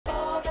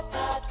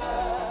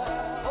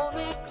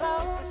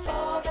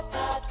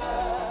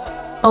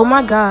Oh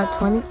my God,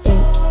 28.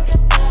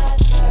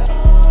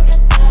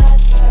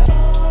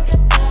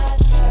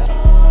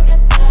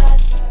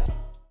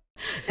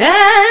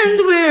 And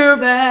we're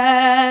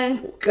back.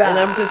 And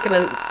I'm just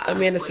gonna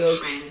Amanda Seals.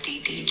 Boyfriend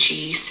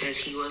DDG says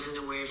he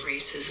wasn't aware of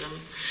racism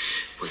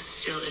was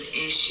still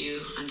an issue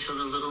until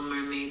the Little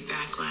Mermaid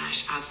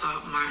backlash. I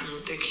thought Martin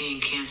Luther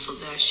King canceled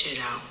that shit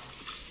out.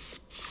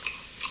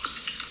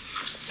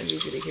 I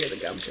need you to hear the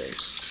gum thing.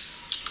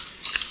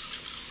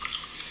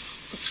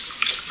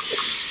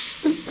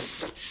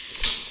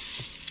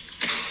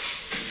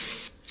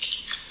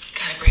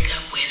 Gotta break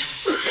up with him.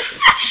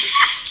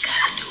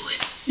 Gotta do it.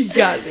 You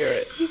gotta do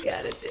it. You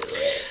gotta do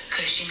it.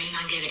 Cause she may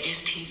not get an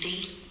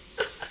STD,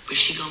 but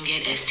she gonna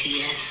get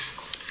STS.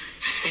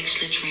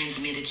 Sexually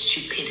transmitted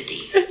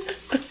stupidity.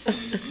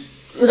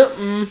 Gotta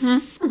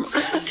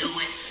do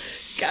it.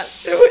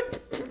 Gotta do it.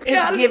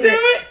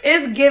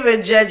 It's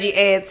giving judgy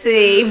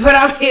auntie, but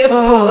I'm here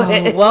for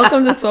it.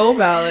 Welcome to Soul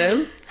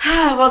Palate.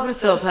 Welcome to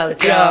Soul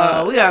Palate,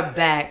 y'all. We are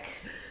back.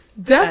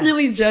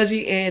 Definitely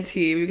judgy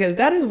auntie, because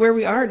that is where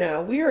we are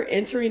now. We are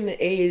entering the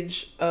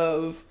age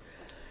of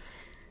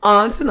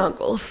aunts and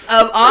uncles.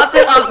 Of aunts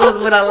and uncles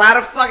with a lot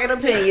of fucking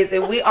opinions,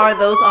 and we are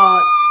those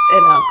aunts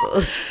and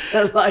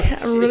uncles.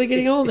 Like, I'm really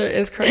getting older.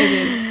 It's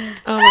crazy.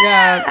 Oh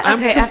my God.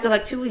 Okay, after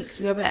like 2 weeks,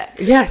 we are back.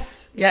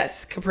 Yes,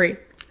 Capri.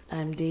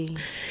 I'm D.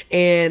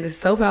 And it's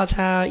So Pal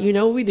Child. You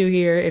know what we do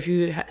here. If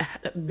you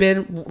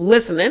been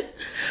listening,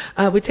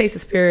 we taste the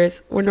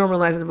spirits. We're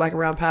normalizing the black and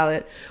brown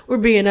palate. We're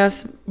being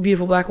us,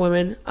 beautiful black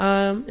women.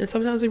 And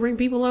sometimes we bring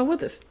people on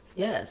with us.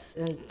 Yes,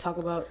 and talk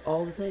about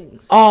all the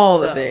things.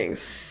 The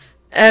things.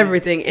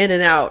 Everything in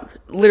and out.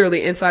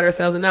 Literally inside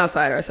ourselves and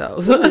outside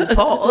ourselves.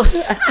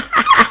 Pause.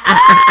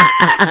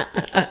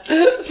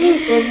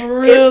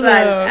 Real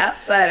Inside though. and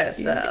outside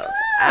ourselves.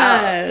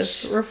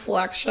 Yes.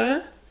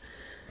 Reflection.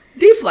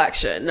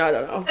 Deflection. No, I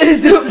don't know. A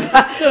little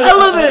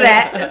bit of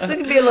that. It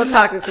can be a little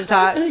toxic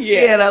sometimes.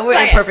 Yeah. You know,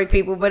 we're imperfect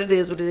people, but it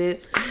is what it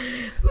is.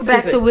 We're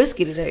back to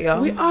whiskey today,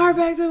 y'all. We are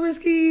back to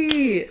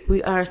whiskey.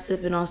 We are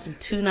sipping on some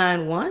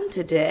 291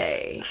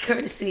 today,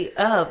 courtesy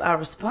of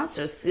our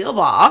sponsor,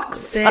 Seelbachs.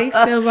 Thanks,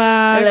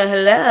 Seelbachs.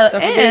 Hello.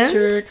 Don't forget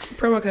your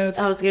promo codes.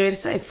 I was getting ready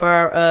to say, for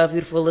our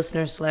beautiful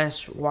listeners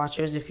 /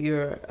 watchers, if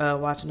you're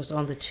watching us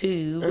on the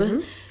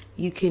tube,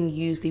 you can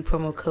use the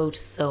promo code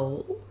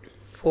SOUL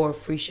for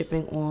free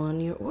shipping on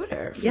your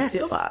order from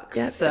Seelbachs.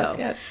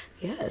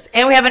 Yes.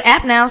 And we have an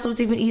app now, so it's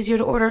even easier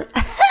to order.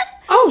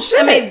 Oh,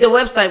 shit. I mean, the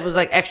website was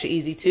like extra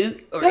easy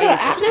too. Or an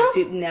app now?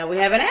 Now we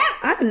have an app.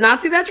 I did not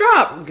see that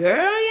drop. Girl,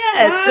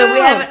 yes. Wow. So we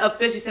haven't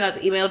officially sent out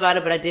the email about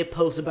it, but I did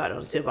post about it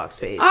on the Seelbachs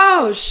page.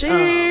 Oh,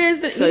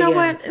 shit. So, you know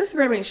yeah. what?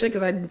 Instagram ain't shit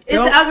because I don't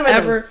the algorithm.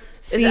 ever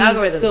see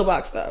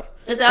Seelbachs stuff.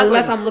 It's the algorithm.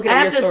 Unless I'm looking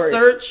at your stories. I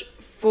have to search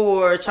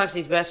for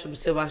Chocolate Best from the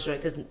Seelbachs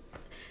joint because,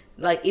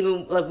 like,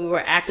 even like we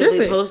were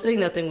actively posting,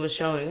 nothing was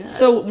showing up.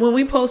 So when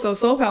we post on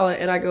Soul Palette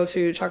and I go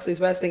to Chocolate's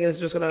Best, thinking it's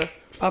just gonna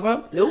pop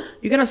up. Nope.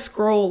 You gotta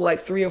scroll like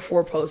 3 or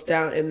 4 posts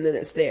down and then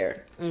it's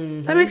there.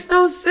 That makes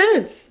no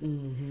sense.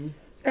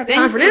 Got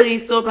time for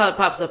this? Soul Palette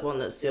pops up on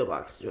the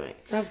Seelbachs joint.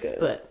 That's good.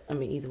 But I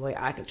mean, either way,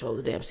 I control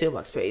the damn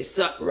Seelbachs page,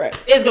 so Right.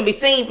 it's gonna be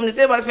seen from the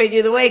Seelbachs page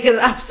either way because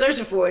I'm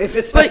searching for it if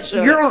it's. But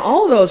you're on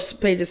all those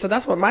pages, so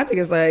that's what my thing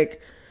is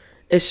like.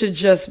 It should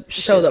just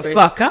show the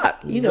fuck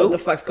up. You know what the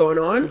fuck's going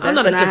on. I'm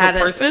not a different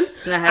person.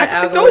 That's not how the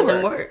algorithm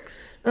over.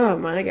 works. Oh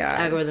my God.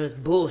 Algorithm is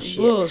bullshit.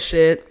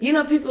 Bullshit. You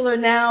know, people are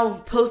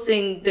now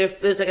posting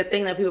there's like a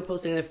thing that people are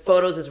posting their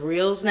photos as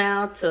reels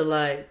now to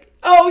like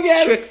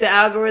trick the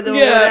algorithm or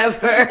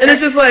whatever. And it's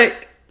just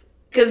like,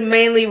 because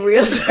mainly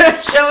reels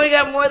are showing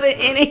up more than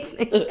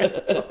anything.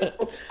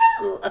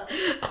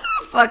 I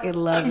fucking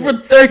love it. for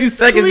 30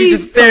 seconds Please you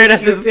just stared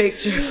at your this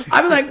picture.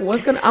 I'd be like,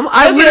 what's gonna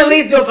I would at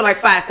least do it for like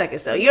 5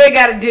 seconds though. You ain't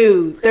gotta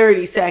do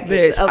 30 seconds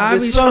bitch, of I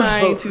this be photo.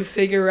 trying to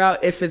figure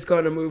out if it's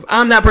going to move.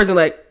 I'm that person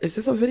like, is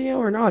this a video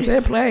or no? I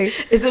said play.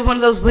 Is it one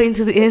of those waiting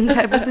to the end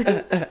type of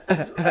thing?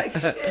 Like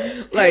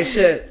shit. Like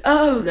shit.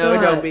 Oh no,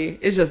 God. it don't be.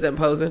 It's just them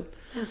posing.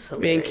 That's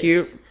Being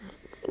hilarious. cute.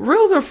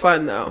 Reels are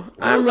fun though.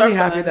 I'm Reels really are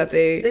happy fun. that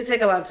they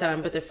take a lot of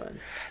time, but they're fun.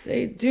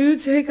 They do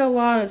take a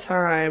lot of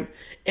time.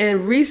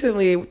 And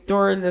recently,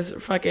 during this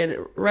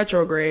fucking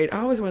retrograde, I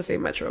always want to say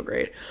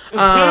metrograde,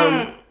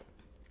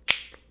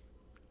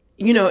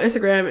 you know,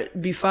 Instagram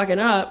be fucking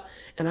up,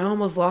 and I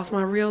almost lost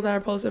my reel that I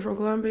posted from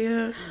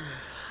Colombia.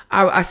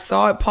 I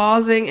saw it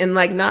pausing and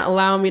like not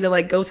allowing me to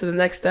like go to the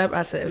next step.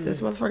 I said, if this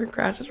motherfucker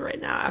crashes right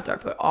now after I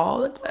put all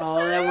the clips All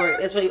that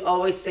work. That's why you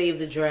always save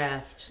the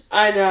draft.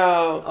 I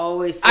know.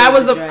 Always save I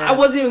draft.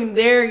 wasn't even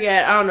there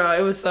yet. I don't know.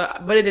 It was,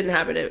 but it didn't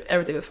happen.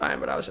 Everything was fine.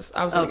 But I was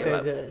gonna give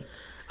up. Good.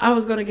 I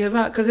was gonna give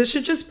up because it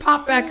should just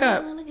pop back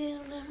up.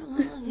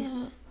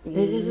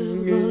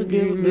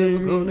 Never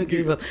gonna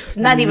give up. It's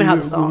not even how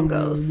the song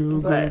goes.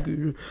 But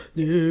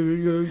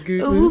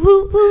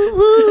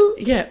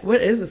Yeah, what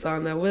is the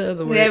song though? What are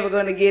the words? never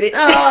gonna get it.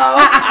 Oh.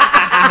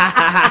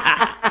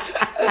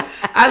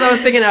 As I was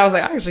thinking, I was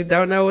like, I actually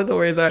don't know what the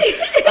words are.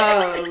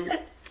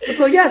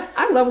 So yes,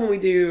 I love when we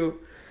do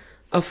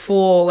a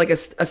full, like a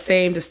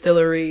same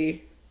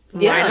distillery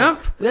lineup.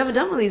 We haven't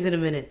done one of these in a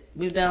minute.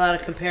 We've done a lot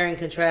of comparing,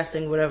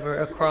 contrasting, whatever,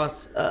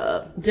 across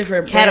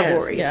different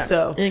categories. Yeah,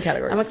 so in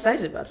categories. I'm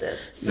excited about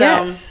this.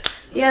 So,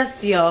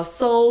 yes, y'all.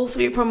 Soul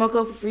for your promo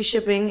code for free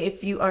shipping.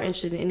 If you are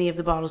interested in any of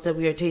the bottles that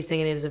we are tasting,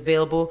 and it is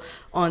available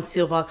on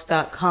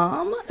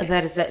Seelbachs.com. Yes.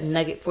 That is that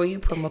nugget for you.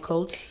 Promo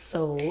code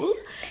SOUL.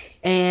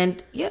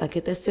 And yeah,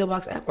 get that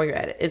Seelbachs app while you're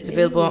at it. It's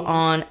available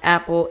on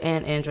Apple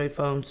and Android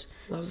phones.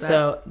 Love that.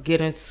 So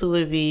get into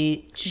it,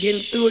 bitch.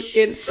 Getting through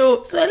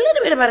it. So a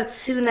little bit about a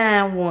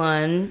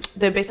 291.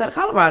 They're based out of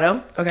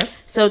Colorado. Okay.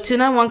 So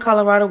 291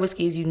 Colorado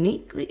whiskey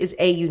is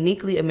a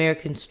uniquely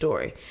American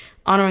story,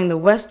 honoring the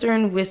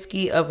Western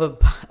whiskey of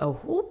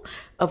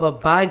a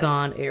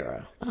bygone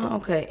era. Oh,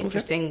 okay,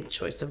 interesting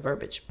choice of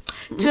verbiage.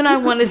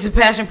 291 is a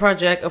passion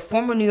project, a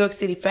former New York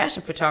City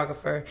fashion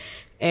photographer,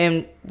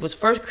 and was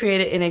first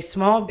created in a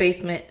small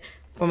basement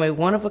from a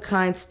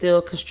one-of-a-kind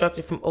still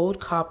constructed from old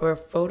copper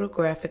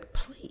photographic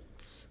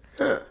plates.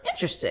 Huh.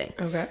 Interesting.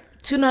 Okay.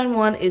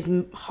 291 is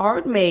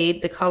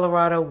hard-made the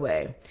Colorado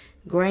way,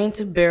 grain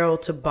to barrel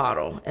to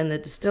bottle, and the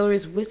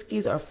distillery's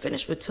whiskeys are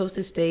finished with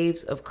toasted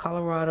staves of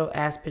Colorado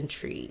aspen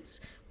trees.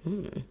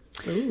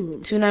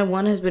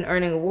 291 has been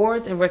earning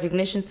awards and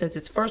recognition since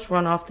its first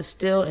run off the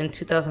still in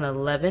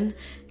 2011.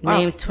 Wow.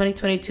 Named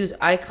 2022's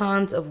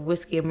Icons of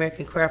Whiskey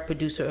American Craft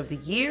Producer of the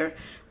Year,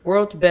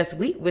 World's Best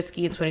Wheat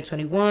Whiskey in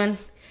 2021,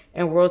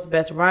 and World's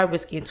Best Rye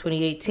Whiskey in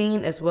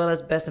 2018, as well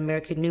as Best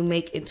American New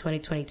Make in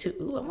 2022.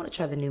 Ooh, I want to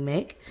try the New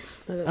Make.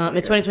 In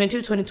 2022,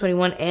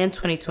 2021, and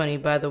 2020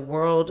 by the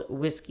World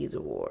Whiskeys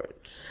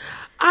Awards.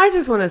 I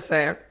just want to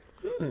say,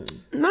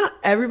 not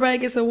everybody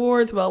gets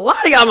awards, but a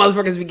lot of y'all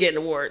motherfuckers be getting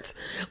awards.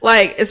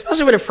 Like,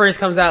 especially when it first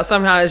comes out,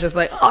 somehow it's just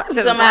like, oh, this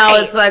is somehow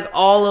great. It's like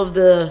all of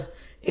the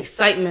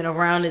excitement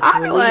around its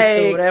release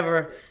or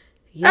whatever.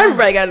 Yeah.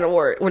 Everybody got an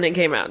award when it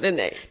came out, didn't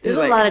they? There's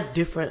a lot of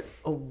different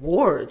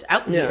awards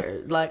out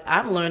here. Like,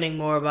 I'm learning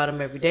more about them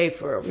every day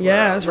for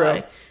that's right.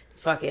 Like,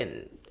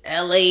 fucking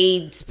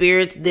LA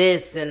Spirits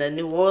this and a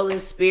New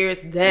Orleans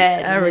Spirits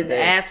that, everything.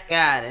 And then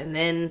Ascot, and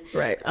then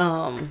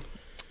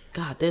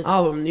God, there's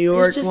all of them. New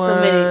York just one. So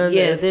many.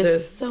 Yeah,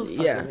 there's so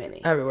fucking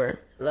many everywhere.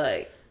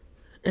 Like,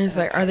 and it's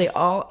like, are they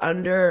all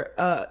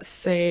under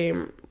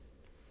same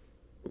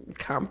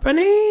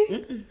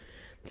company?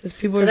 Just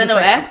people. Because I know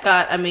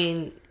Ascot. I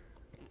mean,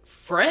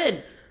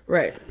 Fred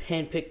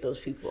handpicked those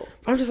people.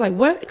 But I'm just like,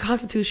 what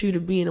constitutes you to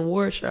be an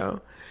award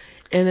show?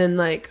 And then,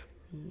 like,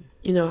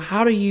 you know,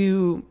 how do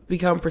you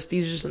become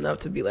prestigious enough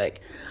to be like,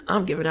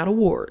 I'm giving out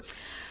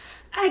awards?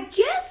 I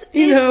guess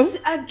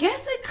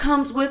it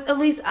comes with, at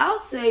least I'll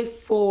say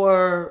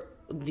for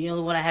the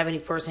only one I have any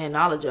firsthand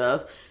knowledge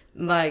of,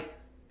 like,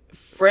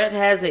 Fred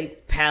has a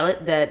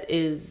palate that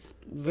is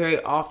very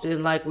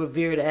often like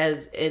revered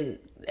as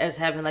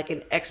having like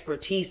an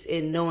expertise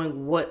in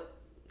knowing what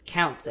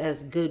counts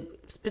as good,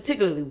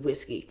 particularly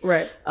whiskey.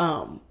 Right.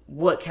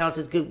 What counts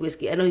as good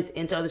whiskey. I know he's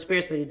into other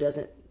spirits, but he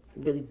doesn't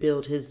really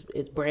build his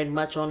brand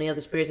much on the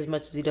other spirits as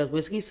much as he does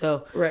whiskey.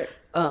 So,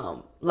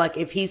 like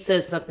if he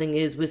says something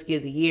is whiskey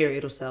of the year,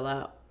 it'll sell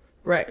out.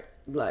 Right.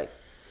 Like,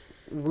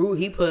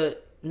 he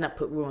not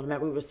put Rue on the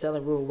map. We were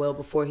selling Rue well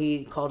before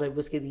he called it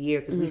whiskey of the year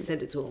because we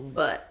sent it to him.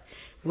 But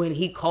when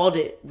he called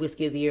it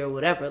whiskey of the year or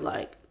whatever,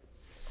 like,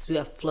 we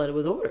got flooded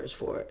with orders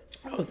for it.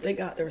 Oh, thank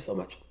God there was so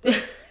much. Sorry,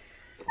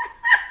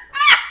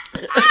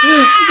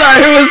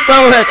 it was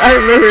so much. I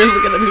remember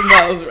looking at the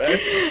bottles, right?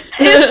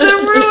 It's the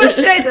Rue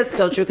shade. That's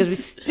so true because we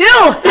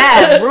still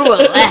have Rue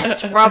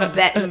left from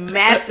that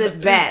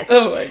massive batch.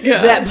 Oh my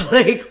God. That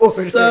Blake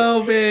ordered.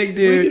 So big,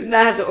 dude. We did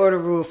not have to order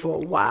Rue for a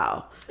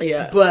while.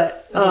 Yeah.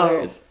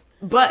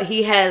 But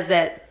he has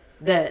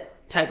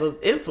that type of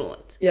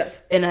influence. Yes.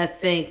 And I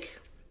think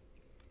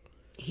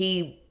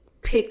he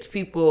picked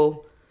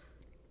people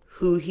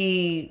who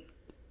he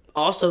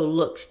also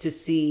looked to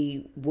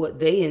see what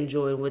they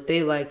enjoy and what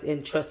they like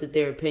and trusted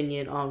their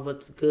opinion on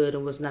what's good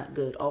and what's not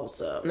good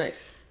also.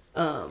 Nice.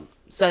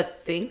 So I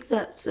think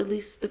that's at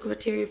least the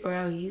criteria for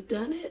how he's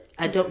done it.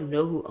 I don't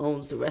know who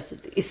owns the rest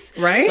of these.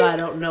 Right. So I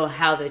don't know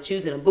how they're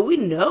choosing them. But we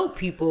know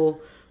people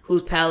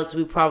whose palates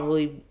we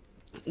probably,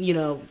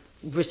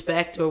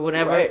 respect or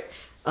whatever. Right.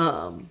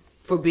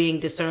 For being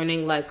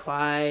discerning, like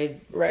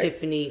Clyde,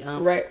 Tiffany.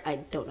 I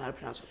don't know how to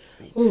pronounce his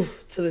name. Ooh,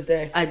 to this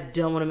day. I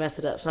don't want to mess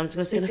it up. So I'm just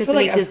going to say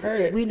Tiffany because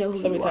we know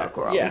who you are,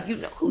 girl. Yeah. You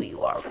know who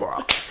you are,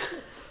 girl.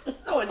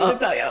 No one can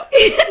tell you.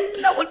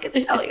 No one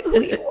can tell you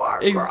who you are,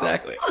 girl.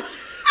 Exactly.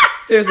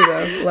 Seriously,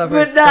 though. Love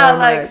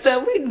her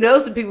so we know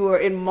some people who are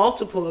in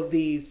multiple of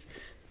these.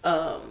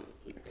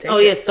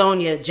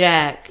 Sonia,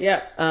 Jack.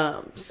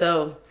 Yeah.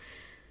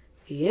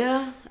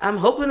 Yeah, I'm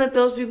hoping that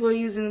those people are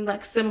using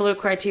like similar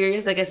criteria.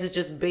 I guess it's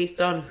just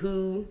based on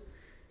who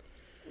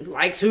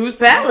likes whose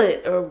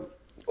palate or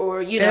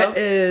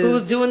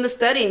who's doing the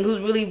studying, who's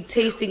really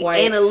tasting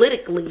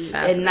analytically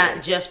and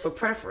not just for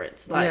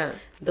preference. Like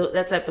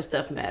that type of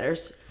stuff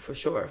matters for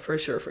sure. For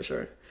sure.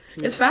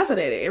 Yeah. It's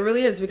fascinating. It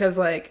really is because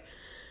like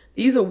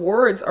these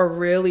awards are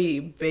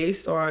really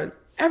based on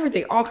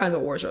everything, all kinds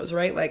of award shows,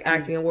 right? Like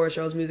acting award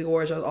shows, music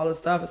award shows, all this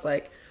stuff. It's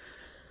like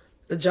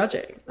the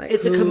judging. Like,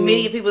 it's a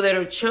committee of people that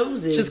are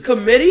chosen. Just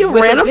committee of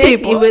random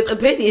people with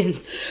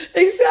opinions.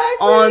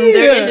 Exactly. On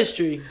their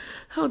industry.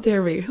 How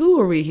dare we?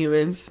 Who are we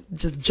humans?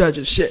 Just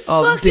judging shit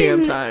all the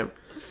damn time.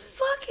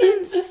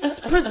 Fucking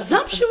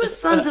presumptuous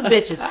sons of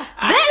bitches.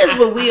 That is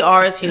what we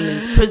are as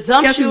humans.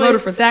 Presumptuous. Guess who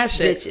voted for that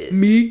shit? Bitches.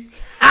 Me.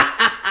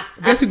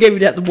 Guess who gave me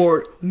that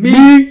award?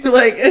 Me.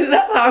 Like,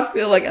 that's how I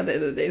feel like at the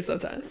end of the day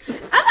sometimes.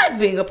 I like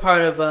being a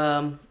part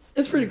of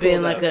it's pretty cool.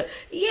 Being like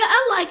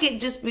I like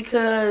it just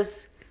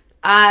because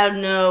I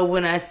know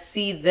when I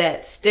see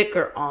that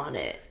sticker on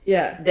it.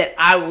 Yeah. That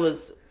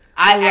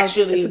I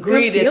actually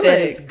agree that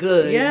it's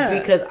good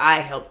because I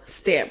helped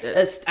stamp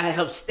it. I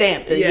helped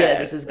stamp it. Yeah,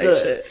 this is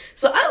good.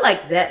 So I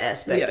like that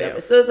aspect of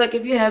it. So it's like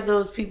if you have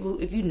those people,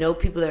 if you know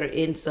people that are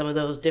in some of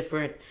those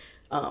different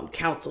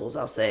councils,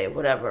 I'll say,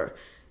 whatever,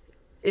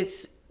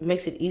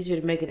 makes it easier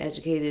to make an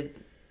educated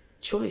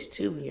choice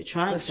too when you're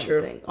trying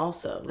something. True.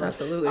 Also, like,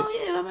 absolutely.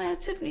 Oh yeah, my man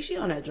Tiffany, she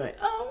on that joint.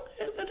 Oh,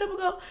 there we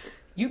go.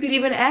 You could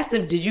even ask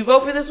them, did you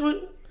vote for this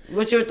one?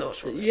 What's your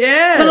thoughts?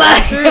 Yeah,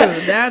 that's true.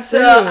 That's so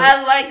true.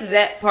 I like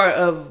that part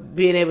of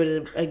being able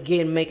to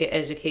again make an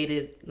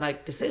educated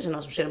like decision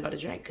on some shit about a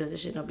drink because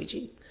this shit don't be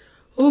cheap.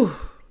 Ooh,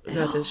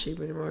 not that cheap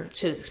anymore.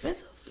 Shit is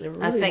expensive. Really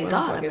I thank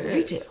God I'm in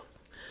retail.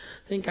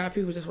 Thank God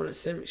people just want to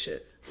send me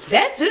shit.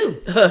 That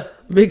too,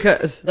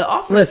 because the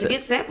offers to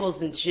get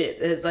samples and shit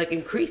is like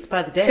increased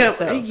by the day.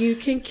 So you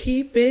can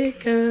keep it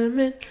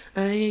coming.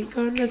 I ain't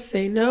gonna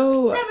say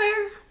no.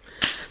 Never.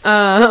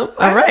 All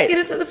right. Let's get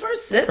into the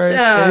first sip.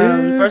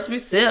 First we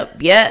sip,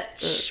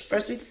 bitch.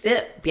 First we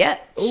sip, bitch.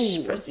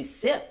 Ooh. First we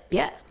sip,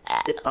 bitch.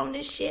 Sip on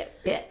this shit,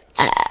 bitch.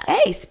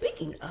 Hey,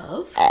 speaking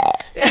of,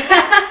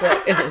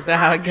 is that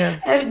how it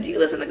goes? Do you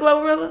listen to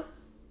Glorilla?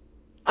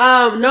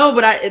 No,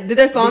 but did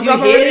their songs go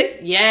already?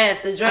 It? Yes,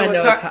 the drum. I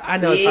know it's hard. I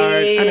know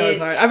it's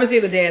hard. I haven't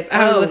seen the dance. I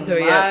haven't listened to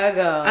it yet. My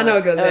God. I know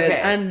it goes in.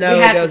 I know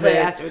we it goes in.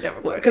 After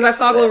because I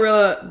saw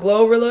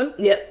Glorilla.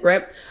 Yep.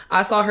 Right.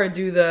 I saw her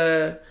do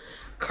the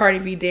Cardi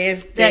B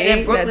dance thing.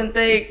 That Brooklyn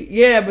thing.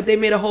 Yeah, but they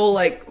made a whole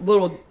like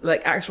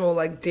actual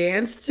like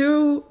dance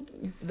to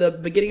the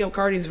beginning of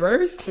Cardi's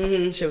verse.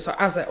 Mm-hmm. She was.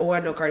 I was like, oh, I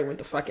know Cardi went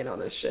the fucking on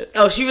this shit.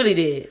 Oh, she really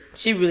did.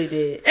 She really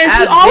did, and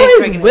she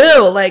always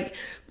will. Like,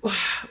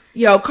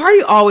 yo,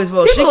 Cardi always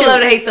will. People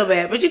love to hate so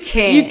bad, but you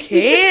can't. You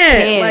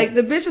can't. Like,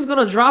 the bitch is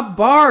gonna drop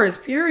bars.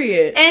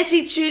 Period. And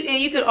and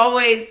you could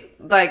always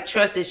like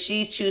trust that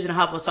she's choosing to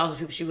hop on songs with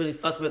people she really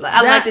fucks with. Like,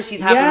 I like that she's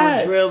hopping on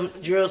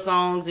drill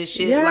songs and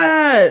shit.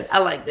 Yes,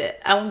 like, I like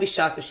that. I won't be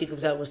shocked if she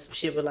comes out with some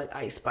shit with like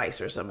Ice Spice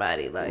or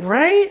somebody. Like,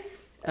 right?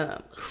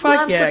 I'm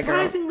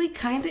surprisingly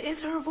kind of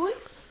into her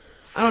voice.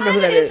 I don't know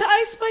who that is. Into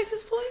Ice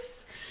Spice's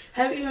voice.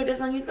 Have you heard that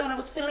song? You thought I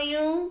was feeling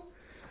you.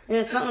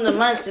 There's something to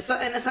munch,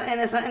 something.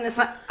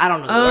 I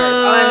don't know the words.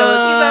 All I know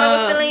is you thought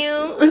I was feeling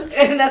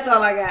you, and that's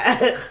all I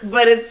got.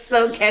 But it's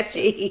so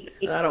catchy.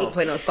 I don't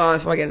play no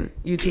songs. Fucking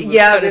YouTube.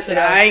 Yeah,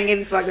 I ain't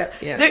getting fucked up.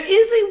 Yeah. There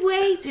is a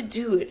way to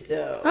do it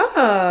though.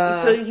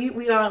 So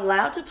we are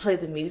allowed to play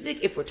the music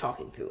if we're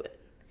talking through it.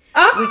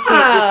 We can't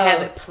just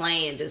have it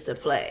playing just to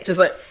play. Just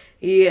like.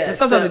 Yeah,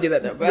 sometimes we do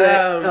that though.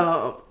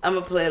 But I'm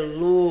gonna play a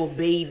little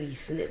baby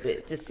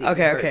snippet to see.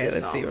 Okay.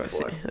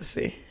 Let's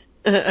see.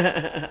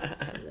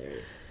 That's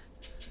hilarious.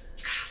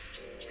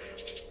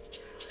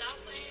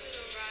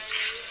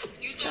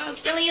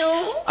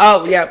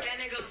 Oh, yep.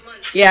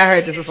 Yeah, I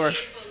heard this before.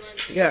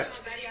 Yeah.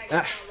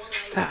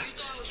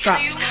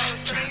 Drop.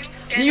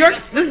 New York.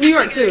 This is New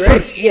York too,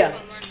 right? Yeah.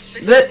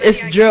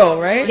 It's drill,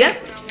 right?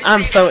 Yep.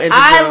 I'm so into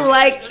drill. I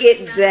like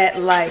it that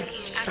like.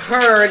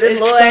 Her, this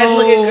little ass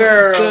looking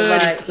girl, good,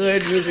 like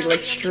good music, like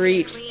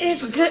street.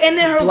 It's good, and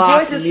then her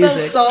voice is so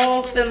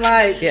soft and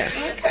like, okay,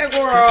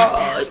 girl,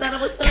 I thought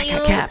I was feeling you.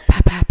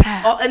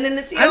 Oh, and then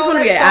it's I just want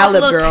to be an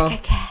ad-lib girl.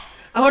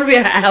 I want to be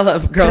an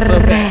ad-lib girl so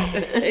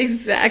bad.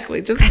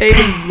 Exactly, just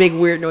making big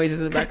weird noises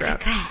in the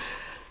background.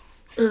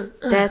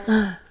 That's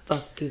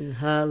fucking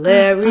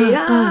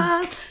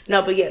hilarious.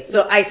 No, but yes,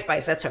 so Ice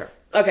Spice, that's her.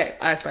 Okay,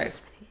 Ice Spice.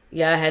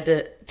 Yeah, I had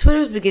to.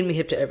 Twitter's been getting me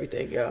hip to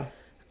everything, yo.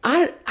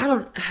 I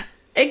don't.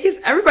 It gets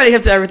everybody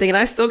hip to everything, and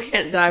I still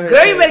can't dive into it.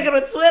 Girl, you better go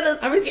to Twitter.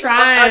 I've been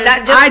trying.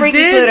 Not just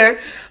freaky Twitter.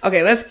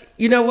 Okay, let's.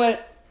 You know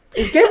what?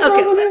 Is Game of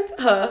Thrones on there?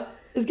 Huh?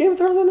 Is Game of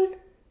Thrones on there?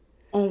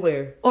 On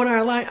where? On our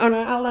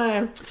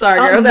outline. Sorry,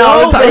 girl.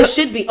 No, but it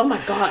should be. Oh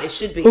my God, it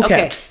should be.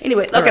 Okay.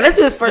 Anyway, let's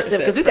do this first sip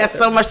because we got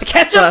so much to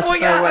catch up on.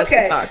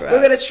 Okay, we're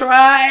gonna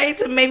try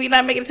to maybe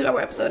not make it a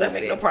 2-hour episode. I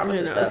make no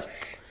promises though.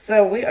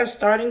 So we are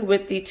starting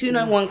with the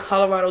 291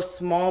 Colorado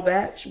Small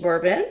Batch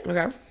Bourbon.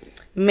 Okay.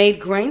 Made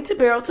grain to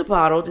barrel to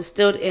bottle,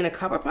 distilled in a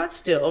copper pot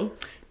still,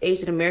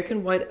 aged in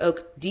American white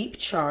oak deep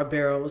char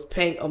barrels,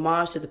 paying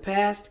homage to the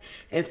past,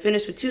 and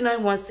finished with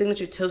 291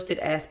 signature toasted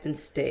aspen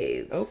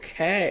staves.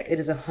 Okay. It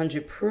is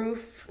 100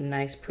 proof,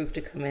 nice proof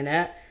to come in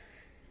at,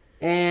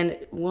 and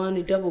won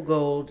the double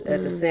gold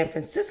at the San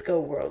Francisco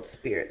World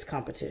Spirits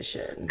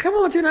Competition. Come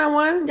on,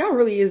 291. Y'all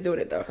really is doing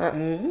it though, huh?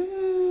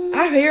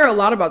 I hear a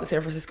lot about the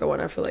San Francisco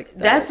one. I feel like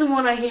that's the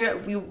one I hear.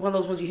 One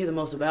of those ones you hear the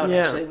most about,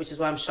 actually, which is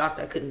why I'm shocked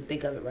I couldn't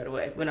think of it right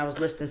away when I was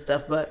listing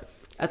stuff. But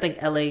I think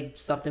LA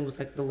something was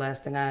like the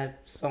last thing I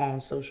saw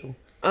on social.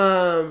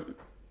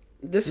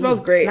 This smells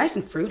great. It's nice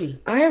and fruity.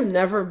 I have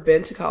never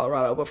been to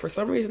Colorado, but for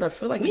some reason I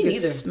feel like you can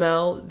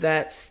smell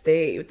that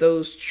state,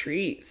 those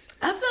trees.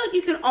 I feel like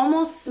you can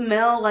almost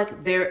smell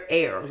like their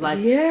air. Like,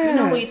 yes. You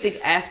know, when you think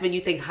Aspen,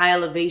 you think high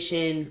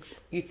elevation,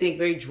 you think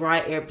very dry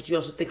air, but you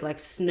also think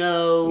like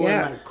snow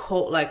and like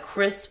cold, like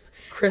crisp.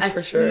 Crisp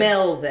for sure. I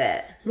smell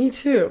that. Me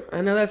too. I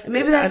know that's...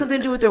 Maybe that's something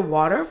to do with their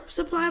water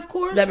supply, of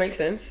course. That makes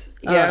sense.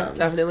 Yeah,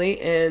 definitely.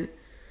 And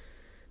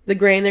the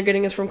grain they're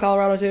getting is from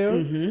Colorado too.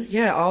 Mm-hmm.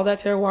 Yeah, all that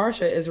terroir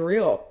shit is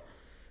real.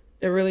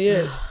 It really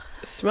is.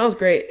 It smells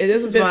great. It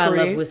is a bit fruity.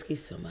 I love whiskey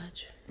so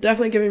much.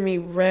 Definitely giving me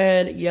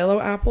red, yellow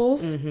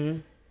apples. Mm-hmm.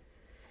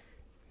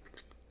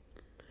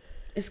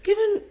 It's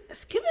giving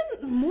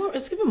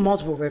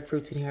multiple red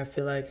fruits in here, I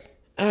feel like.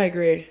 I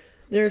agree.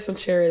 There's some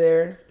cherry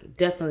there.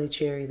 Definitely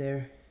cherry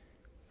there.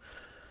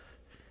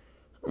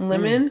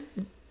 Lemon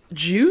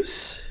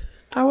juice,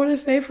 I want to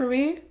say, for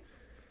me.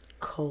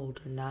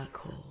 Cold or not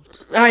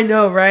cold? I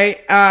know, right?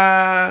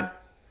 A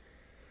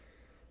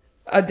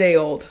day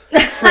old.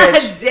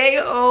 Fridge. Day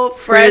old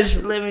fresh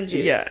lemon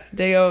juice. Yeah,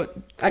 day old.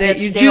 I guess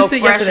you day juiced old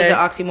it fresh yesterday. is an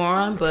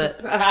oxymoron,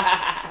 but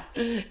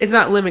it's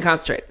not lemon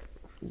concentrate.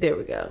 There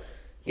we go.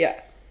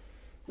 Yeah.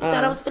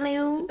 Thought I was feeling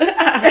you.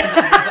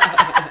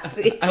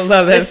 See, I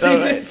love that so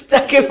much.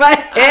 Stuck in my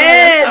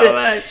head. So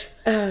much.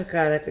 Oh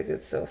God, I think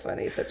it's so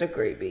funny. It's such a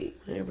great beat.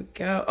 There we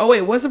go. Oh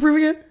wait, what's the proof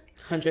again?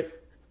 100.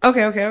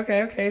 Okay.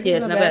 Yeah,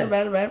 it's not bad.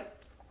 Not bad.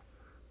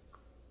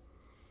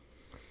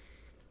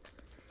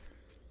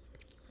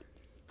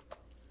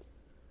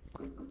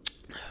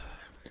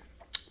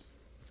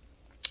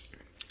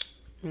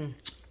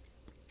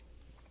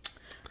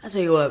 I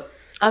tell you what,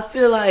 I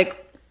feel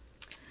like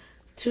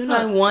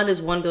 291 is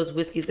one of those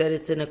whiskeys that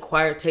it's an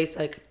acquired taste.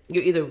 Like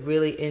you're either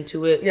really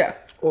into it,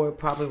 or it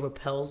probably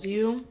repels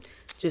you,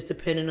 just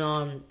depending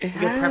on your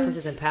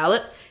preferences and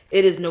palate.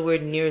 It is nowhere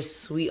near as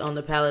sweet on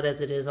the palate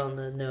as it is on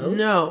the nose.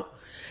 No,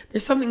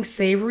 there's something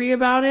savory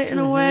about it in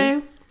a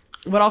way,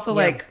 but also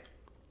like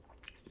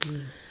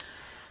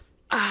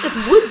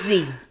it's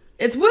woodsy.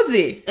 It's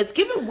woodsy. It's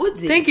giving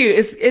woodsy. Thank you.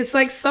 It's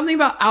like something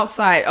about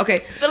outside. Okay. I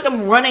feel like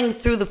I'm running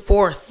through the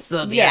forests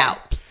of the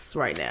Alps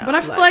right now. But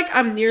I feel like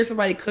I'm near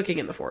somebody cooking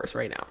in the forest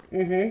right now.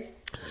 Mm-hmm.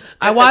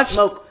 I watch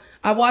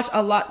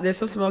a lot. There's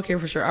some smoke here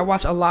for sure. I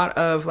watch a lot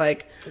of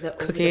like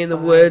cooking in the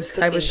woods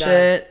type of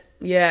shit.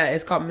 Yeah,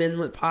 it's called Men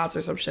with Pots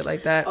or some shit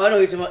like that. Oh, I know what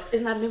you're talking about.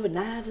 It's not Men with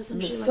Knives or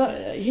some shit like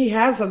that. He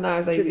has some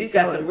knives. Because he's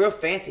got some real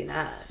fancy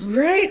knives.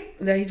 Right?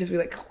 That he just be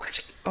like,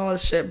 all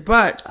this shit.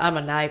 But I'm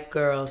a knife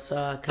girl,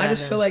 so I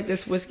just feel like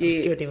this whiskey...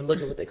 I'm scared to even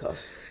look at what they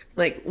cost.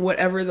 Like,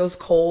 whatever those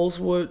coals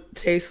would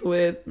taste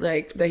with,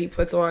 like, that he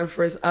puts on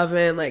for his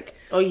oven, like...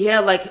 Oh, yeah,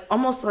 like,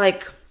 almost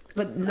like...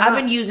 But I've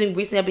been using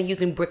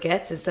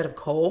briquettes instead of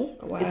coal.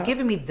 Wow. It's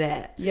giving me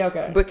that. Yeah,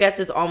 okay.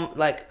 Briquettes is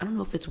like, I don't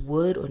know if it's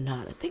wood or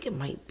not. I think it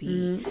might be.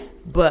 Mm-hmm.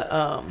 But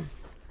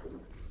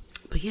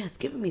yeah, it's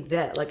giving me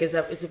that. Like as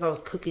if I was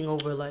cooking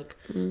over like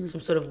some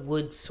sort of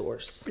wood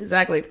source.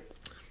 Exactly.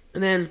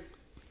 And then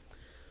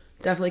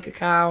definitely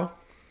cacao.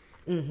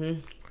 Mm-hmm.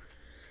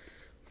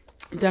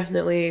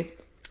 Definitely.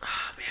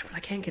 Oh man, but I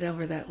can't get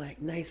over that like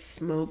nice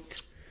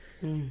smoked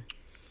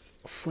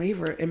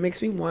flavor. It makes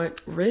me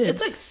want ribs.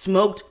 It's like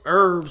smoked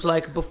herbs,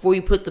 like before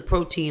you put the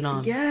protein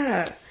on.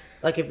 Yeah.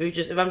 Like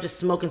if I'm just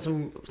smoking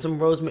some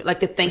rosemary, like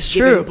the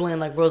Thanksgiving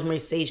blend, like rosemary,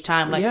 sage,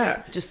 thyme,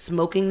 like just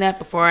smoking that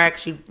before I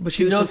actually. But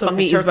you know some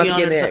meat is about to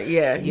get there.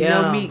 Yeah, you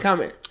know meat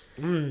coming.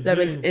 Mm-hmm. That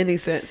makes any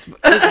sense.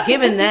 It's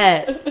giving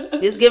that.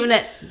 It's giving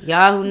that.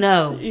 Y'all who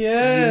know.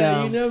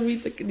 Yeah, you know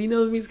meat. You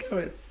know the meat's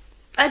coming.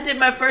 I did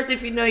my first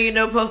If You Know You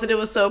Know post and it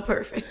was so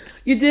perfect.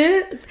 You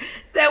did?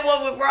 That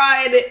one with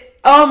Ryan.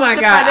 Oh my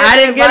God. I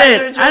didn't get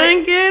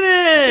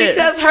it.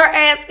 Because her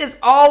ass is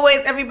always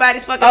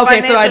everybody's fucking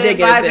financial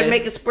advisor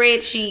making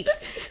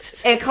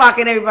spreadsheets and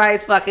clocking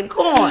everybody's fucking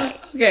coin.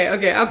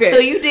 Okay. So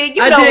you did,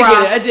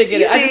 I did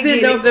get it. I just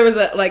didn't know if there was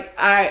a, like,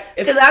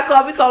 because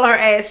we call her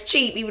ass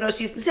cheap, even though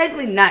she's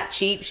technically not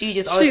cheap. She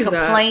just always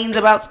complains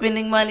about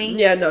spending money.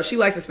 Yeah, no, she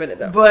likes to spend it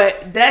though.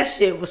 But that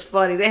shit was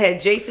funny. They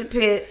had Jason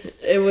Pitts.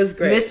 It was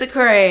great. Mr.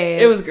 Krabs.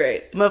 It was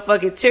great.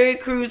 Motherfucking Terry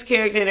Crews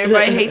character and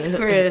Everybody Hates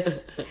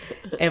Chris.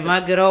 And my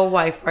good old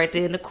wife right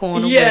there in the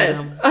corner with him.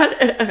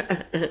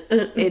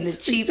 In the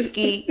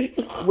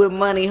cheapskate with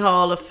Money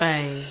Hall of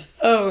Fame.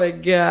 Oh my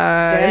gosh.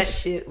 That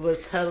shit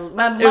was hilarious.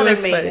 My mother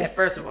made that,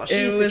 first of all.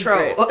 She's the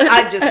troll.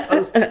 I just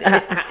posted it.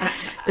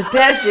 But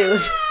that shit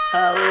was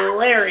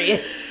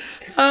hilarious.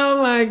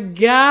 Oh my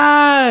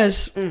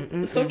gosh.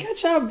 So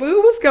catch y'all,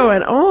 boo. What's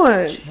going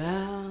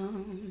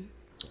on?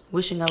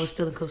 Wishing I was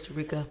still in Costa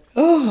Rica.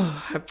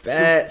 Oh, I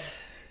bet.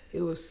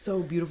 It was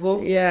so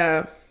beautiful.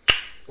 Yeah.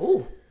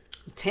 Ooh.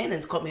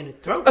 Tannins caught me in the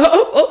throat.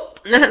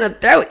 Not in the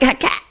throat.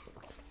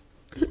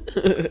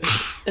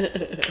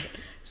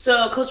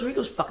 So Costa Rica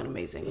was fucking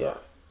amazing. Yeah.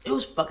 It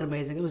was fucking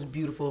amazing. It was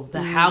beautiful.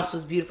 The house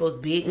was beautiful. It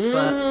was big as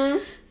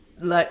fuck.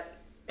 Like,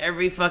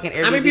 every fucking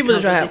Airbnb. How many people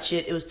did you have?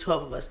 Shit, it was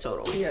 12 of us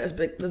total. Yeah, it's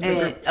big. That's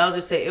And big. I was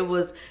gonna say it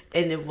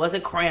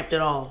wasn't cramped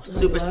at all.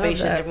 Super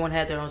spacious. That. Everyone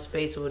had their own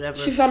space or whatever.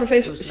 She found a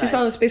space. She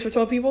found a space for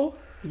 12 people.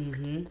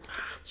 Mm-hmm.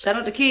 Shout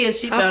out to Kia.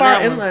 She How found far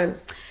that inland?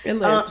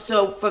 Inland.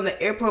 So from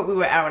the airport, we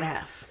were an hour and a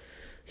half.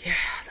 Yeah,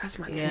 that's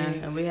my Yeah,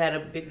 thing. and we had a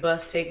big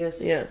bus take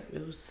us. Yeah,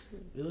 it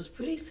was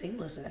pretty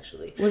seamless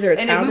actually. Was there a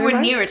and town? And we were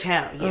nearby? near a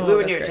town. Yeah, Oh, we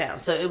were near great. a town,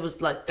 so it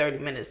was like 30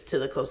 minutes to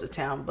the closest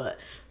town. But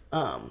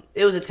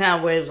it was a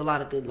town where there was a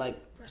lot of good like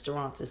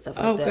restaurants and stuff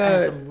like that. I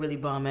had some really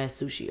bomb ass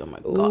sushi. Oh my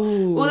god!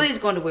 Ooh. Well, at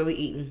least going to where we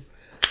eating.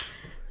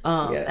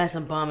 Yes. I had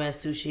some bomb ass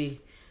sushi,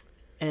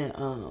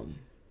 and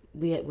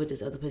we had with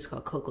this other place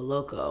called Coco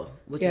Loco,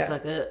 which is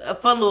like a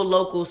fun little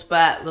local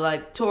spot where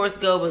like tourists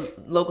go,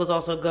 but locals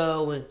also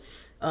go, and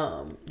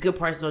good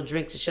prices on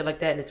drinks and shit like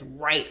that. And it's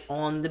right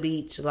on the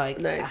beach. Like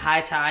Nice. at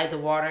high tide, the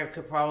water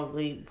could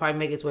probably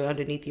make its way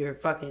underneath your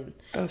fucking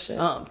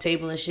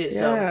table and shit. Yeah.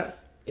 So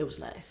it was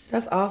nice.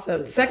 That's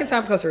awesome. Second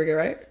time Costa Rica,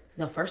 right?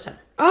 No, first time.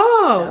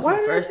 Oh, was why my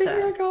did first I think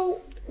time. I go?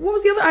 What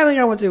was the other island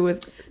I went to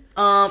with?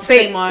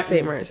 Saint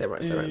Martin.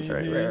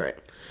 Right.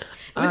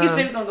 We keep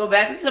saying we're gonna go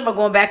back. We keep talking about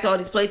going back to all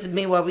these places.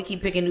 Meanwhile, we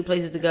keep picking new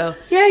places to go.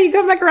 Yeah, you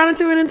come back around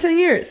into it in 10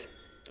 years.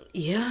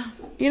 Yeah.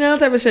 You know,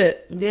 type of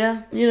shit.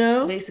 Yeah. You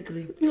know?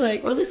 Basically.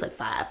 Like, or at least like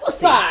 5. We'll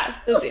see. 5.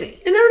 We'll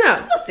see. You never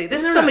know. We'll see.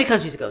 There's so many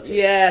countries to go to.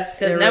 Yes.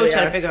 Because now we're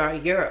trying to figure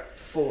out Europe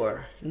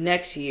for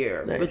next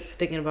year. Nice. We're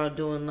thinking about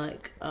doing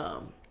like,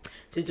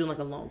 just doing like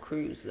a long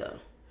cruise though.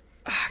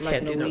 I like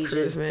can't do no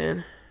cruise,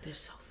 man. They're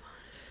so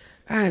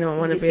fun. I don't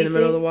want to be in the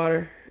middle of the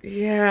water.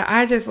 Yeah,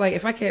 I just like,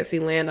 if I can't see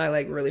land, I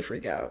like really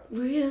freak out.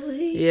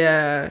 Really?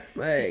 Yeah.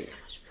 Like, it's so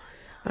much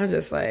fun. I'm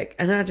just like,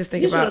 and I just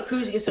think You about on a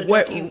cruise, you get so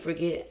drunk you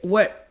forget.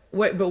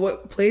 But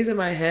what plays in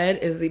my head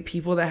is the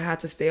people that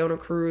had to stay on a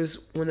cruise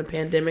when the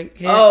pandemic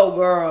hit. Oh,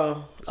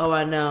 girl. Oh,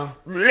 I know.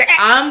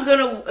 I'm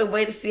gonna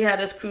wait to see how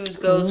this cruise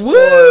goes Woo!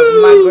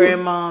 for my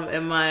grandmom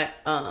and my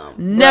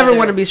Never brother.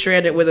 want to be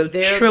stranded with a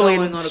They're trillion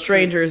going on a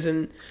strangers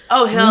and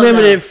hell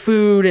limited no.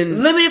 food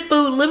and limited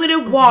food,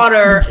 limited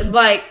water.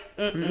 Like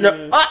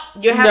no,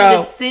 you're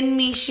having to send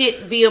me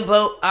shit via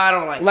boat. I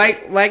don't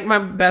like my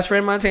best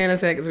friend Montana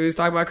said, because we was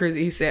talking about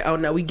cruising. He said, "Oh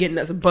no, we getting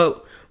us a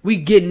boat. We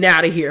getting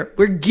out of here.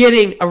 We're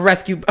getting a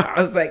rescue boat."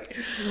 I was like,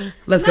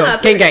 "Let's go,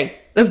 gang.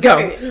 Let's go."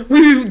 Period.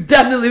 We would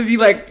definitely be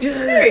like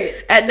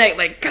Period. at night,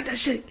 like, cut that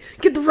shit,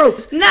 get the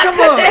ropes, Come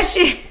on. that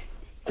shit.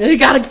 You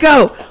gotta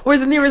go. Where's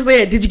the nearest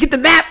land? Did you get the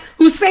map?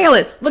 Who's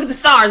sailing? Look at the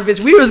stars,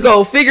 bitch. We was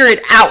gonna figure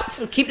it out.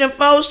 Keep them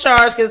phones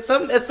charged, because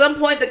at some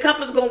point the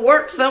compass gonna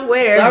work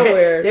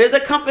somewhere. There's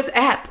a compass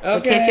app,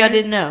 in case y'all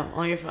didn't know,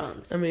 on your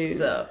phones. I mean,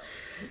 so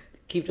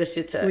keep that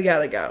shit touch. We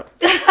gotta go.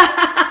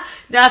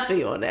 Now I feel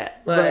you on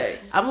that. Like, but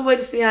I'm gonna wait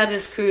to see how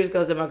this cruise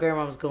goes that my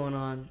grandma's going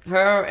on.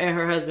 Her and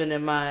her husband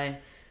and my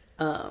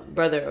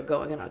brother are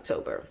going in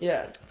October.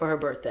 Yeah, for her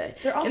birthday.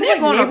 They're also and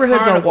they're like going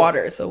neighborhoods on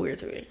water. It's so weird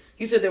to me.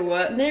 You said they're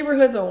what?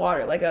 Neighborhoods on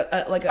water, like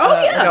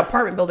an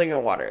apartment building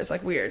on water. It's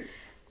like weird.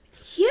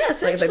 Yeah,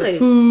 essentially. Like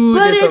food.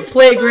 But there's a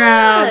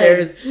playground.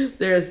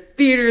 There's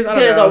theaters.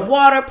 There's a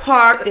water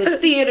park. There's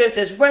theaters.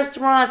 There's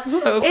restaurants.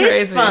 So crazy.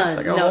 It's fun.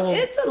 It's like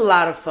it's a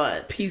lot of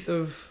fun.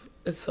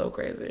 It's so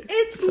crazy.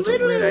 It's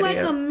literally like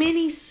a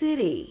mini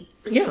city.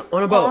 Yeah,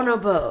 on a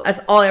boat. That's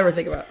all I ever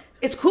think about.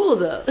 It's cool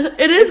though.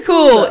 It is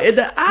cool.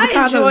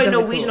 I enjoy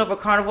Norwegian over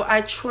Carnival.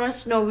 I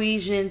trust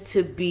Norwegian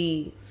to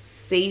be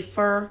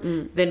safer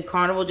than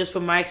Carnival, just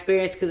from my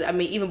experience. Because I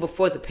mean, even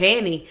before the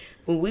panty,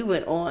 when we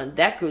went on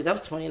that cruise, that was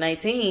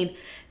 2019.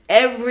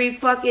 Every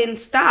fucking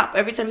stop,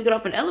 every time you get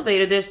off an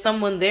elevator, there's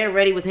someone there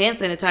ready with hand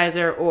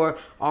sanitizer or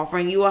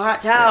offering you a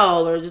hot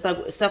towel or just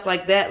like stuff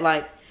like that.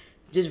 Like,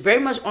 just very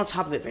much on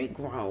top of it, very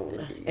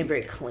grown and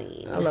very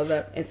clean. I love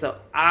that. And so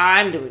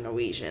I'm doing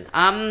Norwegian.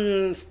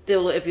 I'm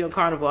still, if you're on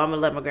Carnival, I'm going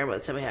to let my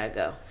grandmother tell me how to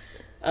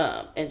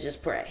go. And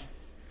just pray.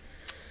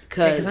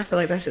 Because I feel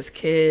like that's just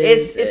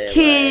kids. It's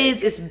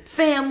kids, it's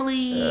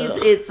families,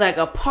 it's like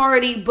a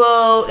party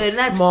boat. And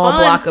that's small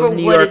fun block for of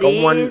New what York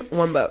it on is.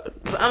 one boat.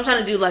 But I'm trying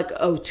to do like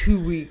a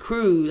 2-week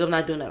cruise. I'm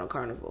not doing that on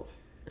Carnival.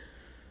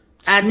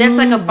 That's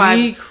like a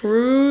 5-week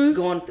cruise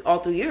going all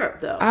through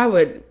Europe, though. I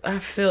would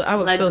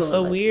feel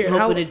so weird.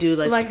 Hoping to do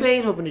like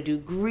Spain, hoping to do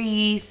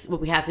Greece. Well,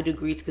 we have to do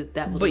Greece because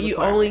that was. But you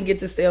only get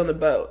to stay on the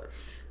boat.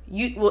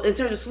 Well, in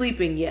terms of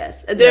sleeping,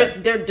 yes.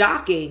 They're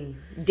docking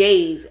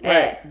days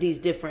at these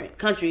different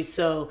countries,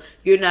 so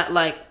you're not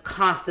like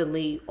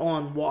constantly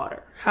on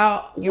water.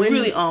 You're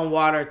really on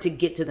water to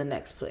get to the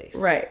next place,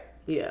 right?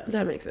 Yeah,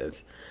 that makes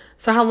sense.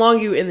 So how long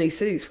are you in these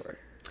cities for?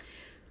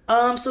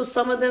 So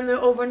some of them they're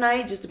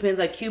overnight. Just depends.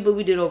 Like Cuba,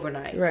 we did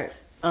overnight. Right.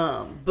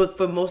 But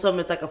for most of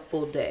them, it's like a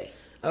full day.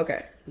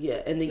 Okay.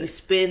 Yeah, and then you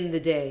spend the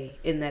day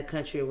in that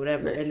country or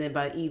whatever, and then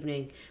by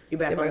evening you're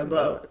back on the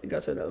boat. You go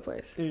to another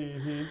place.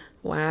 Mm-hmm.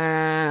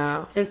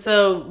 Wow. And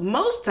so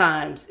most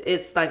times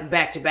it's like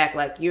back to back.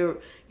 Like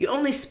you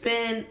only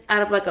spend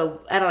out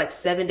of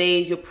 7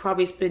 days, you'll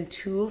probably spend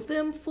 2 of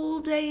them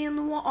full day on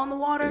the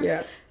water.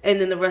 Yeah. And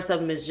then the rest of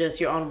them is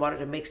just you're on water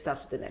to make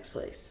stops at the next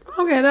place.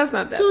 Okay, that's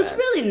not that So bad. it's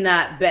really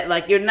not bad.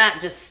 Like you're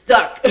not just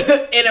stuck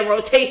in a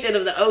rotation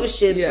of the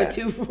ocean for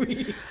 2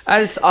 weeks.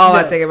 That's all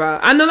I think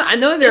about. I know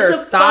that there are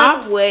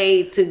stops. It's a fun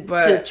way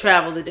to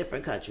travel to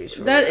different countries.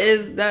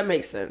 That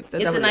makes sense.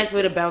 It's a nice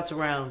way to bounce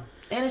around.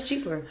 And it's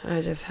cheaper.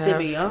 I just have to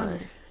be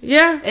honest.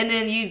 Yeah. And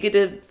then you get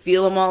to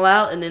feel them all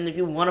out. And then if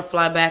you want to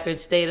fly back and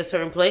stay at a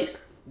certain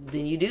place,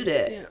 then you do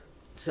that. Yeah.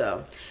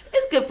 So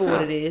it's good for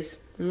what it is.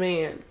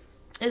 Man.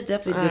 It's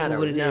definitely good for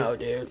what it is.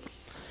 Dude.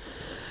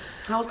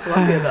 How was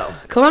Colombia though?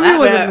 Colombia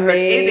was amazing. Heard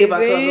anything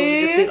about Colombia.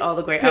 We just seen all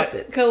the great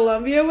outfits.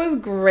 Colombia was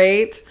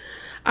great.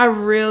 I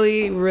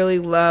really, really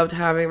loved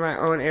having my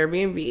own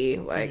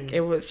Airbnb. Like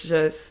it was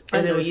just,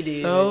 and it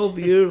was so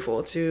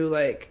beautiful too.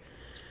 Like,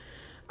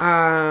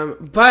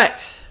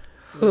 but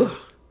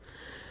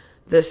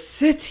the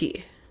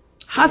city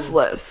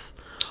hustlers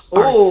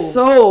are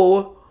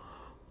so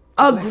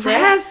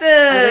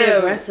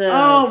aggressive.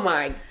 Oh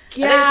my god! Are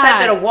they the type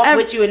that'll walk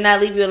with you and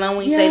not leave you alone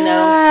when you say no?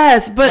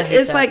 Yes, but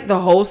it's like the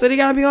whole city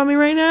gotta be on me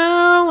right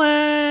now.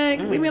 Like,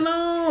 leave me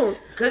alone.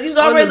 Because you was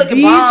already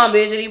looking bomb,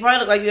 bitch, and you probably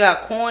look like you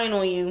got coin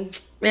on you.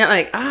 Man,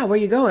 like, where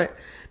you going?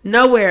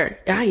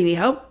 Nowhere. You need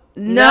help?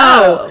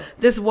 No.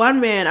 This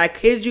one man, I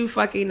kid you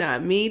fucking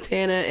not. Me,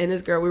 Tana, and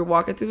this girl, we were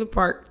walking through the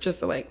park just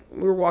to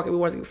we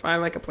wanted to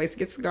find like a place to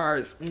get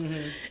cigars.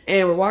 Mm-hmm.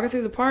 And we're walking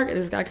through the park and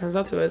this guy comes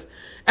up to us.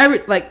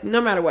 No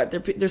matter what,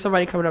 there's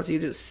somebody coming up to you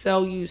to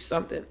sell you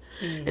something.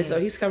 Mm-hmm. And so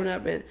he's coming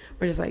up and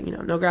we're just like,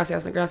 no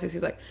gracias, no gracias.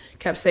 He's like,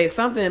 kept saying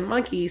something,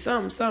 monkey,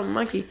 something,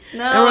 monkey.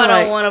 No, I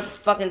don't want to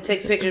fucking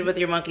take pictures with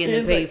your monkey and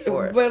then pay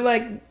for it. But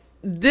like,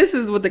 this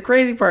is what the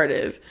crazy part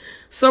is.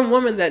 Some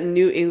woman that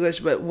knew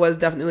English but was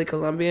definitely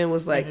Colombian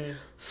was like,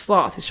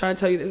 sloth. He's trying to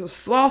tell you there's a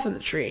sloth in the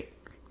tree.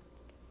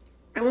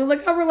 And we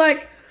look over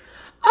like,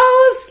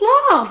 oh, a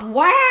sloth.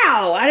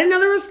 Wow. I didn't know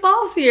there were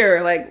sloths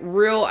here. Like,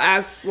 real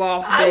ass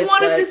sloth. I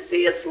wanted to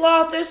see a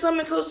sloth. There's some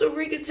in Costa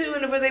Rica too,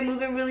 and where they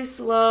moving really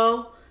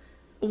slow.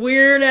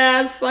 Weird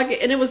ass fucking,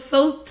 and it was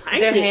so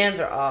tiny. Their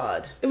hands are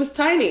odd. It was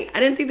tiny. I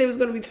didn't think they was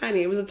going to be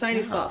tiny. It was a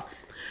tiny sloth.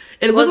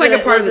 And it looked like a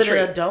part of the tree.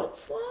 Was it an adult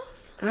sloth?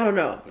 I don't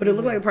know, but it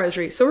looked like a part of the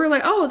tree. So we were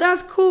like, oh,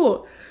 that's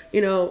cool.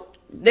 They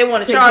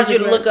want to charge you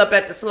to look up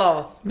at the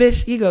sloth.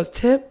 Bitch, he goes,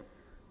 tip?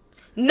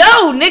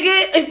 No,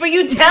 nigga, for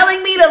you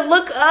telling me to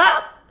look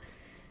up?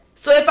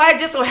 So if I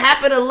just so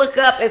happen to look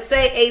up and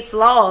say a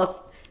sloth,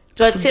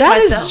 do I tip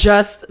myself? That is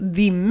just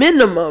the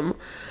minimum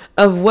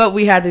of what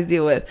we had to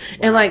deal with.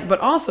 Wow. And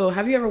but also,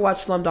 have you ever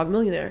watched Slumdog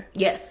Millionaire?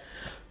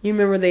 Yes. You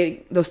remember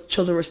those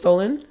children were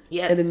stolen?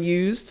 Yes. And then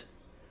used?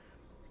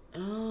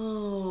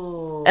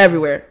 Oh.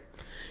 Everywhere.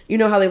 You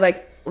know how they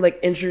like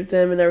injured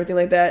them and everything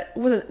like that? It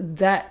wasn't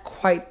that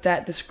quite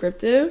that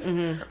descriptive.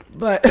 Mm-hmm.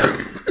 But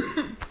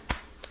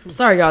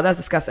sorry, y'all, that's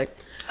disgusting.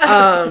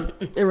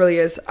 It really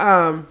is.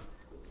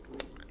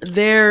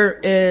 There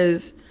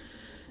is,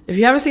 if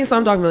you haven't seen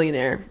Slumdog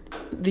Millionaire,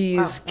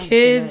 these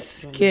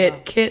kids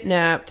get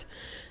kidnapped,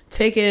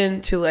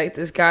 taken to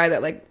this guy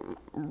that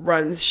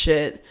runs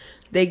shit.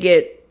 They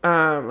get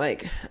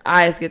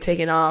eyes get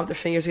taken off, their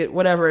fingers get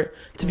whatever,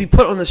 to be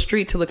put on the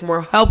street to look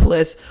more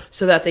helpless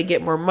so that they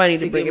get more money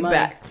to bring it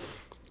back.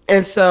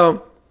 And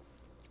so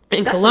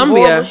in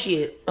Colombia,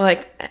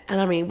 and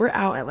I mean, we're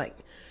out at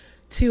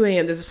 2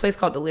 a.m. There's this place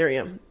called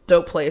Delirium,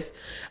 dope place.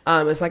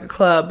 It's like a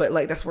club, but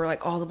that's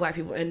where all the black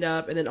people end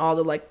up, and then all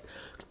the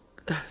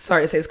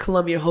sorry to say, it's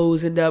Colombian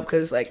hoes end up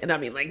because and I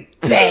mean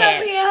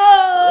bad, Colombian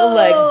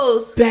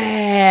hoes,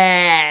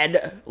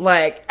 bad.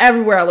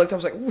 Everywhere I looked, I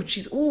was like, oh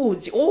jeez, oh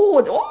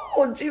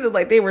Jesus,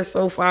 they were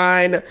so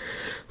fine,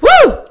 woo.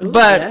 Ooh,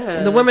 but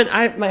yes. The women,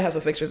 I might have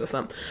some pictures of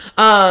some,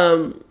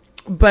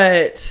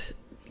 but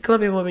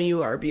Colombian women,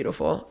 you are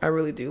beautiful. I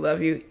really do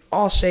love you.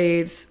 All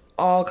shades,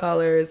 all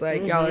colors,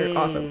 y'all are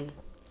awesome.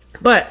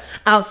 But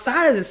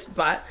outside of this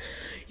spot,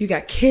 you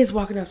got kids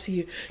walking up to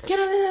you. Get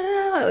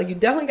out, you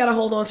definitely got to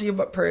hold on to your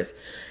purse.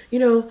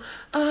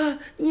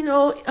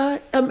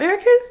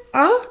 American?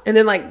 And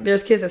then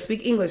there's kids that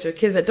speak English or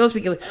kids that don't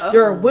speak English. Oh.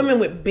 There are women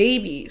with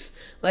babies,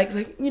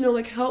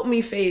 help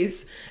me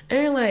face.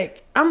 And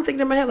I'm thinking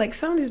in my head,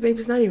 some of these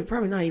babies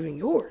probably not even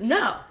yours.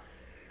 No.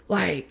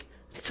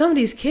 Some of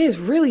these kids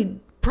really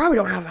probably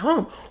don't have a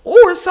home,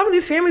 or some of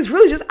these families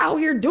really just out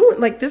here doing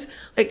this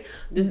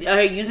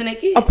are using a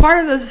kid. A part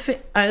of this,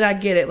 and I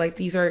get it.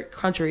 These are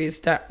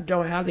countries that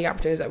don't have the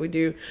opportunities that we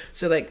do.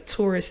 So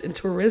tourists and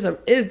tourism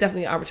is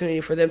definitely an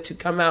opportunity for them to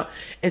come out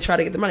and try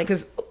to get the money.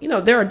 Because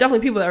there are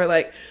definitely people that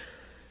are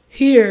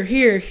here.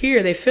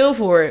 They feel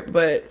for it,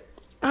 but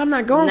I'm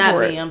not going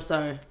for it. Not me. I'm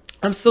sorry.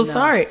 I'm so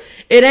sorry.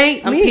 It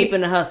ain't I'm me.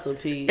 peeping the hustle,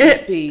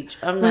 Peach.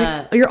 I'm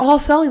not. You're all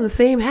selling the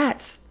same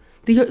hats.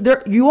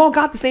 You all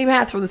got the same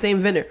hats from the same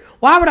vendor.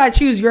 Why would I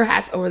choose your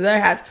hats over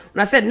their hats?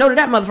 When I said no to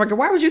that motherfucker,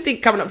 why would you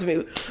think coming up to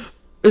me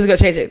is going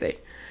to change anything?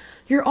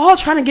 You're all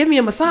trying to give me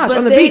a massage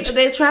on the beach.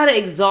 They try to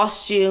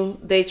exhaust you.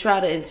 They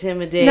try to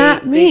intimidate.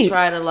 Not me. They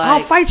try to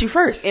I'll fight you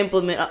first.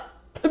 Implement.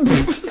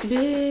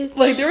 Bitch.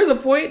 Like there was a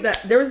point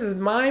that there was this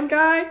mime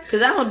guy.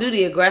 Because I don't do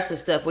the aggressive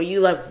stuff where you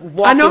like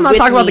walk. I know I'm not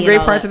talking about the great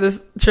parts of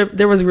this trip.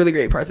 There was really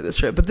great parts of this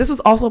trip, but this was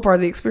also part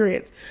of the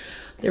experience.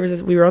 There was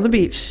this. We were on the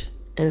beach,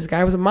 and this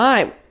guy was a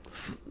mime.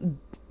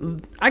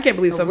 I can't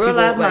believe some people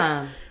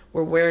like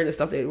were wearing the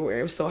stuff they were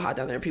wearing. It was so hot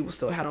down there. People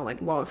still had on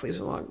like long sleeves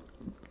and long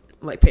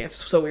like pants.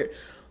 So weird.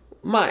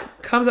 Mime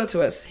comes up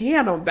to us. He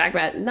had on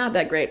backpack, not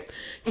that great.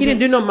 He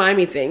didn't do no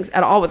mimey things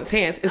at all with his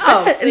hands.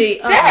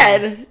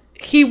 Instead,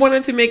 he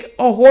wanted to make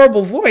a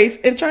horrible voice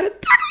and try to.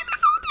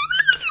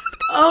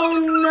 Oh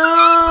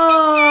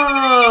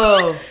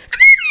no!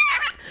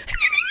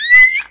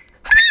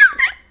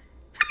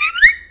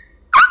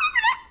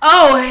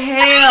 Oh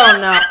hell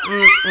no!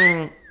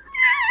 Mm-mm.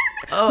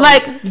 Oh.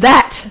 Like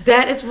that.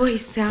 That is what he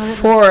sounded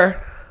for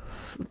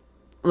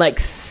like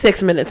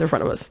 6 minutes in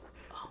front of us.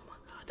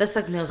 That's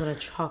like nails on a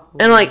chalkboard.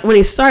 And like when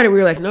he started, we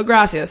were like, no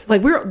gracias.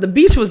 Like the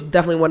beach was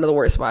definitely one of the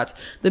worst spots.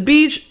 The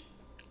beach,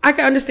 I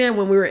can understand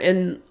when we were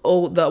in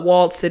the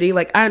walled city.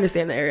 Like I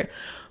understand the area,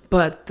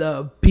 but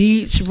the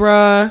beach,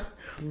 bruh,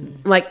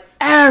 like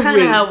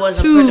every how it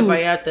was 2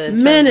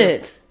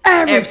 minutes,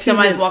 every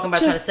somebody's walking by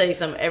trying to sell you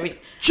something.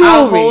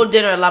 Our whole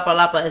dinner at Lapa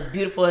Lapa, as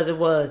beautiful as it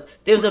was,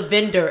 there was a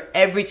vendor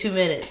every 2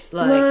 minutes.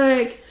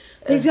 Like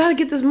they gotta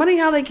get this money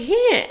how they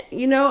can,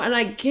 you know. And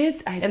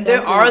and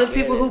there are the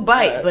people who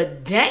bite,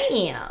 but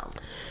damn,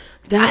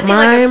 that I need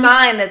like a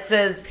sign that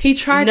says he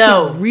tried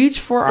to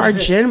reach for our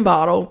gin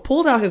bottle,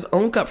 pulled out his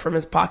own cup from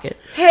his pocket.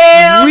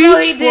 Hell no,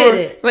 he did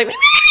it. Like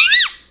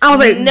I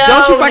was like, no,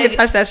 don't you fucking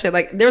touch that shit.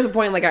 Like there was a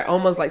point like I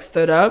almost like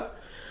stood up.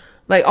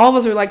 Like all of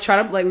us were like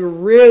trying to we were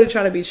really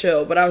trying to be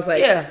chill, but I was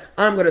like,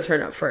 I'm gonna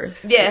turn up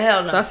first. Yeah,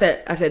 hell no. So I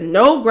said,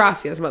 no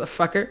gracias,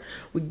 motherfucker.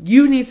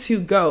 You need to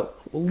go.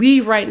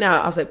 Leave right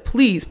now. I was like,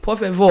 please, por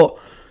favor,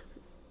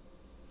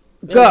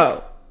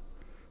 go.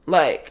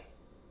 Like,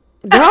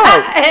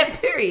 go.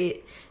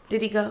 Period.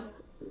 Did he go?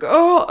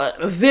 Go.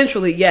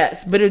 Eventually,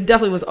 yes, but it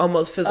definitely was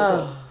almost physical.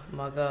 Oh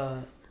my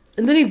god.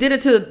 And then he did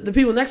it to the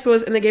people next to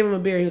us, and they gave him a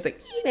beer. He was like,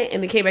 eat it,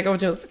 and they came back over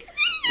to us.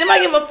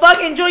 Somebody give him a fuck.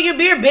 Enjoy your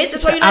beer, bitch.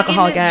 That's why you're not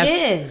getting this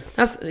gin.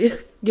 That's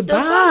goodbye. The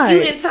fuck?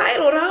 You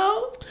entitled,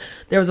 ho.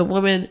 There was a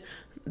woman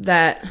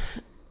that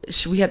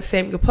we had the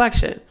same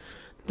complexion.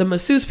 The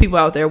masseuse people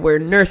out there wear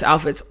nurse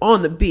outfits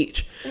on the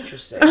beach.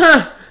 Interesting.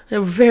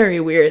 They're very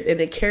weird, and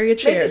they carry a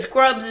chair. Maybe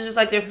scrubs is just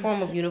like their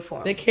form of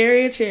uniform. They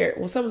carry a chair.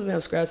 Well, some of them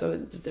have scrubs, some of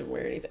them just didn't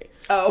wear anything.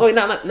 Oh, well,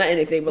 not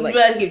anything, but like.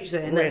 I get what you're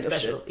saying. Nothing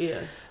special.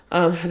 Shit.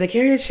 Yeah. They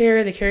carry a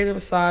chair. They carry the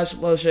massage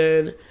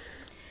lotion,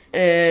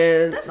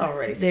 and that's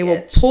already. They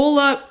will pull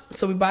up.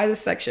 So we buy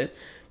this section,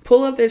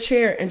 pull up their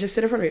chair, and just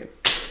sit in front of you.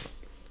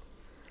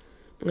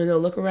 And they'll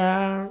look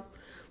around,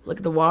 look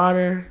at the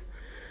water,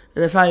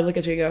 and then finally look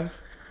at you and go,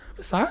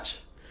 massage?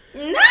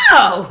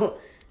 No.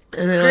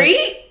 And then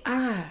Creep?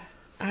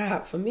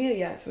 Like,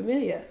 familia.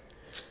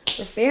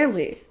 The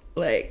family.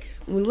 Like,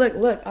 we look.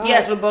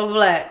 Yes, we're both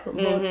black.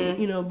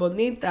 You know,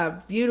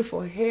 bonita,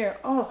 beautiful hair.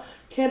 Oh,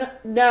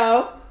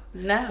 no.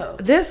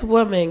 This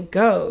woman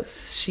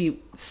goes. She's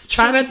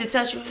trying to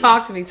touch you.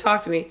 Talk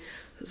to me.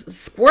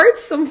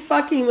 Squirts some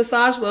fucking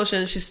massage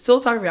lotion. She's still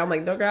talking to me. I'm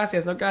like, no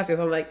gracias. I'm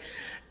like,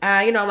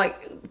 I'm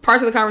like,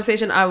 parts of the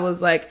conversation, I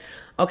was like,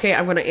 okay,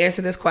 I'm going to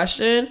answer this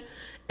question.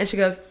 And she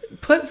goes,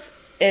 puts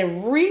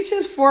and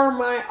reaches for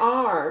my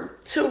arm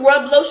to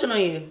rub lotion on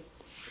you.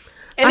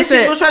 And then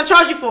she will try to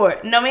charge you for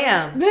it. No,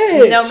 ma'am.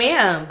 Bitch. No,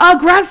 ma'am.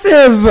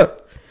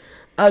 Aggressive.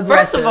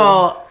 First of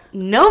all,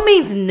 no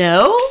means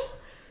no.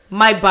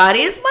 My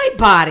body is my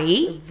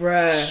body.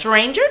 Bruh.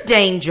 Stranger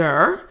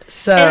danger.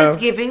 And it's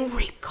giving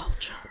rape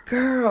culture.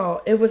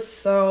 Girl, it was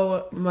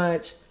so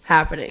much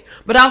happening.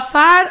 But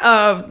outside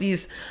of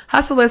these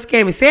hustler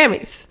scammy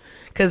sammies,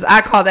 because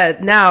I call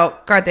that now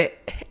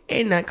Cartagena.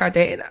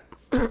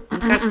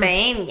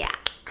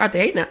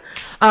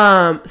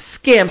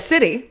 Scam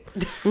City.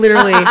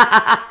 Literally.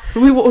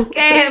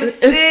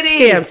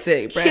 Scam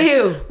City, bro.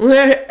 Cute.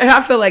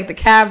 I feel like the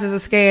cabs is a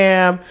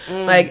scam.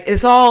 Like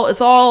all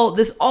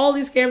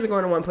these scams are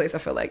going to one place. I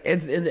feel like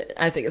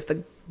I think it's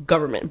the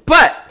government.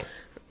 But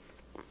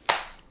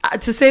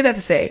to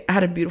say I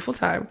had a beautiful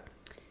time.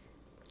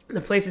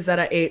 The places that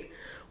I ate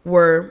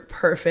were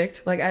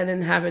perfect. Like I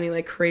didn't have any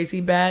like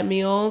crazy bad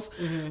meals.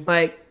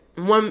 Like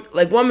one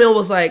meal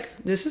was like,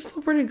 this is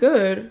still pretty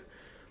good,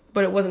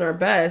 but it wasn't our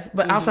best.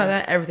 But outside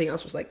that, everything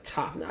else was like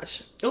top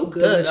notch. Oh,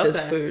 good, delicious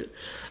food.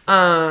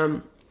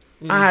 I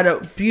had a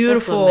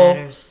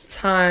beautiful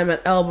time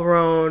at El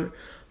Barone,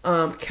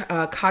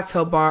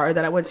 cocktail bar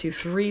that I went to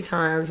 3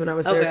 times when I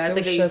was there. I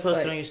think you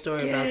posted on your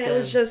story about that. It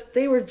was just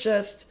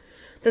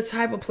the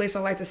type of place I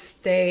like to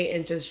stay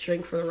and just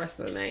drink for the rest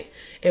of the night.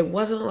 It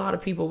wasn't a lot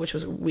of people, which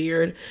was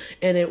weird,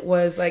 and it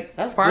was like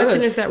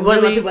bartenders that wasn't a lot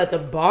really. of people at the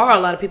bar. A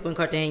lot of people in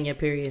Cartagena.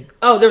 Period.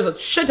 Oh, there was a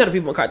shit ton of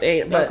people in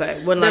Cartagena, but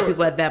okay, wasn't a lot of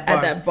people at that bar.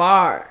 At that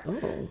bar,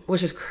 oh.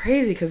 Which is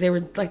crazy because they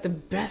were like the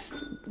best.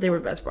 They were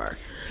best bar.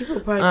 People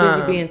were probably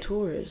busy being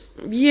tourists.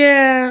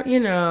 Yeah, you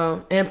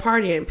know, and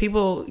partying.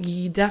 People,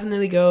 you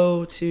definitely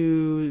go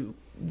to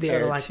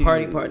there like to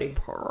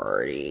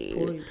party,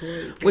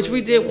 which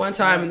we did one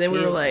time, and then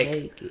we were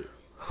like,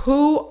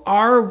 "Who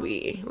are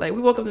we?" Like, we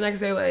woke up the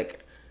next day,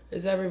 like,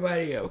 "Is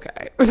everybody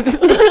okay?"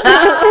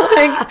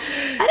 Like,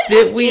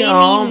 did we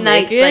all make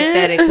nights it? like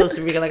that in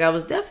Costa Rica? Like, I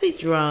was definitely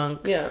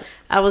drunk. Yeah,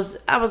 I was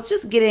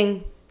just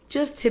getting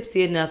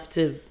tipsy enough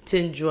to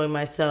enjoy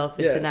myself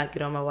and to not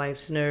get on my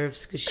wife's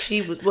nerves because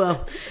she was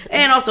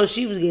and also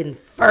she was getting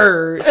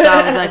furs, so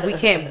I was like, we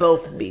can't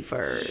both be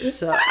furs,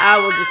 so I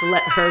will just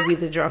let her be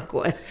the drunk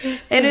one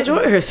and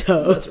enjoy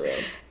herself. That's real.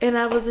 And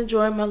I was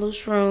enjoying my little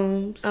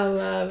shrooms. I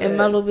love it. And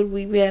my little bit of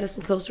weed. We had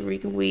some Costa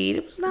Rican weed.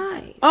 It was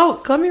nice.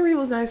 Oh, Columbia weed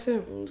was nice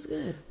too. It was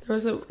good.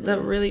 There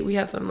was we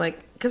had some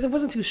like because it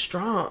wasn't too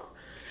strong.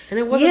 And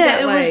it wasn't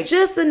it was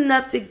just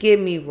enough to get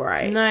me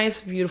right.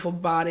 Nice, beautiful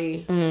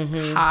body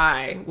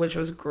high, which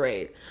was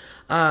great.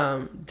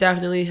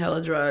 Definitely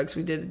hella drugs.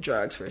 We did the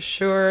drugs for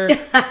sure.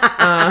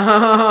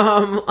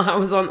 I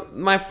was on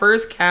my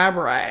first cab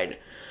ride.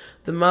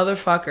 The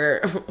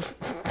motherfucker.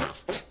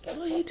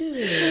 What you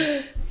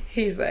doing?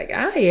 He's like,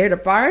 I here to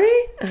party.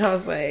 And I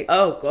was like,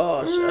 oh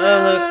gosh,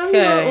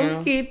 okay.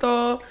 Un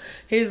poquito.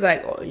 He's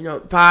like, oh, you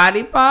know,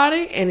 party,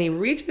 and he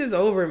reaches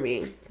over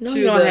me. No,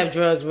 you don't have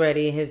drugs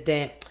ready in his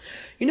damn.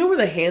 You know where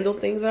the handle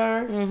things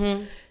are?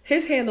 Mm-hmm.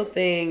 His handle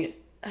thing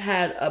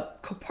had a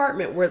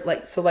compartment where,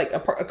 like, a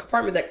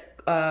compartment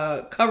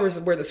that covers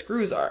where the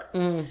screws are.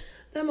 Mm.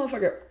 That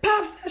motherfucker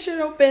pops that shit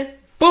open.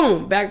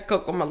 Boom, bag of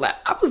coke on my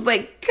lap. I was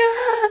like,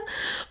 God,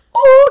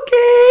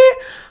 okay.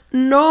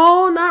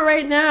 No, not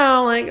right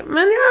now. Like,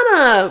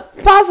 mañana,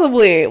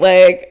 possibly.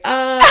 Like,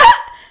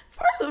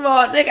 first of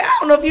all, nigga, I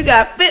don't know if you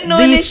got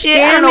fentanyl in this shit.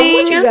 I don't know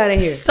what you got in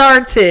here.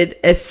 Started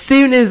as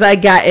soon as I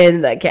got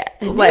in the cab.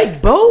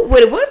 Like, boat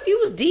with it. What if you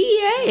was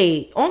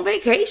DEA on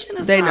vacation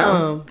or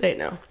something? They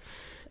know.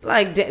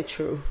 Like, that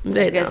true.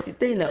 They know.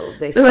 They know if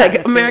they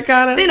like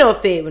Americana. They know a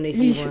fed when they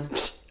see one.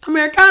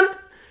 Americana.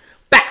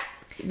 Back.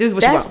 This is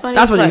what you want. Funny.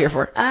 That's what you're here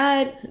for.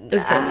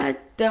 I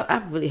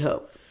really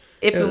hope.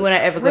 If and when I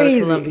ever go to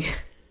Colombia,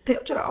 they'll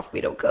try to offer me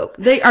no coke.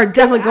 They are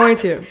definitely going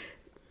to.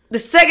 The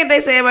second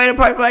they say everybody in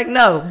the party, like,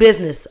 no,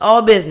 business,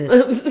 all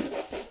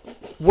business,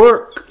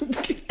 work,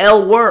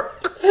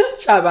 work,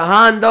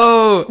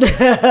 trabajando,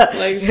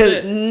 like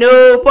shit.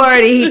 No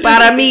party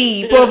para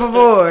mí, por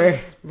favor.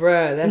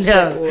 Bruh, that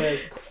shit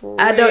was crazy.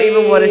 I don't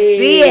even want to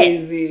see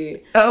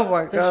it. Oh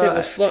my god, that shit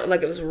was floating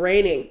like it was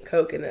raining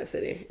coke in that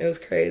city. It was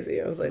crazy.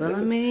 I was like, well,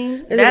 I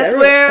mean, that's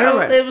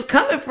where it was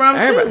coming from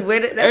too.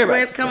 That's where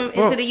it's coming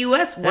into the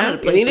U.S. One of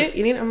the places.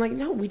 You need it? I'm like,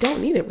 no, we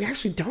don't need it. We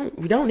actually don't.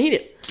 We don't need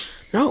it.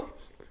 No.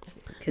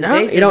 No,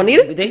 you don't need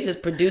it? They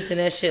just producing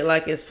that shit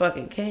like it's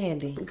fucking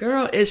candy.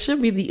 Girl, it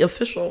should be the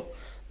official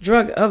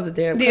drug of the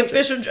damn country.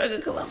 Official drug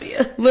of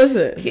Colombia.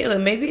 Listen. Yeah,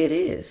 maybe it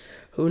is.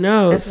 Who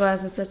knows? That's why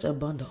it's in such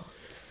abundance.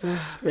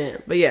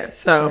 Man. But yeah,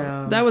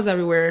 so that was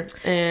everywhere.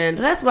 And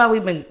that's why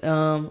we've been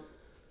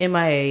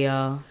MIA,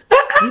 y'all.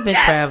 We've been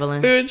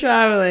traveling. We were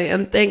traveling,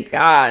 and thank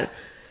God.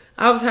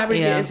 I was happy to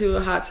get into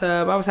a hot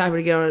tub. I was happy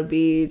to get on the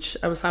beach.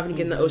 I was happy to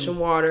get in the ocean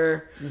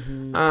water.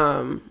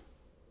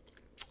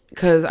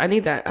 Because I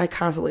need that. I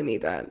constantly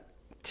need that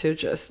to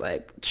just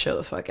like chill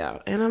the fuck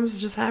out. And I'm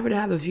just happy to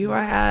have the view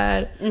I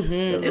had.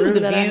 It was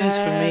the views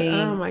for me.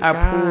 Oh my Our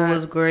God. pool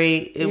was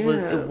great. It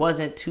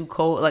wasn't too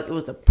cold. Like, it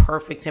was the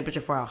perfect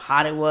temperature for how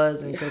hot it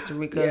was in Costa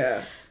Rica.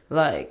 Yeah.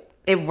 Like,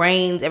 it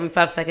rains every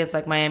 5 seconds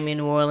like Miami and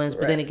New Orleans,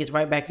 but then it gets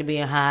right back to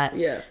being hot.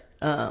 Yeah.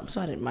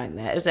 So I didn't mind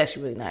that. It was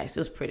actually really nice. It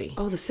was pretty.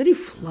 Oh, the city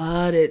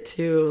flooded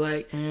too.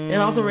 Like, it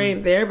also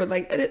rained there, but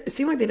like it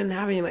seemed like they didn't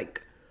have any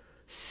like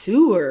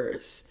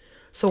sewers.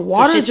 So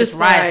water's just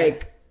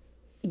rising.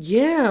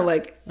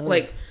 Like,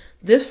 like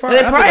this far.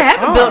 But they probably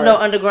haven't built no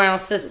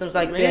underground systems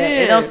like that.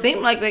 It don't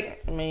seem like they.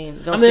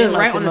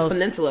 Right on this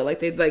peninsula,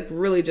 like they like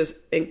really just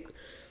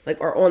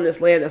like are on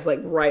this land that's like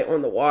right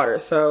on the water.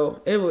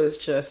 So it was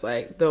just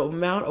like the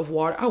amount of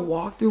water. I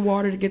walked through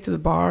water to get to the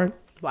bar.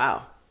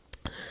 Wow.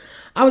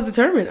 I was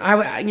determined.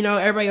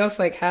 Everybody else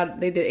they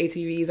did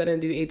ATVs. I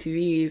didn't do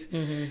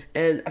ATVs,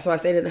 and so I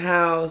stayed in the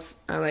house.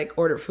 I like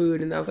ordered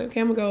food, and I was like,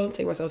 okay, I'm gonna go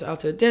take myself out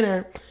to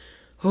dinner.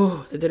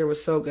 Oh, the dinner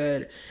was so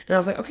good. And I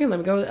was like, okay, let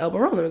me go to El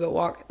Bourbon. Let me go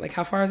walk. Like,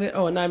 how far is it?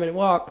 Oh, a 9-minute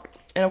walk.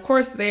 And of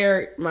course,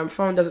 there, my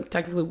phone doesn't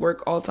technically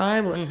work all the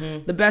time.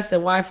 Like, the best at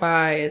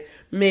Wi-Fi, and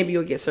maybe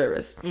you'll get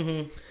service.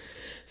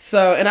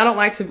 So, and I don't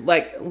like to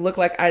like look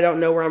like I don't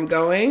know where I'm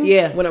going.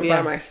 When I'm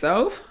by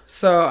myself.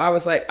 So I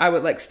was like, I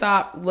would like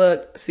stop,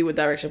 look, see what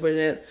direction I put it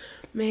in.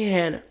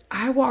 Man,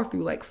 I walked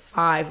through like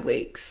 5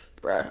 lakes,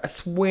 bruh. I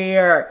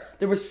swear,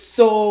 there was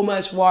so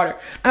much water.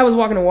 I was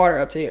walking the water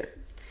up to here.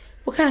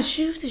 What kind of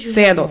shoes did you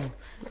Sandals. have?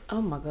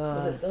 Oh my God.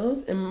 Was it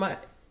those? And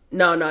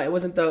No, it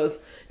wasn't those.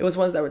 It was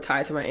ones that were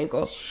tied to my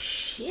ankle.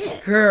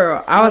 Shit.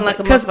 Girl, I was like,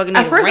 because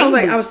at first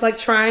I was like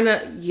trying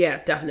to,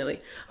 yeah, definitely.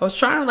 I was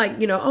trying to like,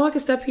 I can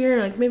step here,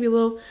 like maybe a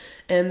little.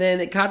 And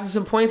then it got to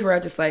some points where I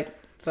just like,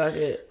 fuck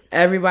it.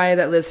 Everybody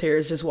that lives here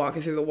is just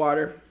walking through the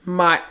water.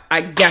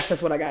 I guess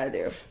that's what I gotta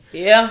do.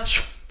 Yeah.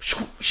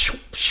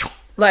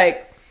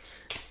 Like,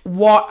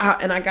 walk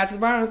out, and I got to the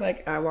bar and I was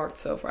like, I walked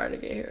so far to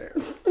get here.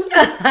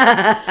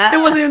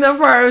 It wasn't even that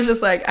far. I was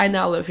just like, I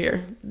now live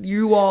here.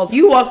 You walked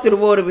through the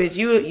water, bitch.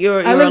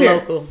 You're a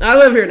local. I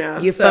live here now.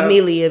 You're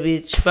familia,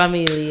 bitch.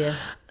 Familia.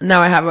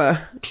 Now I have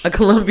a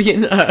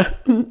Colombian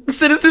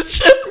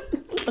citizenship.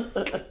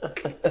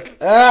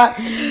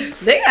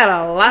 They got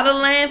a lot of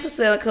land for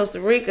sale in Costa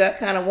Rica. I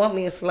kind of want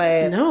me a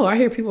slab. No, I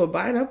hear people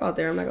buying up out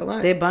there. I'm not gonna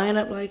lie. They're buying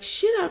up like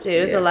shit out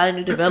there. There's a lot of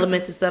new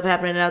developments and stuff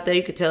happening out there.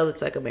 You could tell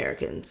it's like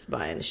Americans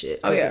buying the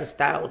shit because of the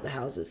style of the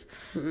houses.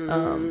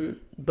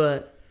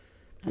 But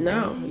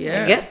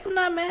I guess I'm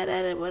not mad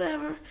at it.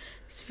 Whatever.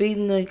 It's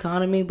feeding the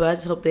economy, but I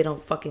just hope they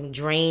don't fucking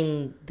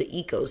drain the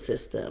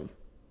ecosystem.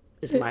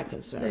 Is my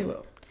concern. They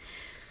will.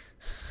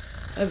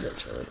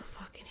 Eventually.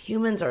 Fucking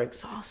humans are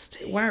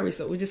exhausted. Why are we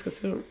so? We just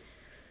consume.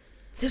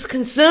 Just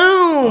consume.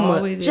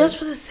 All we do. Just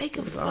for the sake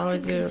of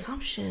fucking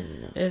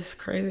consumption. It's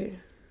crazy.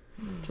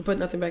 To put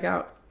nothing back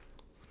out.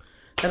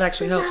 That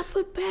actually helps.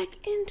 Not put back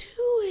into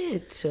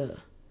it.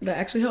 That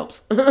actually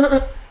helps.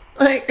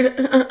 Like,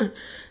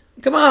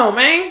 come on,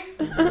 man.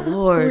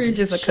 Lord, we're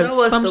just a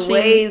show us the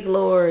ways,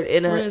 Lord,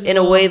 in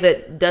a way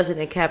that doesn't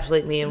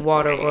encapsulate me in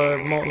water or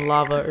molten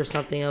lava or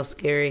something else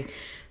scary.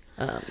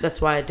 That's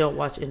why I don't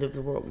watch end of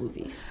the world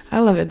movies. I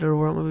love end of the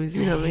world movies.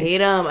 You know me. I hate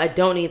them. I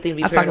don't need anything to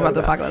be. I talk about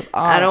the apocalypse.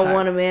 I don't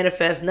want to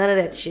manifest none of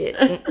that shit.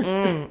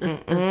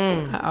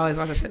 I always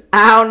watch that shit.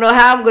 I don't know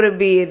how I'm gonna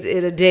be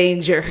in a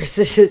dangerous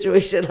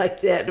situation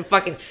like that. The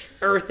fucking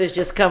earth is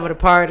just coming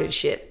apart and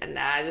shit. Nah,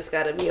 I just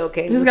gotta be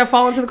okay. You just gotta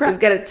fall into the crowd.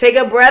 Just gotta take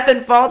a breath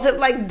and fall into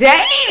like,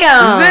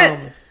 damn.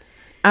 Is it?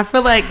 I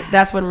feel like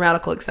that's when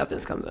radical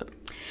acceptance comes in.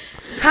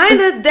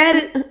 Kind of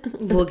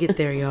we'll get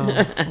there, y'all.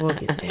 We'll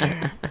get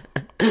there.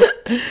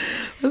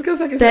 Let's go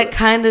second. That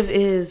kind of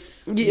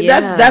is.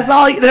 Yeah. That's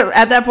all.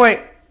 At that point,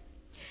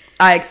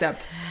 I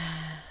accept.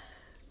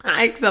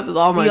 I accept with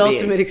all my being.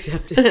 Ultimate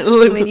acceptance.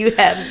 When you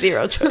have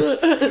zero choice.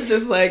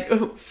 Just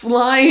like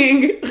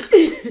flying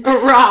a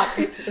rock.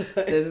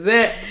 This is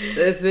it.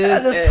 This is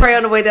I just pray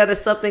on the way down that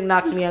something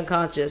knocks me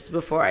unconscious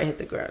before I hit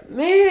the ground.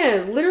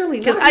 Man, literally.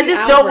 Because I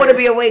just don't want to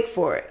be awake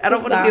for it. I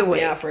don't want to be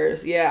awake. Out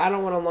first. Yeah, I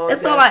don't want to long.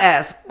 That's all I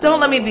ask.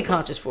 Don't let me be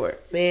conscious for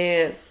it.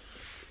 Man.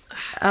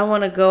 I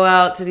want to go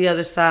out to the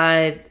other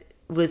side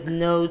with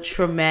no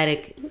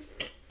traumatic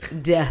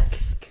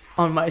death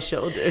on my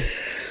shoulders.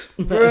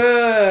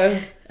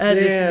 Bruh. I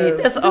just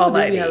need, that's all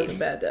I need. Have some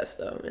bad deaths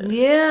though, man.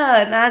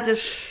 Yeah, and I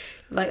just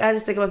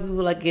think about people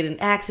like get in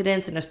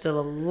accidents and they're still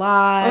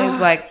alive,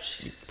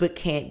 but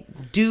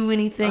can't do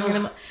anything.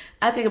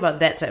 I think about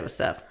that type of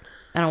stuff.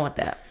 I don't want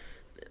that.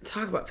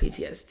 Talk about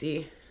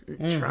PTSD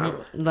and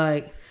trauma.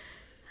 Like,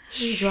 how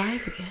do you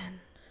drive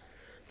again?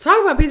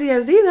 Talk about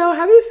PTSD though.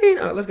 Have you seen?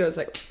 Oh, let's go to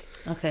second.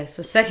 Okay,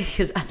 so second,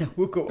 because I know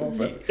we'll go on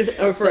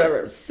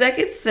forever. So,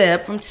 second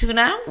sip from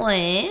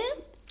 291.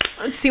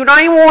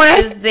 291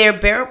 is their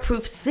barrel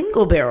proof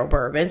single barrel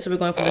bourbon. So we're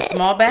going from the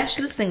small batch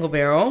to the single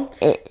barrel.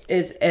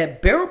 Is a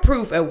barrel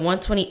proof at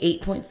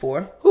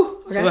 128.4.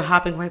 Okay. So we're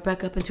hopping right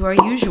back up into our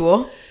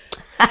usual.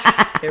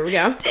 Here we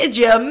go. Did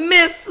you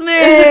miss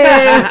me?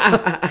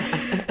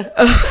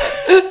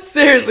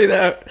 Seriously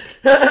though.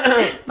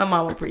 My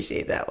mom will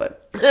appreciate that one.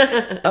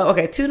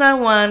 Okay,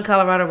 291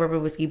 Colorado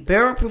bourbon whiskey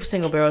barrel proof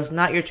single barrel is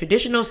not your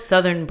traditional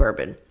southern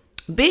bourbon.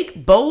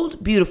 Big,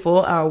 bold,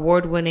 beautiful, our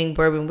award-winning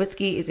bourbon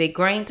whiskey is a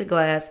grain to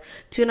glass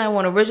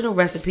 291 original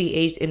recipe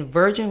aged in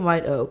virgin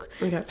white oak,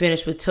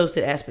 finished with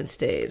toasted aspen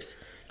staves.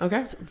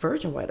 Okay. It's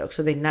virgin white oak,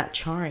 so they're not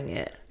charring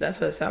it. That's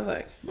what it sounds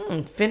like.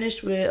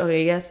 Finished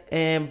with,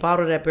 and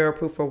bottled at barrel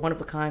proof for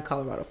one-of-a-kind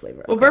Colorado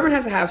flavor. Well, bourbon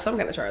has to have some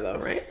kind of char, though,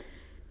 right?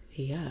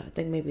 Yeah, I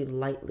think maybe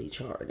lightly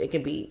charred. It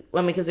can be,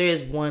 because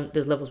there's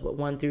levels,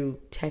 1 through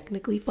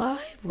technically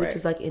 5, which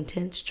is like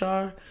intense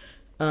char.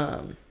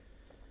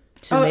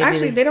 So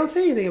actually, they don't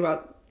say anything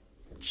about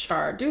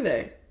char, do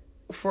they?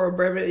 For a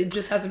bourbon, it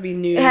just has to be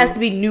new. It has to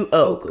be new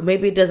oak.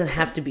 Maybe it doesn't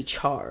have to be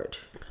charred.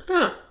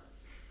 Huh.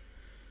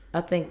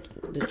 I think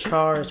the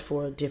char is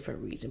for a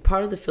different reason.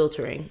 Part of the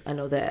filtering, I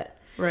know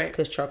that. Right.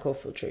 Because charcoal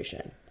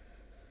filtration.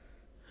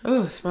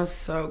 Oh, it smells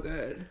so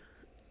good.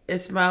 It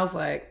smells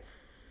like...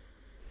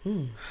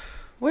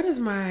 What is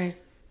my...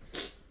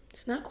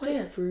 It's not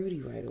quite fruity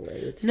right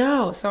away.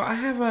 No, so I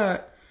have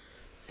a...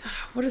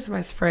 What is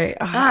my spray?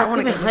 It's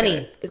giving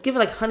honey. It's giving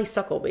like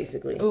honeysuckle,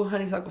 basically. Oh,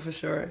 honeysuckle for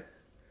sure.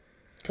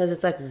 Because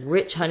it's like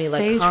rich honey,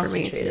 sage like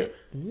concentrated.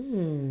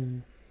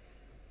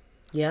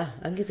 Yeah,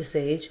 I can get the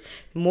sage.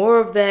 More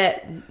of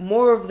that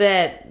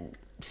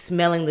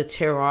smelling the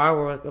terroir,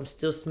 where I'm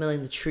still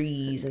smelling the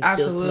trees and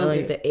still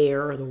smelling the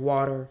air or the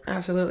water.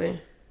 Absolutely.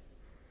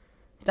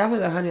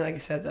 Definitely the honey, like you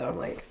said, though.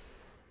 Like,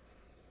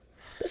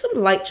 there's some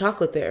light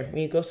chocolate there.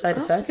 When you go side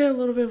to side. I get a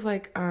little bit of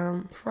like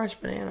fresh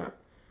banana.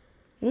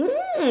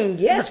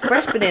 Yes,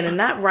 fresh banana,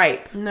 not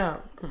ripe.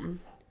 No.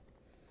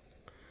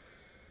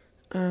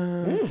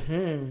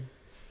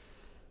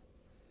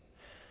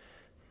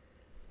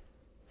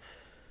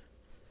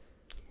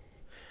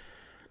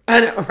 I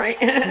know, right?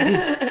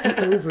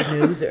 The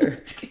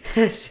overnoser.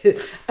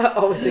 I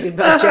always think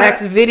about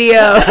Jack's video.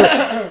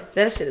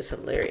 That shit is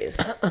hilarious.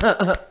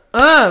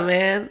 Oh,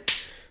 man.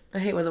 I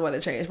hate when the weather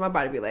changes. My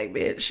body be like,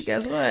 bitch,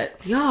 guess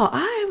what? Y'all,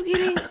 I am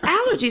getting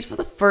allergies for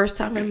the first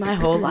time in my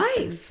whole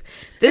life.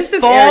 This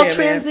fall area,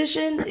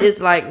 transition is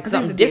like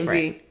something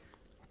different.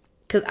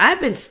 Because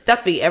I've been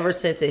stuffy ever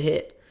since it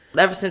hit.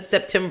 Ever since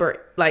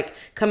September, like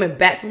coming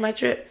back from my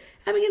trip,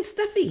 I've been getting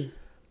stuffy.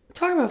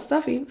 Talking about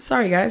stuffy.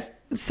 Sorry, guys.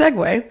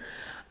 Segue.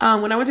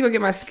 When I went to go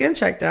get my skin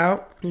checked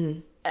out,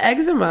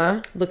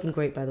 eczema. Looking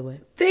great, by the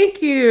way.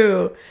 Thank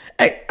you.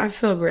 I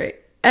feel great.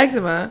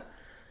 Eczema,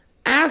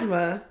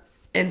 asthma,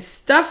 and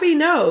stuffy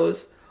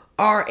nose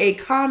are a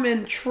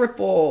common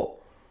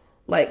triple,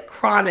 like,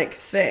 chronic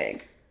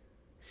thing.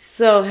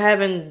 So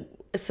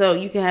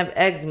you can have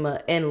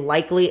eczema and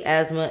likely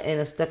asthma and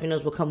a stuffy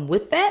nose will come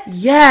with that?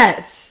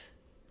 Yes.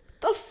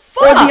 The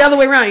fuck? Or the other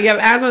way around. You have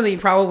asthma, then you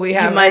probably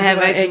have might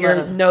eczema, have eczema. and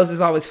your nose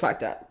is always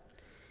fucked up.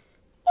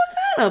 What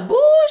kind of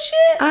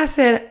bullshit? I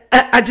said,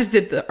 I just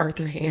did the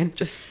Arthur hand.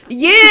 Just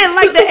yeah,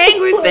 like the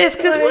angry fist.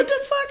 Because what the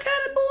fuck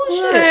kind of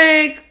bullshit?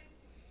 Like,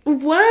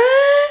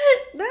 what?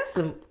 That's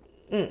some...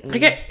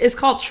 It's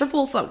called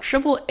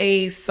triple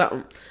A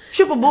something.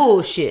 Triple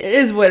bullshit. It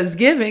is what it's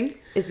giving.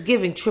 It's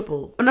giving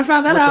triple. When I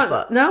found that What the out,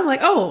 fuck? now I'm like,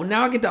 oh,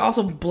 now I get to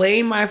also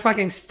blame my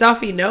fucking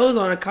stuffy nose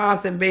on a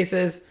constant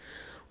basis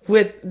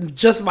with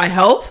just my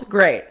health.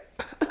 Great.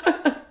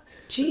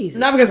 Jesus.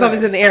 Not because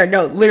something's in the air.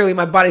 No, literally,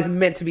 my body's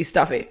meant to be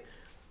stuffy.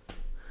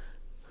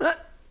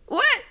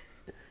 What?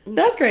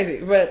 That's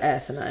crazy. But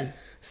asinine.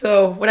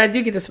 so when I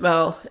do get to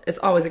smell, it's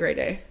always a great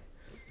day.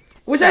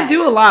 Which Facts. I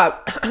do a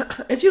lot.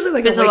 It's usually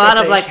like there's a lot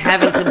of like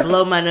having to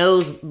blow my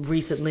nose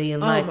recently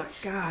and like oh my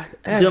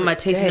god, doing my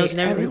tasting notes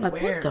and everything. I'm like,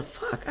 everywhere. what the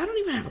fuck? I don't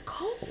even have a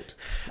cold.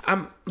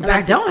 I'm And back.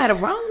 I don't have a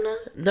Rona.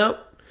 Nope,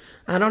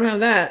 I don't have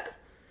that.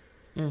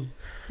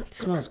 It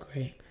smells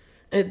great.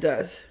 It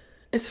does.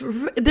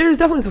 There's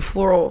definitely some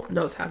floral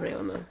notes happening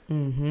on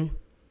the.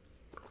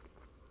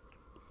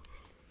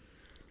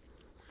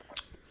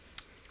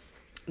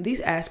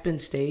 These Aspen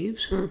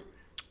staves,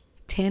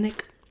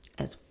 tannic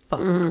as fuck.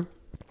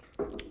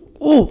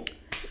 Ooh,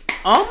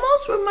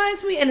 almost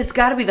reminds me, and it's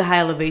got to be the high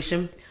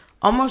elevation.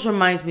 Almost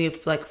reminds me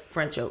of like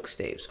French oak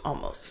staves,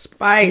 almost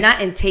Spice.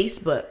 not in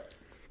taste, but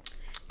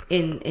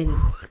in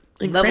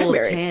level cranberry.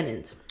 of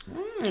tannins.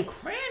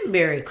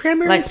 Cranberry,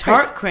 Cranberry like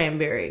tart spice.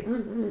 cranberry.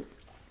 God,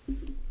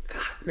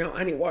 no,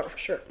 I need water for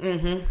sure.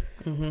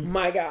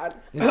 My God,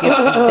 It's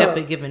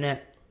definitely giving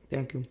that.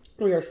 Thank you.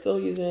 we are still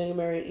using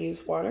Mary and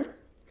Eve's water,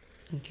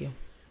 Thank you.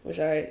 which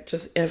I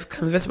just have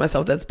convinced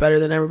myself that's better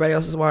than everybody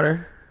else's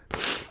water.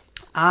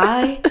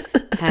 I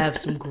have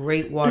some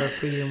great water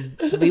for you.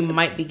 We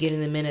might be getting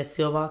them in at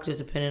Seelbachs, just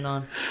depending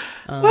on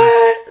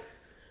What?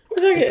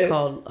 it's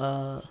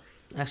called.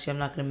 Actually, I'm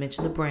not going to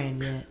mention the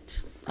brand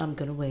yet. I'm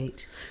going to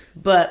wait.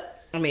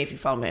 But I mean, if you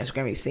follow my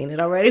Instagram, you've seen it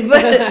already.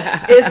 But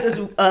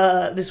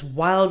it's this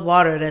wild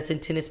water that's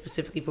intended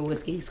specifically for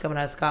whiskey. It's coming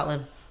out of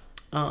Scotland.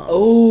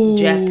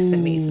 Jack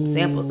sent me some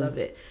samples of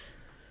it.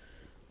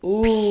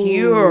 Ooh.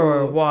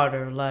 Pure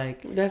water,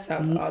 like That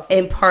sounds awesome.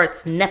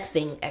 imparts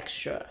nothing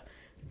extra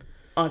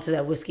onto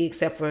that whiskey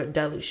except for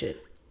dilution.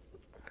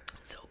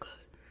 It's so good.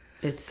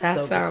 It's That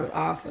so sounds good.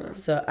 awesome.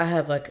 So I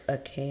have like a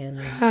can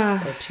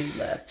or two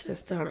left.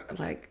 Just don't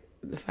like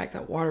the fact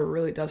that water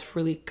really does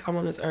freely come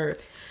on this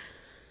earth.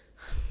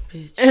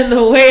 Bitch. And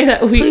the way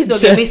that we Please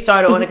don't get me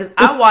started on it because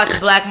I watched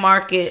Black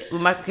Market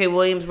with Michael K.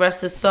 Williams,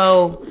 Rest His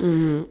Soul,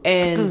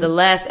 and the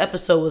last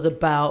episode was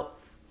about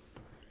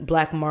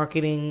black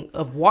marketing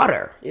of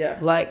water. Yeah.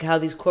 Like how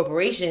these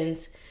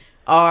corporations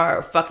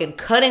are fucking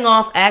cutting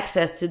off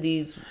access to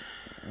these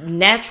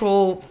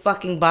natural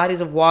fucking bodies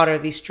of water,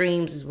 these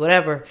streams,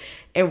 whatever,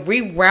 and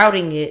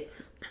rerouting it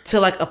to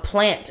like a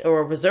plant or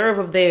a reserve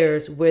of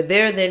theirs where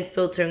they're then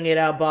filtering it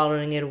out,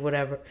 bottling it or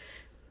whatever,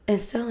 and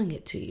selling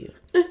it to you.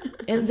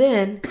 And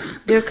then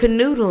they're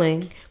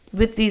canoodling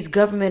with these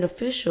government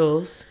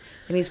officials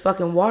and these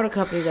fucking water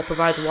companies that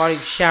provide the water you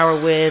shower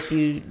with,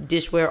 you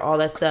dishware, all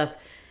that stuff.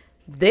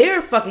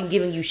 They're fucking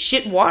giving you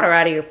shit water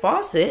out of your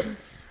faucet,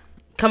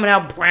 coming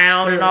out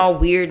brown and all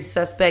weird and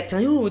suspect.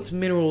 Telling you, oh, it's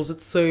minerals,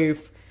 it's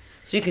safe.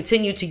 So you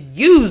continue to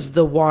use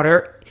the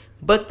water,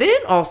 but then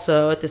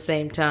also at the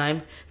same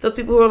time, those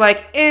people who are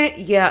like,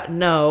 yeah,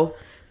 no,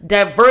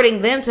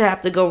 diverting them to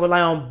have to go rely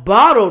on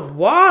bottled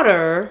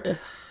water.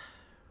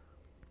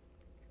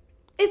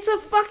 It's a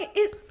fucking...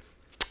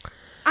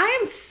 I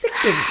am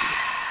sickened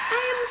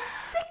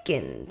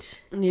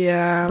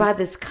Yeah. by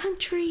this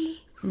country.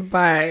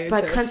 By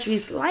just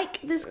Countries like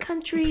this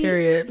country.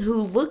 Period.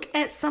 Who look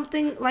at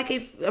something like a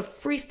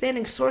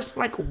freestanding source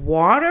like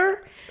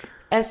water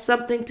as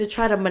something to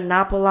try to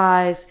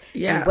monopolize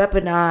and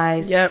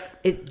weaponize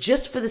it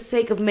just for the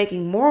sake of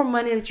making more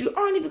money that you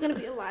aren't even going to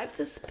be alive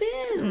to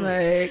spend.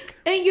 Like,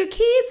 and your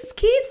kids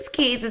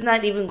is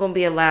not even going to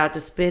be allowed to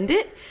spend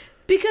it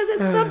because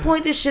at some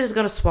point this shit is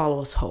going to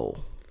swallow us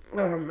whole.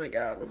 Oh my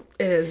God.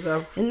 It is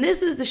though. And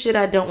this is the shit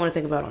I don't want to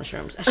think about on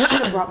shrooms. I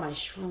should have brought my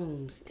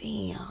shrooms.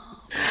 Damn.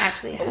 I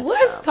actually have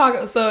Let's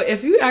talk. So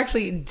if you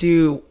actually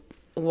do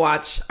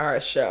watch our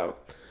show,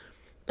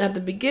 at the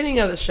beginning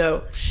of the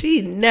show,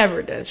 she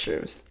never done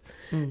shrooms.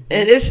 And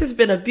it's just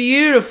been a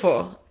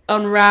beautiful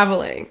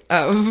unraveling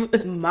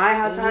of my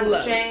how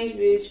times change,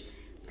 bitch.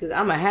 Because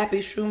I'm a happy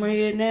shroomer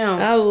here now.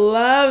 I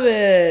love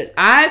it.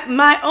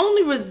 My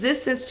only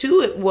resistance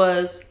to it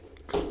was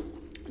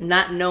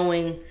not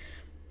knowing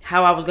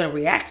how I was going to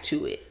react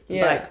to it.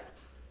 Yeah.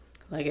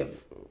 Like if,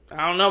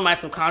 I don't know, am I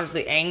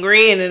subconsciously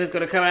angry and then it's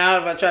going to come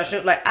out if I try to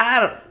shoot? Like,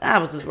 I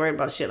was just worried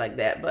about shit like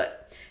that.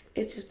 But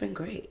it's just been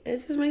great.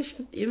 It just makes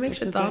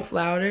your thoughts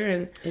louder.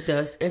 And it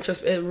does.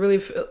 It really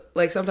feel,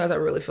 like sometimes I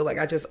really feel like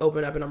I just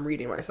open up and I'm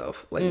reading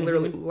myself. Like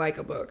literally like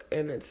a book.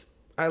 And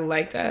I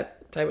like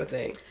that type of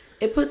thing.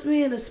 It puts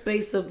me in a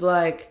space of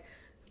like,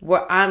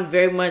 where I'm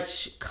very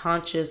much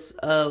conscious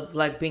of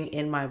like being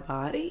in my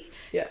body.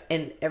 Yeah.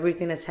 And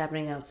everything that's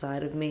happening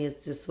outside of me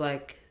is just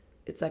like,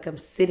 it's like I'm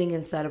sitting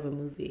inside of a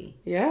movie.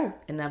 Yeah.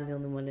 And I'm the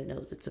only one that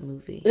knows it's a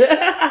movie.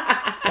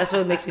 That's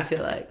what it makes me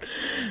feel like.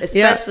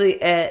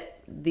 Especially at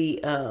the,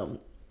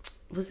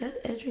 was that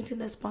Edrington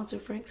that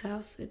sponsored Frank's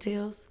house at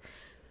Tails?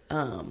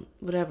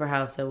 Whatever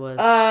house that was.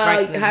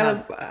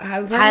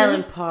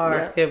 Highland Park.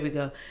 Yeah. There we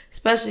go.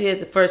 Especially at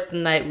the first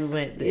night we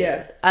went there.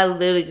 Yeah. I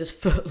literally just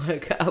felt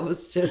like I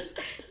was just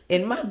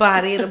in my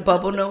body in a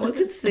bubble no one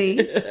could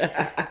see,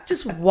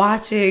 just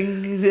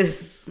watching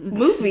this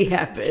movie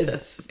happen.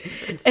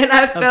 And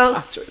I felt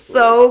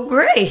so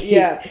great.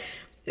 Yeah.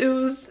 It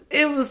was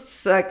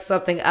like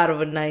something out of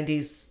a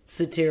 90s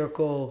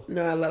satirical.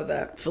 No, I love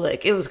that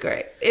flick. It was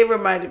great. It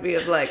reminded me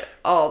of like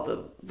all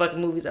the fucking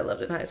movies I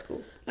loved in high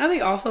school. I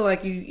think also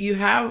like you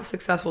have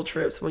successful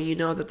trips when you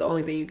know that the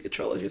only thing you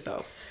control is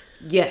yourself.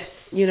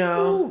 Yes. You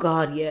know? Oh,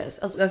 God, yes.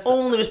 I was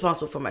only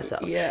responsible for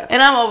myself. Yeah.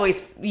 And I'm always,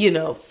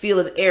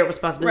 feeling air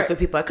responsibility for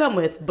people I come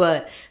with,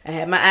 but I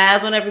had my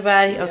eyes on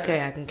everybody. Yeah.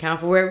 Okay, I can count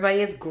for where everybody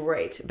is.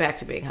 Great. Back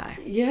to being high.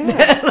 Yeah.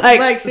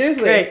 like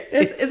seriously.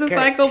 It's a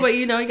cycle, but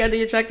you gotta do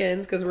your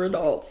check-ins because we're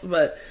adults.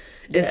 But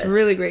it's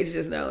really great to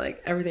just know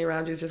like everything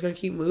around you is just gonna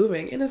keep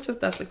moving. And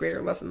that's a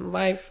greater lesson in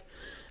life.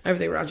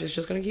 Everything around you is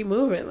just gonna keep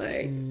moving.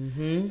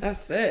 Like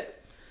that's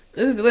it.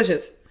 This is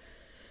delicious.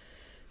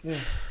 Yeah.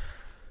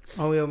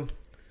 Oh, we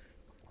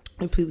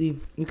completely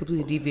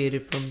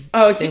deviated from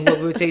saying what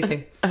we were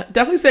tasting.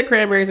 Definitely said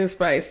cranberries and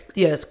spice.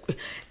 Yes,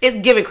 it's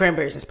giving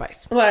cranberries and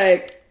spice.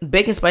 Like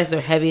bacon spices are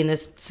heavy, and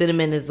this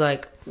cinnamon is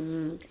like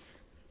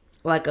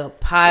a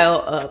pile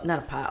of, not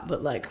a pile,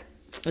 but like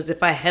as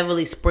if I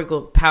heavily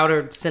sprinkled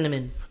powdered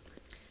cinnamon.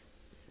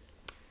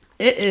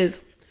 It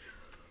is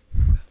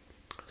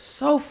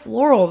so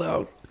floral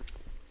though.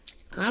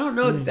 I don't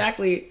know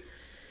exactly.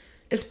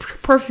 It's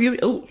perfume.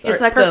 Oh,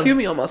 it's like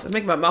perfumey almost. It's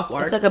making my mouth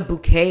water. It's like a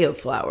bouquet of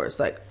flowers,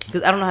 like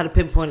because I don't know how to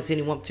pinpoint it to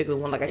any one particular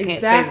one. Like I can't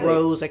say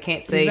rose. I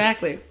can't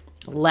say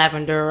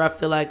lavender. I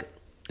feel like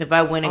if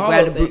I went and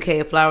grabbed a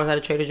bouquet of flowers out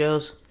of Trader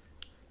Joe's,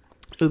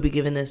 it would be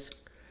given this.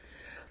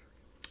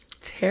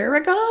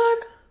 Tarragon.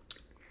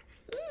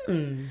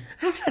 I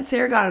haven't had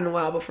tarragon in a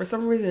while, but for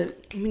some reason,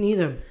 me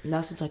neither.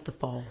 Not since like the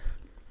fall.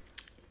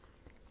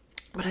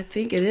 But I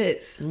think it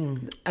is.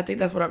 I think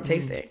that's what I'm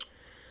tasting.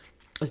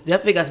 It's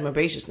definitely got some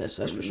herbaceousness,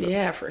 that's for sure.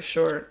 Yeah, for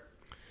sure.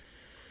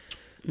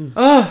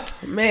 Oh,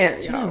 man.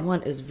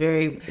 291 is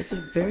it's a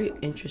very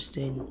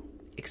interesting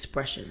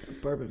expression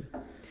of bourbon.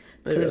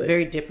 Because it's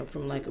very different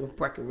from like a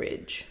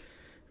Breckenridge.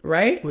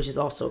 Right? Which is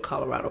also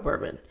Colorado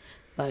bourbon.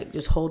 Like,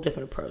 just whole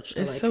different approach.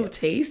 It's so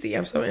tasty.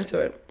 I'm so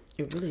into it.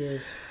 It really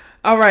is.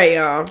 All right,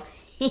 y'all.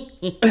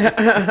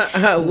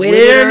 With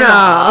it or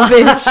not,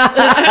 bitch.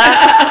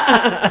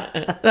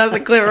 That's a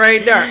clip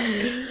right there.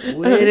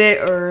 With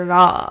it or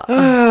not.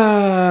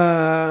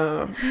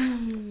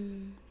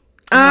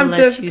 I'm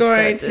just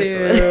going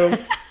to.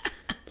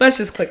 Let's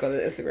just click on the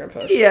Instagram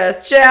post.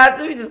 Yes,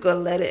 child. We're just gonna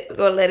let it play.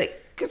 The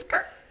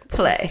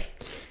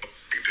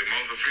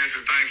most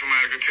offensive thing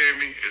somebody could tell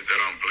me is that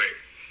I'm black.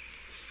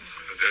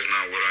 But that's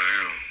not what I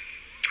am.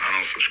 I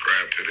don't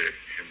subscribe to that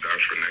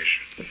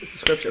indoctrination. This is a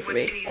subscription for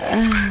me. I mean,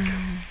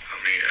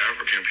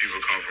 African people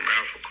come from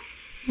Africa.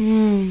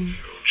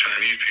 So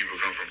Chinese people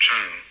come from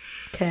China.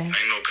 Okay.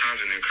 Ain't no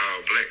continent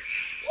called black.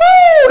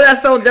 Woo!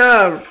 That's so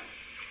dumb.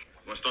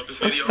 I'm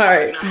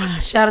sorry.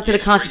 Shout out to the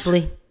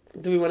consciously.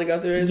 Do we want to go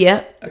through it?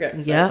 Yep. Okay.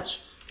 Yep.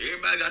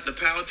 Everybody got the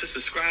power to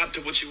subscribe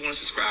to what you want to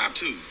subscribe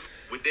to.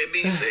 With that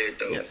being said,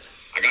 though,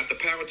 I got the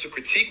power to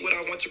critique what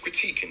I want to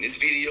critique, and this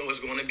video is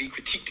going to be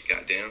critiqued,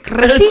 goddamn.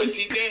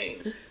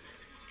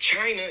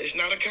 China is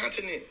not a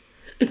continent.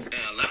 And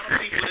a lot of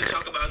people that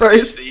talk about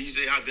this, they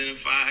usually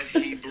identify as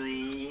Hebrew,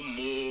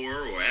 Moor,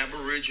 or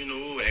Aboriginal.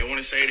 original. They want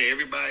to say that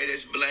everybody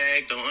that's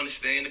black don't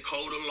understand the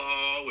code of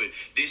law with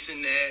this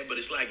and that. But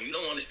it's like you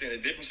don't understand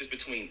the differences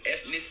between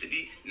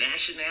ethnicity,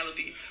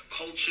 nationality,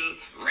 culture,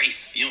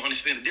 race. You don't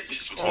understand the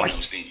differences between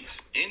those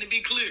things. And to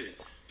be clear,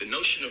 the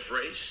notion of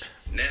race,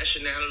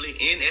 nationality,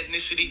 and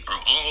ethnicity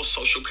are all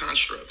social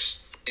constructs.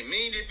 In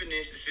many different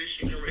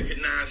instances, you can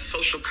recognize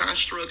social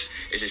constructs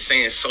as just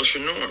saying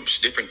social norms,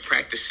 different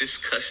practices,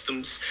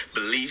 customs,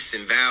 beliefs,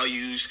 and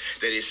values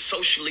that is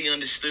socially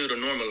understood or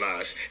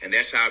normalized, and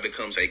that's how it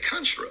becomes a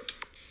construct.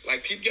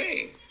 Like peep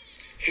game,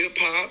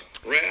 hip-hop,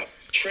 rap,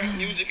 trap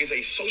music is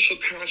a social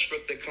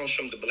construct that comes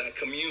from the black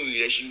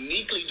community that's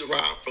uniquely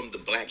derived from the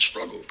black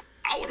struggle.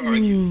 I would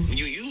argue when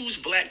you use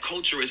black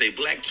culture as a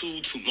black tool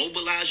to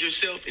mobilize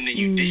yourself and then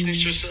you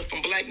distance yourself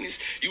from blackness,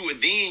 you are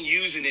then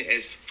using it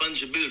as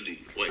fungibility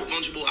or a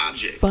fungible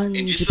object.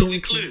 And just so we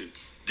clear,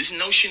 this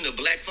notion of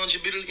black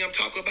fungibility I'm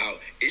talking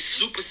about, it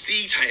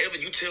supersedes however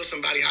you tell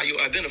somebody how you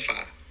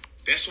identify.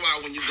 That's why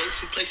when you go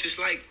to places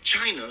like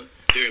China,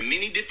 there are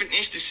many different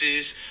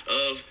instances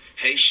of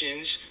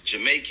Haitians,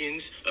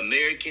 Jamaicans,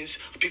 Americans,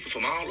 people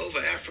from all over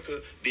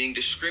Africa being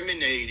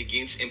discriminated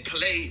against and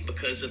played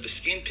because of the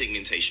skin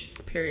pigmentation.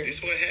 Period. This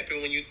is what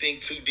happened when you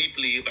think too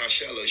deeply about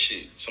shallow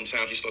shit.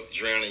 Sometimes you start to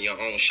drown in your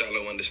own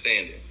shallow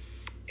understanding.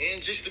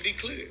 And just to be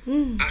clear,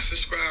 I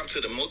subscribe to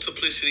the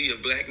multiplicity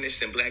of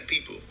blackness and black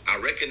people. I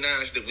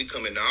recognize that we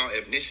come in all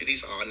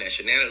ethnicities, all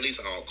nationalities,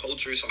 all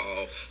cultures,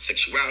 all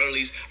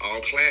sexualities, all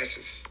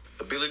classes,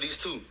 abilities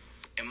too.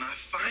 And my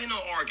final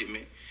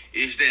argument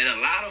is that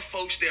a lot of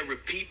folks that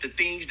repeat the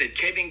things that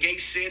Kevin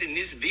Gates said in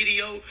this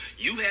video,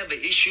 you have an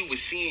issue with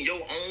seeing your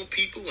own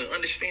people and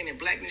understanding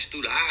blackness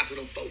through the eyes of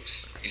them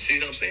folks. You see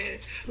what I'm saying?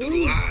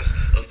 Through the eyes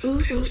of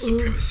pale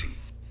supremacy.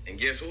 And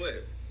guess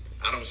what?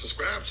 I don't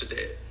subscribe to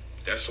that.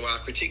 That's why I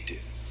critiqued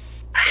it.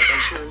 Like I'm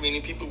sure many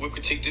people will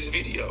critique this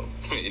video.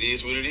 It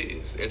is what it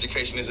is.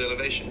 Education is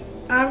elevation.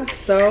 I'm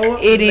so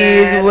It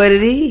is what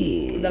it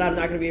is. that I'm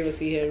not going to be able to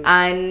see him.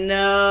 I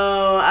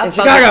know. In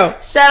Chicago.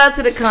 Shout out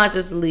to the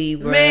Conscious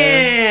Libra.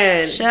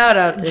 Man. Shout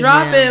out to him.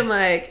 Dropping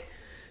like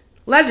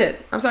legend.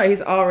 I'm sorry,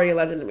 he's already a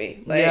legend to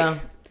me. Like, yeah.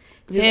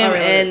 Him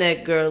and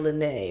that girl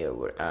Lene,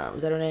 or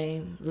is that her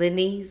name?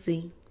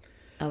 Linese.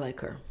 I like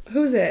her.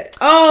 Who's it?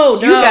 Oh,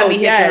 you got me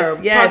here. Yes.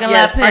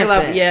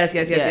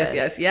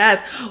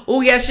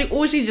 Oh, yes.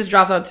 She just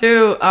drops out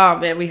too. Oh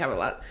man, we have a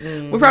lot.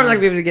 We're probably not gonna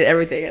be able to get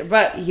everything in,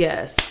 but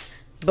yes.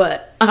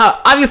 But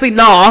obviously,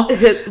 no.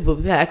 We'll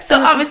be back.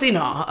 So obviously,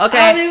 no.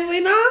 Okay.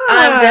 Obviously, no.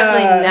 I'm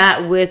definitely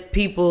not with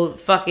people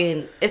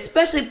fucking,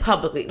 especially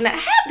publicly. Now,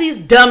 have these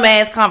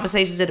dumbass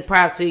conversations at the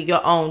privacy of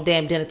your own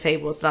damn dinner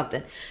table or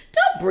something.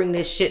 Don't bring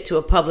this shit to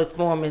a public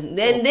forum and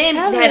then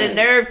had a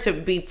nerve to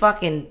be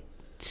fucking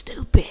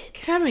stupid.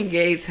 Kevin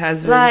Gates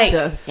has been like,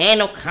 just ain't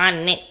no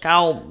continent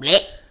called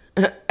black.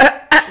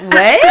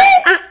 What?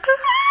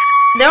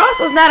 There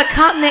also is not a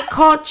continent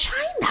called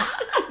China.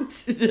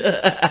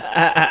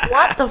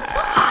 What the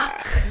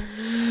fuck?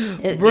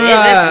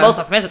 That's the most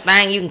offensive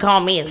thing you can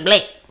call me is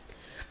black.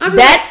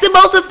 That's the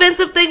most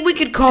offensive thing we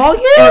could call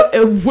you?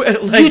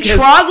 Like you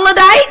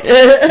troglodyte?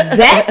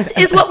 That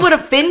is what would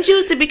offend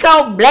you, to be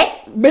called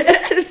black?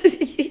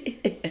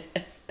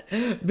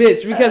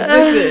 Bitch, because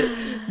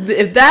listen,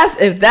 if that's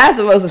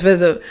the most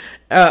offensive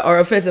or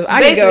offensive,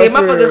 I basically, can go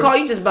if I fucking call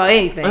you just about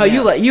anything. Oh,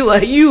 you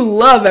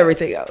love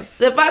everything else.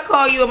 So if I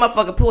call you a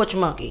motherfucking porch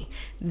monkey,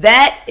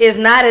 that is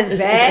not as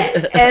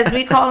bad as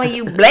me calling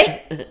you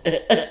black.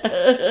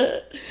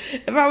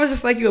 If I was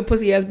just like you a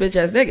pussy ass bitch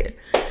ass nigga,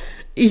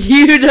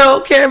 you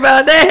don't care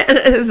about that.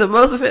 It's the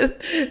most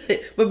offensive.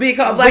 But being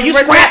called black, but you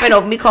scrapping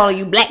over me calling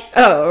you black.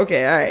 Oh,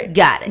 okay, all right,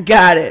 got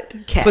it.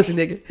 Okay. Pussy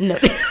nigga. No.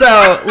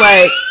 So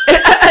like,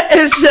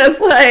 it's just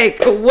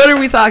like, what are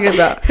we talking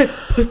about?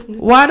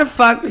 Why the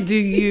fuck do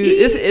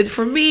you?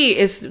 For me,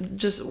 it's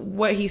just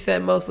what he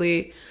said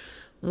mostly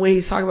when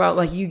he's talking about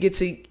like you get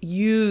to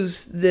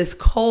use this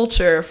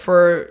culture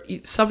for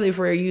something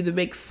for you to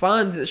make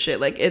funds and shit.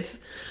 Like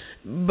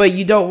but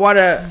you don't want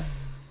to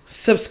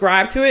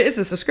subscribe to it. It's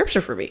a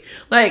subscription for me.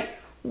 Like,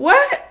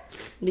 what?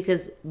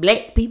 Because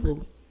black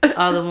people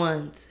are the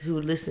ones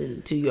who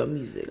listen to your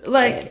music,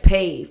 like, and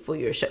pay for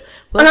your show.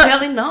 Well,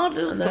 Kelly,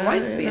 the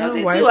whites be out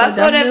there too. I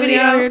saw that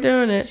video. You're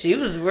doing it. She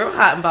was real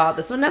hot and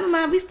bothered. So never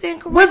mind. We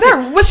stand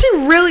corrected. Was she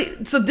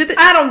really? So did it?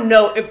 I don't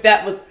know if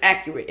that was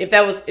accurate.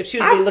 If she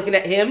was really looking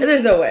at him.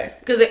 There's no way,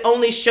 because they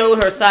only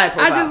showed her side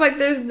profile. I just like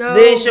there's no.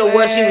 They didn't show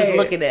what she was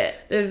looking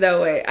at. There's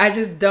no way. I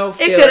just don't.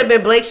 Feel it could have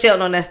been Blake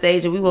Shelton on that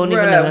stage, and we won't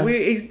even know.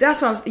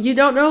 That's what you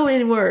don't know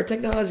anymore.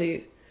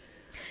 Technology.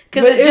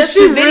 Because it's just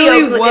two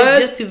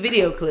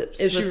video clips.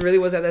 If she really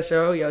was at that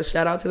show, yo,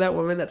 shout out to that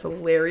woman. That's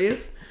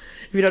hilarious.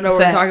 If you don't know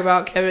what we're talking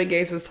about, Kevin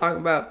Gates was talking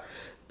about.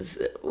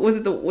 Was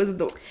it the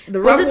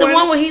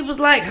one where he was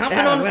like humping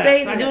on the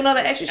stage and doing all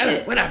the extra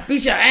shit? When I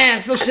beat your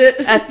ass, some shit.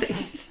 I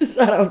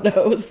don't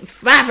know,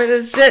 slapping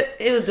and shit.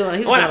 He was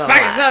doing. When I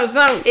fucking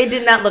something. It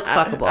did not look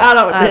fuckable.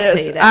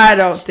 I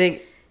don't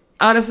think.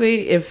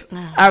 Honestly, if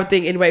I would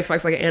think anybody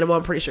fucks like an animal,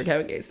 I'm pretty sure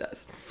Kevin Gates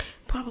does.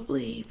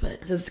 probably,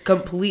 but just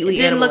completely it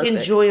didn't look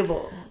animalistic.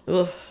 enjoyable.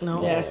 Ugh,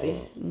 No,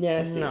 nasty.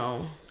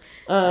 No,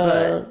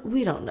 but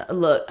we don't know.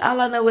 Look,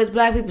 all I know is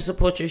black people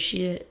support your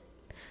shit,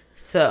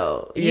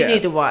 so you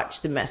need to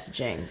watch the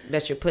messaging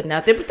that you're putting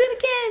out there. But then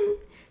again,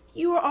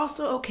 you are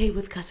also okay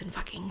with cussing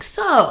fucking,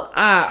 so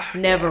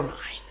never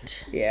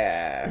mind.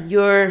 Yeah,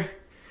 your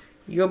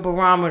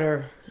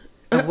barometer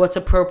of what's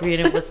appropriate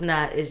and what's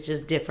not is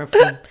just different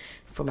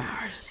from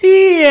ours.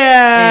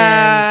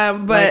 Yeah,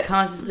 and but like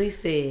consciously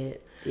said,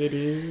 it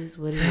is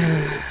what it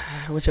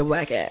is. with your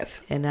black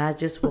ass. And I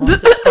just won't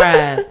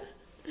subscribe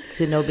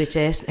to no bitch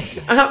ass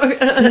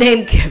nigga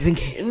named Kevin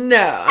Gates.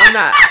 No, I'm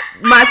not.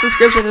 My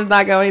subscription is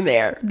not going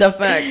there. The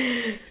fuck.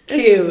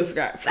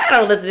 I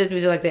don't listen to this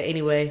music like that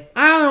anyway.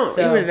 I don't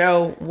even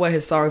know what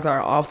his songs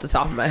are off the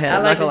top of my head. I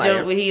like the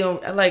joke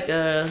where I like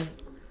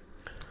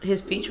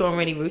his feature on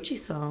Rennie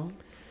Rucci's song.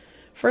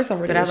 First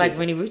off, I like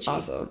Rennie Rucci.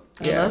 Awesome.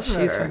 Yeah,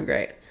 she's fucking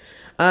great.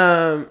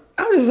 I'm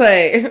just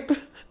like,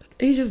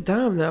 he's just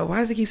dumb though. Why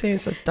does he keep saying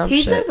such dumb shit?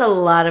 He says a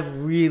lot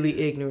of really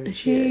ignorant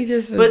shit. He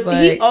just but is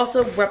like, he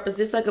also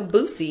represents like a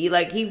Boosie.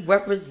 Like he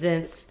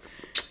represents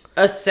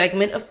a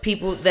segment of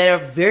people that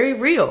are very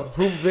real,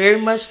 who very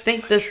much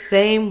think the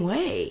same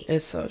way.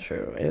 It's so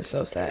true. It's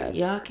so sad.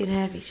 Y'all can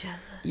have each other.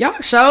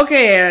 Y'all sure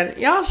can.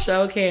 Y'all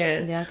sure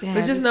can. Y'all can but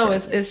have just each know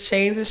other. it's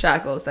chains and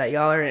shackles that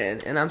y'all are in,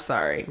 and I'm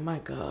sorry. Oh my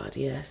God,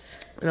 yes.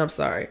 And I'm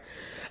sorry.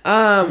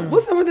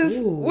 What's up with this?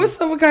 Ooh. What's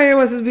up with Kanye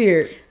West's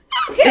beard?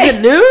 Okay. Is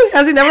it new?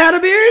 Has he never had a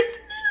beard? It's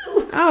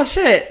new. Oh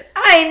shit!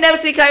 I ain't never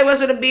seen Kanye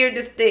West with a beard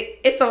this thick.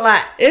 It's a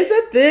lot. It's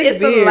a thick It's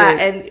beard. a lot.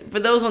 And for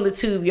those on the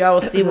tube, y'all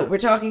will see what we're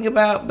talking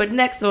about. But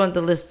next on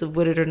the list of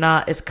With It or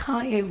Not is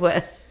Kanye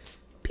West's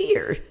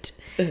beard.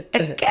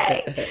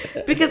 Okay?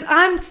 Because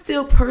I'm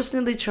still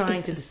personally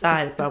trying to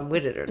decide if I'm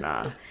with it or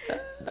not.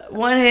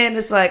 One hand,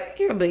 it's like,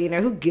 you're a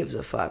billionaire. Who gives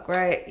a fuck,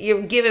 right?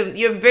 You're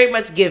very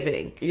much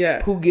giving.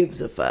 Yeah. Who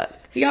gives a fuck?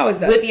 He always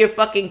does. With your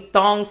fucking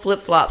thong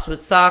flip-flops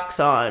with socks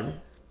on.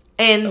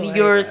 And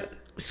your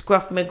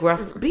Scruff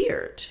McGruff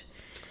beard.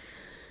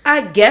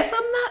 I guess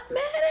I'm not mad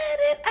at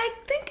it. I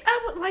think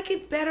I would like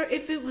it better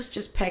if it was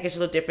just packaged a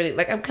little differently.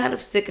 Like, I'm kind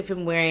of sick of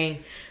him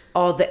wearing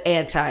all the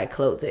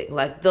anti-clothing.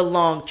 Like, the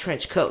long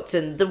trench coats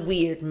and the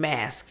weird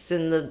masks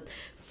and the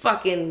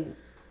fucking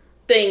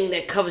thing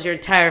that covers your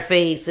entire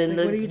face and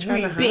like,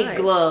 the big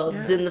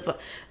gloves and the...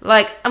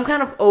 Like, I'm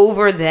kind of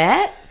over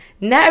that.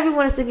 Not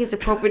everyone is thinking it's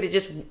appropriate to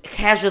just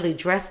casually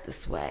dress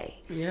this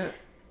way. Yeah.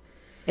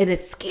 And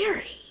it's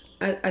scary.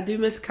 I do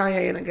miss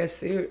Kanye in a good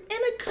suit. In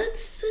a good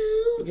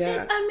suit.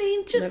 Yeah. And, I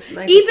mean, just That's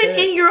nice even to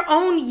fit. in your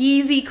own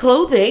Yeezy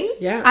clothing.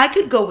 Yeah. I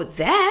could go with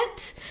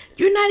that.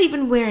 You're not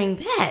even wearing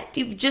that.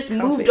 You've just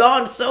moved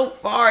on so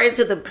far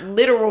into the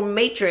literal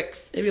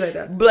Matrix. It'd be like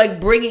that. Like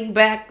bringing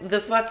back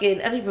the fucking...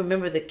 I don't even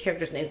remember the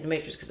characters' names in the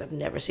Matrix because I've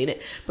never seen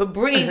it. But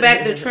bringing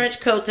back the trench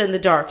coats and the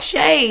dark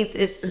shades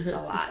is just a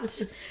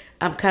lot.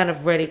 I'm kind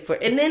of ready for...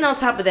 And then on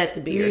top of that,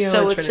 the beard. Neo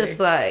so and it's Trinity. just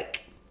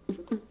like...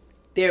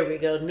 There we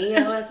go.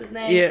 Neo, that's his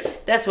name? Yeah.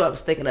 That's what I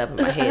was thinking of in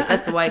my head.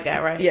 That's the white guy,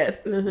 right?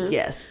 Yes. Mm-hmm.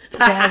 Yes.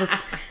 Okay,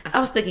 I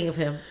was thinking of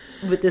him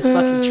with this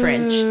fucking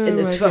trench and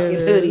this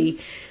fucking hoodie.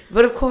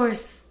 But of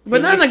course...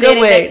 But not in you're a good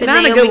standing way. next to Not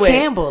in a Naomi good way.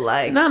 Campbell,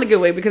 like... Not in a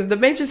good way, because the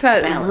Matrix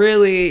had Balance.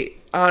 really,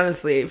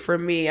 honestly, for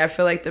me, I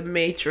feel like the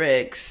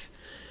Matrix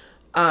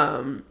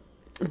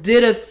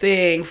did a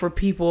thing for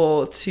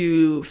people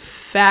to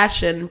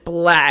fashion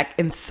black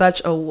in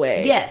such a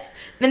way. Yes.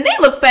 And they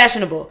look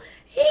fashionable.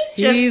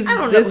 I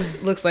don't know.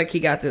 Looks like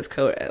he got this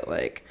coat at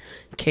like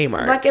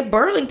Kmart. Like at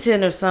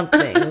Burlington or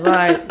something.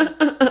 Like...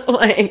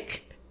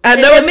 like I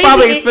know it's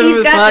probably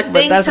expensive as fuck,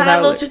 but that's tied how a it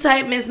little looks. too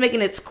tight, man. It's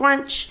making it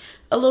scrunch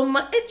a little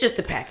much. It's just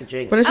the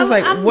packaging. But it's just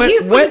like, I'm what-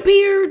 here for what- the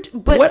beard,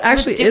 but What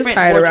actually with is different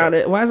tied wardrobe. around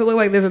it? Why does it look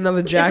like there's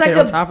another jacket It's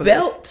like on top a of this?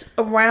 belt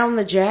around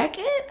the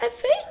jacket. I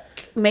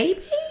think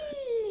maybe.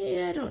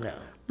 I don't know.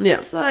 Yeah.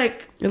 It's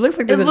like It looks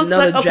like there's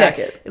another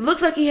jacket. It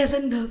looks like he has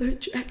another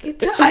jacket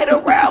tied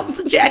around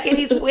the jacket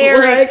he's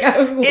wearing,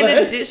 What?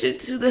 in addition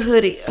to the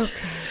hoodie. Okay.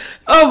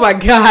 Oh my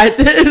god,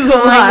 that is a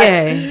lot.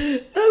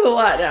 Kanye. That's a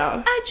lot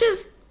now.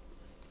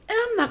 And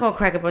I'm not gonna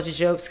crack a bunch of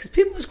jokes because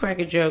people was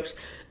cracking jokes.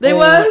 They on,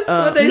 was?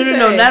 What'd they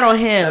no, say? not on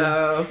him.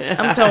 Oh.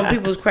 I'm talking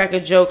people was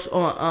cracking jokes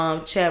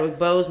on Chadwick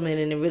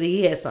Boseman, and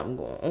he had something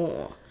going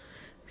on.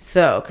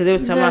 So, because they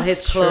was talking about his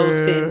That's clothes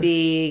true. fit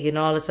big and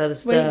all this other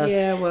stuff.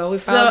 yeah, well, we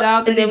found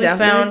out that and then he we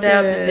found definitely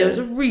out that did. there was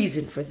a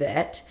reason for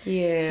that.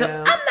 Yeah. So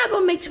I'm not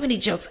gonna make too many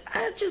jokes.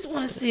 I just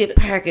want to see it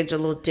packaged a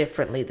little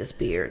differently. This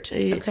beard.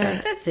 Yeah. Okay,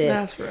 that's it.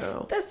 That's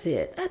real. That's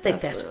it. I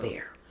think that's real.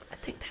 fair. I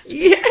think that's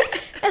fair. Yeah.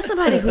 As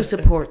somebody who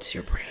supports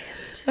your brand.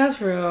 That's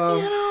real.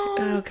 You know,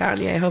 Oh,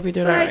 Kanye, I hope you're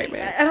doing It's all like, right,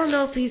 man. I don't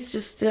know if he's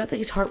just still... I think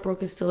he's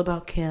heartbroken still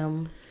about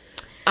Kim.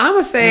 I'm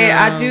gonna say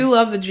I do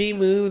love the G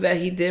move that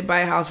he did buy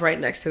a house right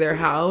next to their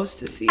house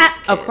to see his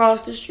kids.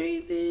 Across the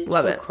street, bitch.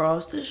 Love it.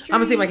 Across the street. I'm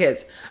gonna see my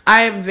kids.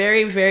 I am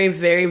very, very,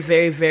 very,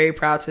 very, very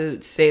proud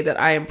to say that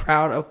I am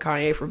proud of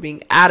Kanye for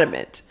being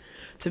adamant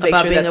to make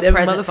About sure being that a them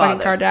present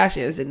motherfucking father.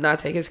 Kardashians did not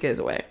take his kids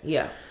away.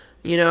 Yeah.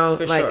 You know,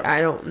 For like, sure. I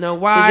don't know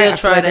why. They'll I try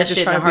feel like that they're just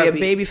shit in a trying to be a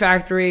heartbeat. baby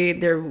factory.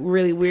 They're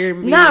really weird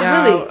me Not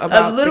out really.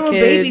 about A literal the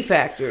baby kids.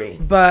 factory.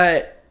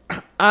 But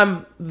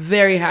I'm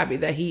very happy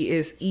that he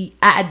is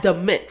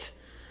adamant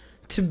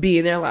to be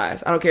in their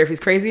lives. I don't care if he's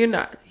crazy or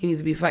not. He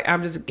needs to be.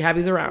 I'm just happy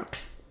he's around.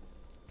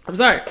 I'm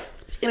sorry.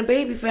 Speaking of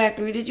baby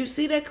factory, did you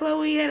see that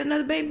Chloe had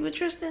another baby with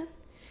Tristan?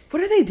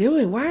 What are they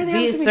doing? Why are they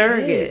having so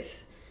many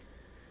kids?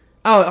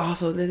 Oh,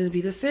 also, then it'd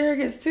be the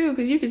surrogates, too,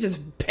 because you could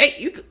just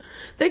pay.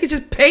 They could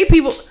just pay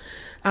people.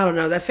 I don't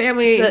know. That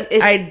family, So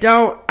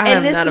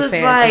I'm not a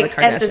fan of the Kardashians.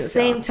 At the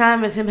same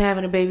time as him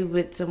having a baby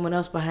with someone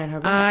else behind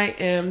her back.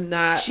 I am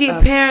not They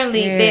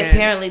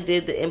apparently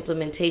did the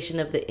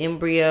implementation of the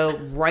embryo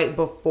right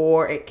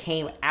before it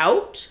came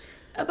out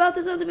about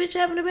this other bitch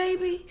having a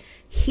baby.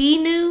 He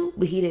knew,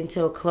 but he didn't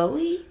tell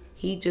Chloe.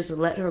 He just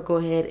let her go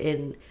ahead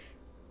and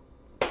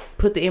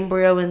put the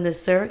embryo in the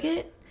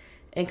surrogate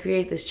and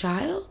create this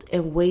child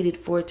and waited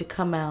for it to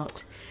come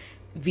out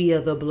via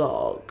the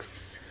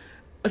blogs.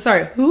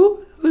 Sorry,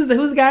 who? Who's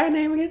the guy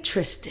name again?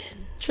 Tristan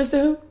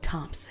Who?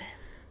 Thompson.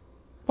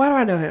 Why do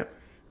I know him?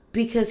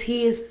 Because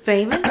he is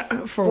famous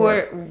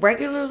for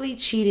regularly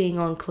cheating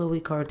on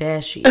Khloe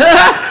Kardashian.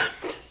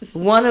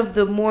 One of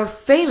the more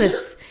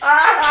famous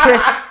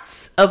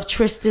trysts of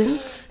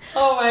Tristan's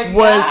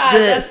was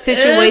the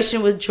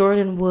situation with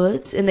Jordan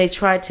Woods, and they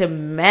tried to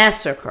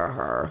massacre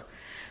her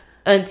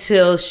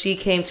until she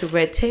came to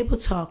Red Table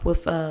Talk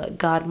with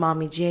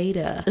Godmommy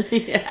Jada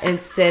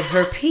and said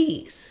her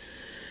piece.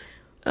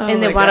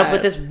 And then wound up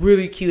with this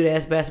really cute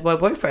ass basketball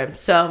boyfriend,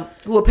 so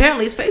who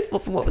apparently is faithful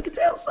from what we can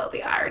tell. So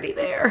the irony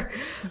there,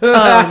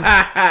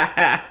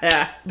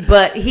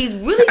 but he's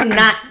really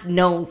not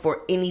known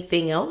for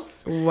anything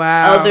else,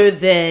 other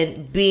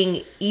than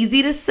being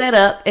easy to set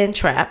up and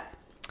trap,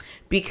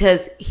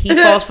 because he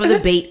falls for the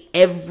bait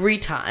every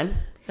time.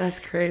 That's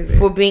crazy.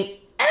 For being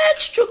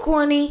extra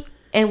corny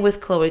and with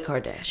Khloe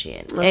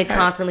Kardashian and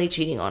constantly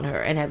cheating on her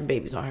and having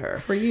babies on her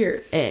for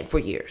years.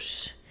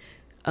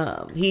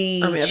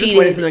 He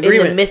cheated in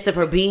the midst of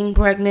her being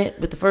pregnant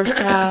with the first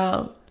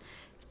child.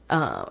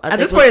 At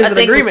this point, it's an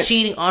agreement. Was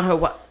cheating on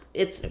her.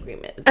 It's an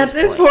agreement. At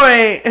this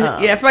point,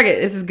 yeah, fuck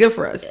it. This is good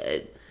for us.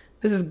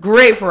 This is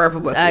great for our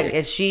publicity. I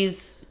guess she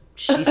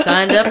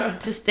signed up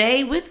to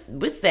stay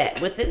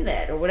within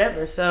that or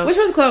whatever. So which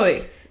one's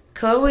Chloe?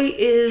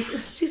 Chloe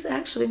she's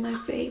actually my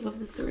fave of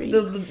the three.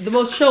 The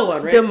most chill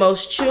one, right? The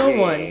most chill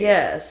one,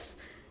 yes.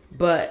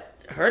 But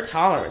her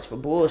tolerance for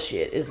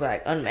bullshit is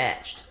like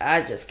unmatched.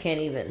 I just can't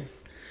even.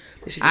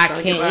 I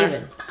can't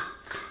even.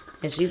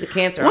 And she's a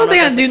Cancer. One thing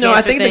I do know,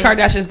 I think the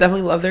Kardashians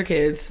definitely love their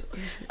kids.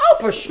 Oh,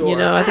 for sure. You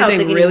know, I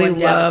think they really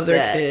love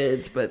their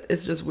kids, but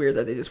it's just weird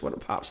that they just want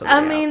to pop something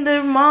out. I mean,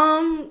 their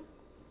mom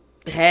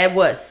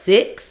had,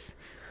 6?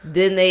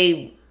 Then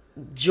they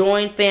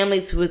joined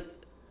families with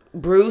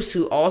Bruce,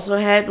 who also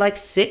had,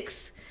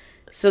 6.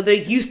 So they're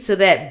used to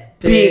that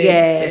big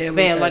ass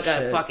family, like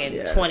a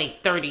fucking 20,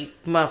 30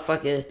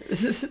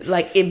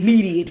 motherfucker,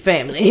 immediate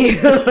family.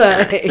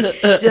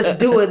 Just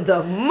doing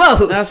the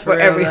most for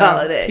every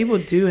holiday. People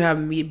do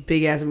have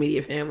big ass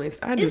immediate families.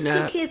 I do not.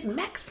 It's 2 kids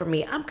max for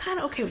me. I'm kind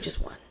of okay with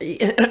just one. I'm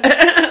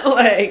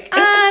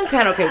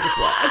kind of okay with just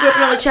one. I grew up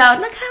an only child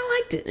and I kind of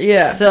liked it.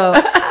 Yeah. So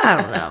I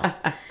don't know.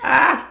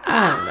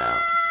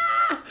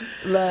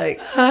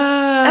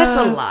 That's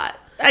a lot.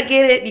 I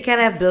get it. You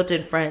kind of have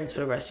built-in friends for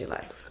the rest of your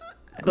life.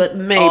 But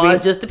maybe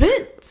it just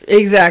depends.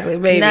 Exactly,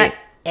 maybe. Not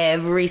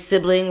every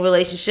sibling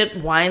relationship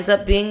winds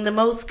up being the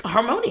most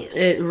harmonious.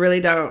 It really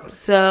don't.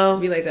 So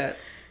be like that.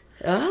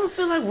 I don't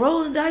feel like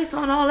rolling dice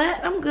on all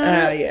that. I'm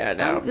good.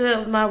 No. I'm good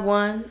with my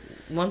one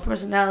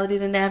personality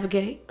to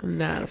navigate. I'm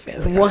not a fan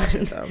of the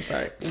Kardashians, so I'm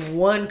sorry.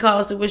 One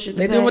cause to wish it.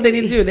 They do what they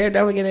need to do. They're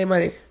definitely getting their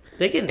money.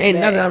 They getting ain't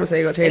nothing I'm gonna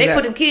say gonna change. And they that.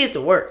 put them kids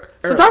to work.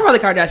 So talk about the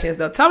Kardashians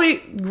though.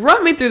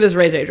 Run me through this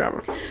Ray J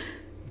drama.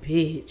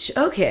 Bitch.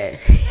 Okay.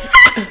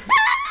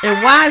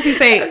 And why is he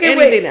saying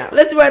anything now?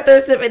 Let's do our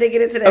third sip and then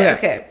get into that.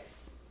 Okay.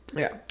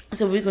 Yeah.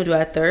 So we're going to do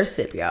our third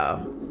sip,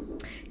 y'all.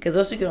 Because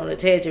once we get on the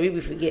tangent, we be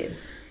forgetting.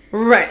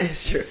 Right.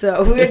 That's true.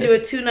 So we're going to do a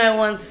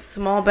 291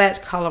 small batch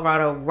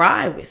Colorado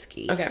rye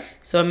whiskey. Okay.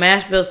 So a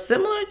mash bill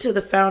similar to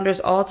the founder's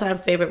all-time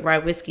favorite rye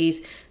whiskeys,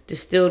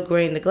 distilled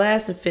grain to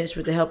glass and finished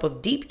with the help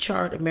of deep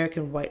charred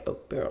American white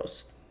oak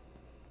barrels.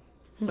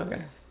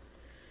 Okay.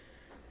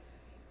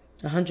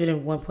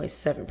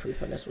 101.7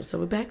 proof on this one. So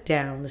we're back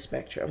down the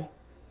spectrum.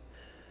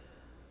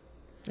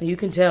 You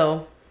can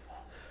tell.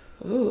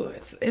 Ooh,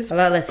 it's a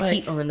lot less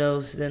heat on the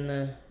nose than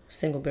the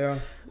single barrel.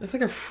 It's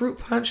like a fruit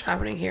punch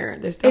happening here.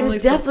 There's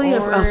definitely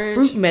a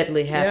fruit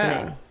medley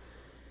happening. Yeah.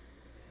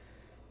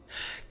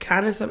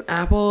 Kind of some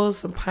apples,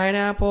 some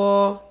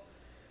pineapple.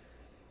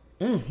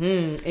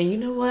 And you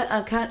know what?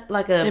 I'm kind of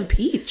like and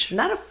peach.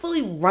 Not a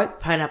fully ripe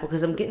pineapple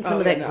because I'm getting some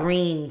of that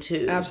green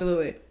too.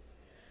 Absolutely.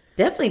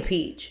 Definitely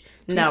peach.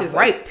 Peach now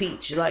ripe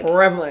peach,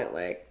 prevalent,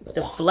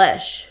 the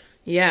flesh.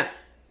 Yeah.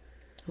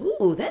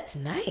 Ooh, that's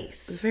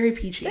nice. It's very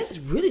peachy. That's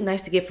really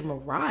nice to get from a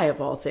rye of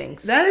all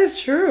things. That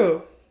is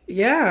true.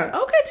 Yeah.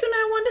 Okay,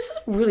 291. This is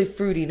a really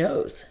fruity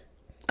nose.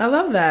 I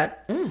love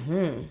that.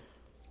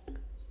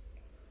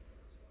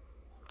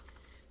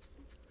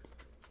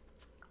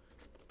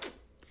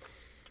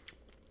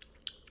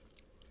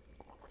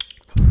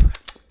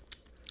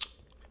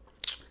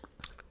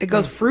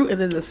 goes fruit and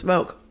then the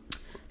smoke.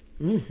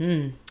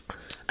 I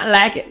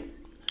like it.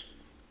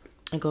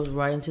 It goes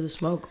right into the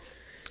smoke.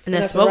 And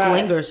that smoke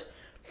lingers.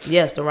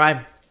 Yes, the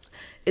rye.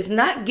 It's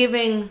not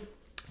giving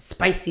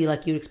spicy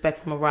like you'd expect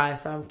from a rye.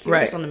 So I'm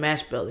curious on the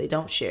mash bill. They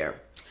don't share.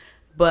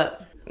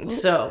 But,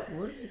 so,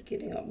 what are we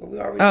getting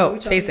up?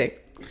 Tasting.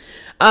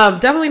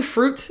 Definitely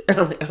fruit.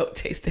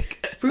 Tasting.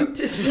 Fruit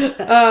is...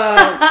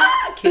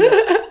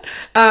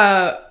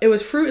 it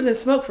was fruit and then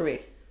smoke for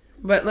me.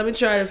 But let me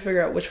try to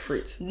figure out which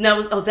fruits.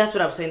 No, that's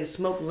what I was saying. The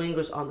smoke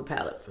lingers on the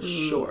palate for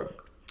sure.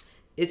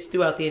 It's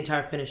throughout the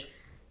entire finish.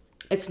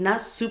 It's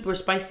not super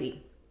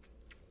spicy.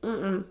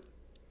 I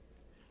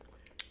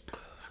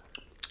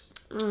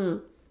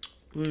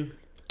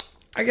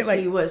get like... Tell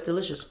you what, it's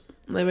delicious.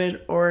 Lemon,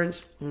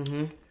 orange.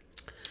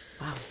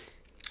 Wow.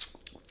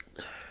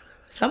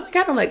 Something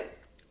kind of like...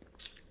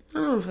 I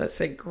don't know if that's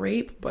say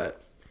grape,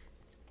 but...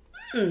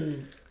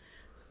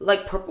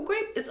 Like purple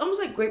grape? It's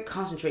almost like grape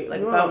concentrate.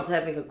 Like if I was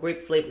having a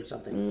grape flavored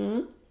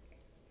something.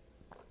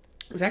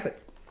 Exactly.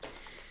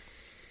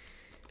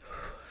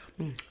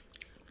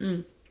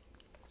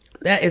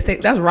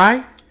 That's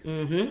rye?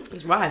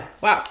 It's rye.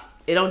 Wow.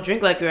 It don't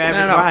drink like your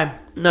average rye.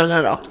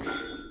 No.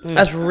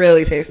 That's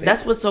really tasty.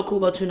 That's what's so cool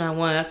about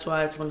 291. That's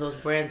why it's one of those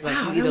brands like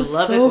you either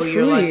love so it or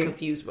you're like fruity.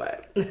 confused by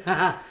it.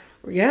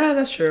 Yeah,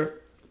 that's true.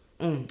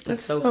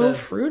 It's so good.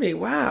 fruity.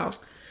 Wow.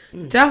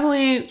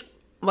 Definitely,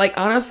 like,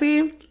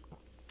 honestly,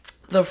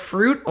 the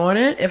fruit on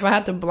it, if I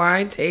had to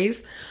blind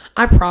taste,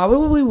 I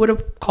probably would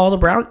have called a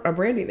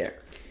brandy there.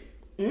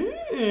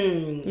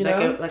 You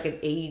know? Like an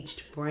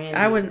aged brandy.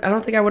 I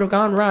don't think I would have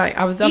gone rye.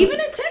 I was even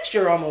in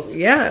texture almost.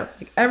 Yeah.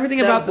 Like everything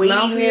That about the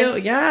weightiness.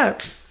 mouthfeel. Yeah.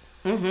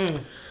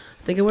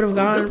 I think it would have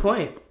gone Good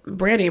point.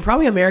 brandy.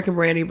 Probably American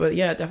brandy, but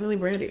yeah, definitely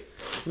brandy.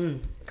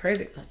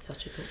 Crazy. That's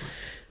such a good one.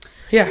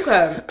 Yeah.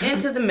 Okay,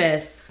 into the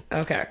mess.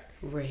 Okay.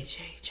 Ray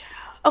J. Child.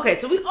 Okay,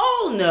 so we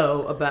all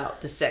know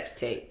about the sex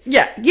tape.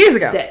 Yeah, years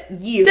ago.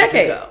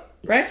 Decade ago.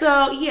 Right?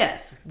 So,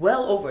 yes,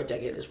 well over a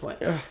decade at this point.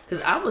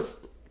 Because I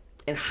was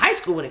in high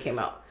school when it came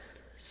out.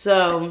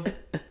 So,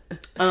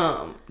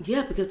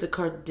 yeah, because the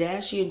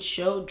Kardashian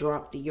show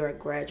dropped the year I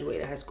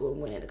graduated high school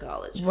and went into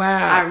college.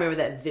 Wow. I remember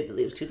that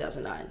vividly. It was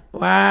 2009.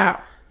 Wow.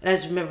 And I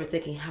just remember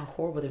thinking how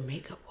horrible their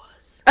makeup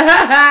was. And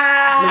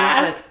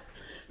I was like,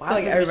 why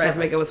like everybody's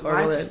makeup was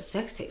horrible. Why is then. their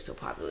sex tape so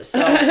popular? So,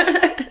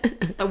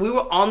 and we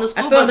were on the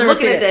school still bus never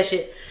looking seen at it. that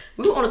shit.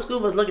 We were on the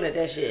school bus looking at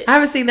that shit. I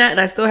haven't seen that, and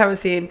I still haven't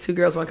seen Two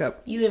Girls, One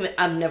Cup.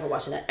 I'm never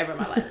watching that ever in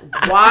my life.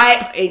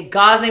 Why, in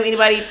God's name,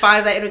 anybody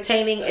finds that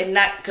entertaining and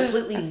not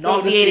completely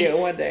nauseating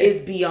one day. is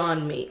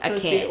beyond me. I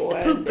can't.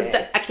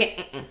 I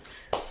can't.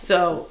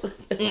 So,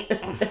 I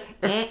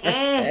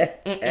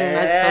just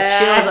felt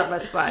chills up my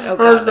spine. Oh,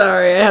 God. I'm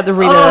sorry, I had to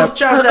read it Oh, up. it's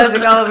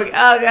traumatizing all over.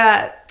 Oh,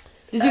 God.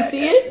 Did you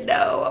see it?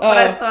 No, but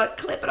I saw a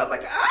clip and I was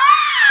like,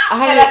 ah!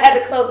 And I had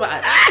to close my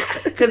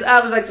eyes because I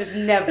was like, just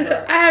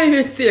never. I haven't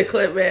even seen a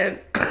clip, man.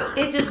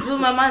 It just blew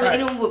my mind that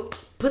anyone would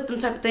put them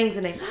type of things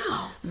in their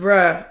mouth.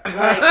 Bruh.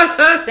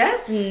 Like,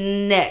 that's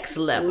next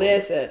level.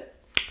 Listen.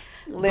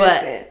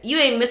 But you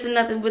ain't missing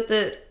nothing with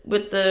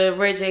the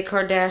Ray J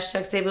Kardashian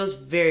sex tape. It was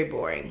very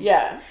boring.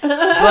 Yeah.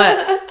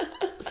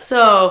 But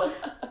so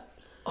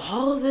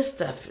all of this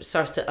stuff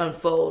starts to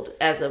unfold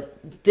as of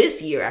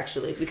this year,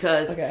 actually,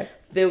 because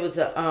there was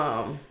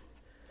a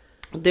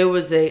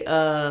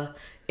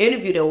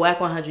interview that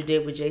Whack 100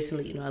 did with Jason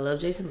Lee. You know, I love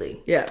Jason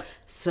Lee. Yeah.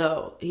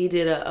 So he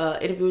did a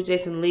interview with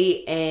Jason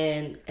Lee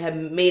and had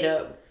made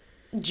a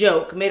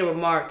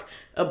remark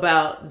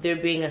about there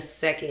being a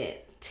second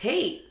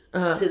tape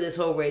to this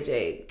whole Ray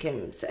J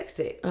Kim sex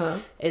tape,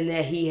 and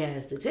that he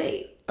has the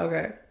tape.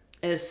 Okay.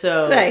 And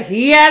so like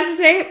he has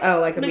the tape. Oh,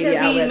 like a media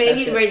outlet. Because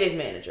he's Ray J's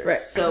manager,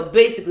 right? So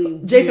basically,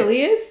 Jason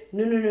Lee is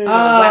no.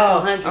 Whack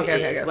 100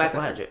 okay, is Whack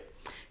 100.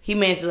 He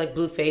manages like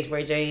Blueface,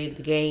 Ray J,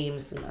 the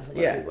games, and some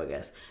other people, I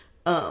guess.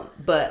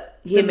 But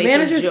he the made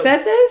manager some joke.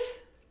 said this.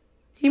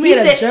 He made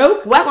a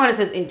joke. Whack 100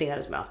 says anything out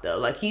of his mouth though.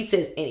 Like he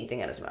says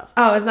anything out of his mouth.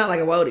 Oh, it's not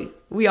like a woody.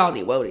 We all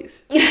need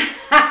woadies.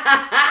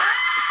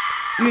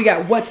 You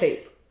got what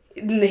tape?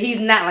 He's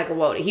not like a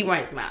woody. He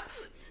runs his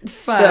mouth.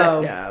 Fuck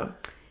so no.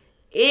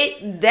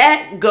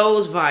 That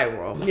goes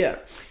viral. Yeah.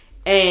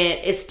 And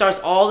it starts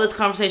all this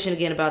conversation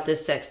again about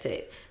this sex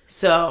tape.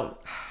 So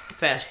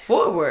fast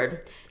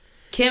forward,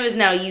 Kim is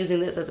now using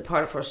this as a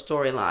part of her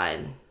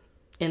storyline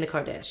in the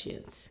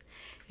Kardashians.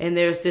 And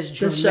there's this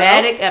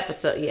dramatic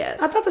episode.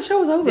 Yes. I thought the show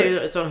was over.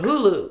 It's on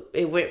Hulu.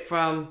 It went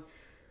from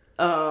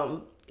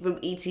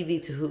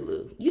ETV to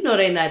Hulu. You know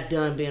they're not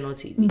done being on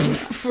TV.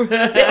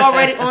 They're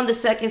already on the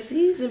second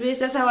season, bitch.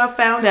 That's how I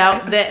found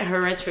out that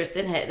Khloe and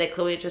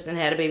Tristan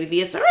had a baby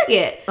via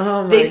surrogate.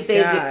 Oh my They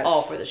saved gosh. it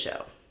all for the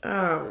show.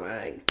 Oh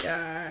my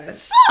god.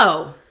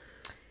 So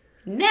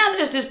now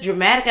there's this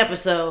dramatic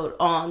episode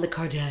on the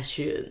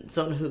Kardashians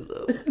on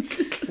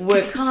Hulu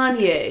where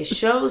Kanye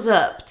shows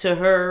up to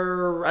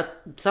her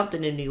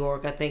something in New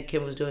York, I think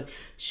Kim was doing,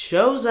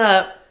 shows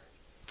up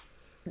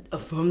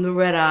from the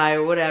red eye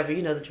or whatever,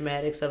 you know, the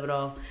dramatics of it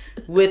all,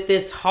 with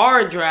this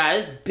hard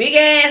drive, this big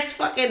ass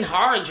fucking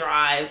hard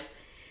drive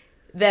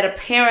that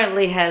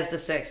apparently has the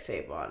sex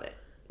tape on it.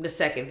 The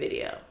second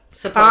video.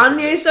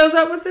 Supposedly. Kanye shows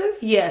up with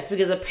this? Yes,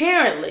 because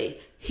apparently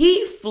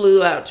he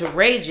flew out to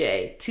Ray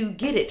J to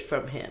get it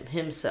from him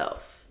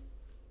himself.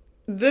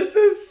 This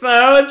is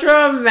so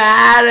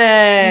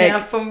dramatic. Now,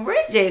 from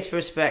Ray J's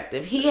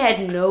perspective, he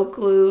had no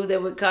clue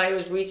that when Kanye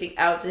was reaching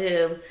out to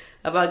him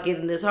about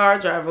getting this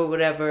hard drive or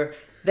whatever,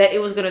 that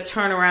it was going to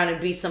turn around and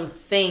be some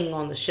thing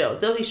on the show.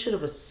 Though he should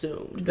have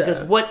assumed.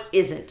 Because what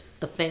isn't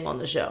a thing on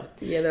the show?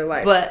 Yeah, they're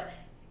like... But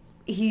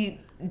he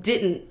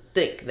didn't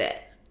think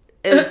that.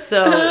 And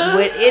so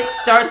when it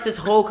starts this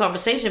whole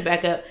conversation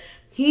back up,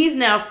 he's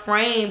now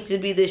framed to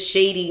be this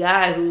shady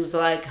guy who's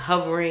like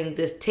hovering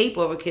this tape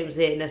over Kim's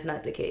head, and that's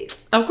not the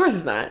case. Of course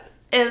it's not.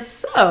 And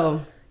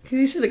so...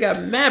 He should have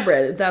got mad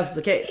bread if that was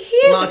the case.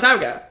 A long time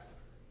ago.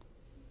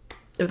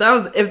 If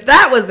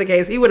that was the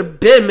case, he would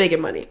have been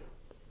making money.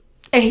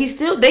 And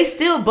they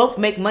still both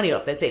make money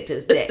off that tape to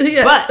this day.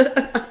 Yeah.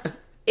 But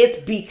it's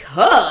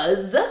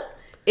because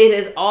it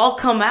has all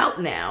come out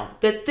now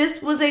that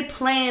this was a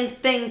planned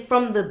thing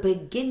from the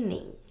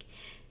beginning.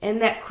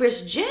 And that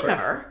Kris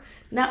Jenner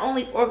not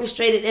only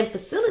orchestrated and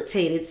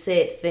facilitated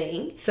said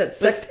thing. Said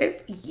sex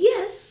tape?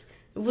 Yes.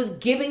 Was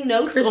giving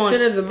notes Kris on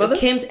Jenner, the mother?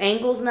 Kim's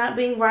angles not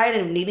being right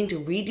and needing to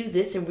redo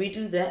this and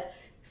redo that.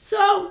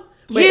 So,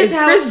 wait, is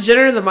Kris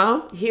Jenner the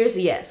mom? Here's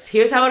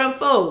how it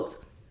unfolds.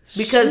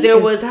 Because there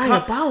was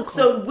diabolical.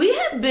 So we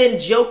have been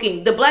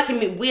joking. The black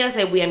community,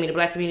 the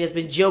black community has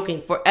been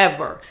joking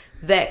forever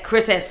that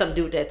Kris has something to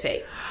do with that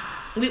tape.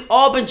 We've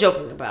all been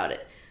joking about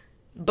it.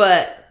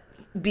 But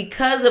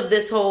because of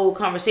this whole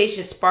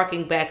conversation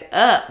sparking back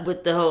up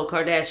with the whole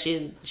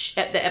Kardashians,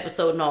 the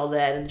episode and all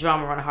that, and the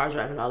drama on a hard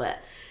drive and all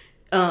that,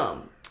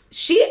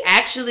 she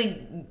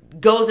actually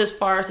goes as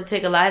far as to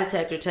take a lie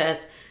detector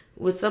test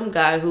with some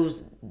guy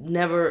who's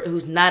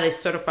not a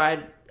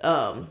certified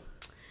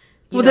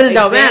then it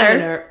don't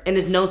matter. And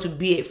is known to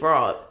be a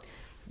fraud.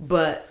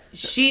 But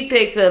she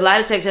takes a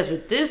lie detector test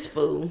with this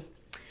fool,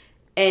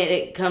 and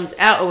it comes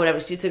out or whatever.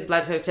 She took a lie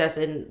detector test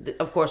and,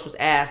 of course, was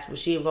asked, was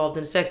she involved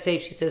in the sex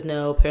tape? She says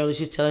no. Apparently,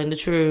 she's telling the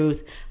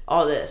truth.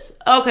 All this.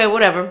 Okay,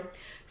 whatever.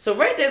 So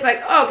Ray J's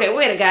like, okay,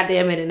 wait a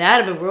goddamn minute. Now,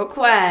 I'd have been real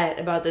quiet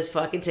about this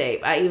fucking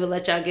tape. I even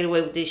let y'all get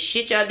away with this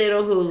shit y'all did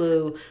on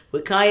Hulu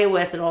with Kanye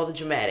West and all the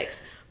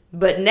dramatics.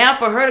 But now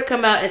for her to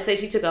come out and say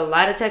she took a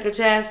lie detector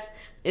test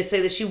and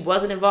say that she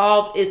wasn't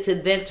involved is to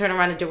then turn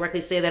around and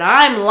directly say that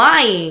I'm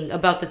lying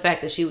about the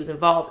fact that she was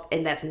involved,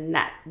 and that's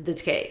not the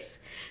case.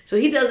 So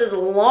he does this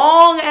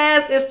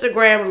long-ass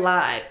Instagram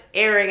live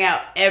airing out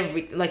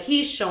everything. Like,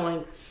 he's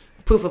showing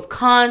proof of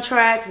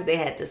contracts that they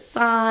had to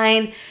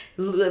sign,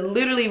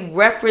 literally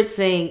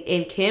referencing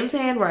in Kim's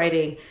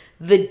handwriting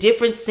the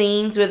different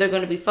scenes where they're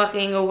going to be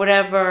fucking or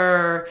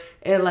whatever,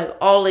 and like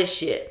all this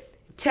shit.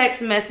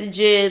 Text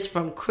messages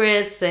from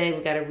Kris saying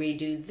we got to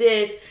redo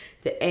this.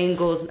 The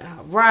angle's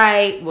not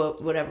right,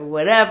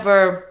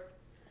 whatever.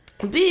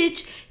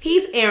 Bitch,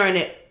 he's airing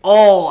it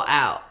all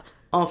out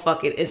on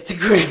fucking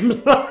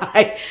Instagram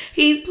Live.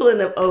 He's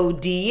pulling up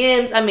old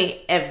DMs. I mean,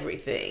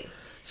 everything.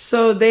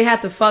 So they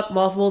had to fuck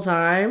multiple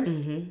times?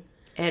 Mm-hmm.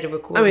 They had to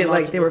record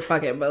they were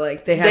fucking, but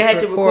like they had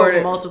to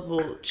record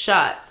multiple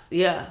shots.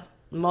 Yeah.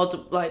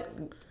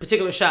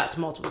 Particular shots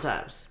multiple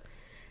times.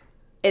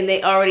 And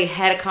they already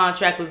had a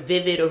contract with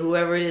Vivid or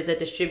whoever it is that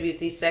distributes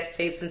these sex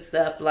tapes and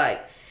stuff.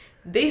 Like,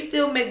 they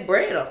still make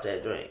bread off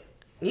that joint.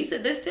 He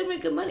said they still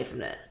make good money from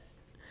that.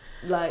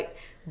 Like,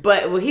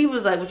 but what he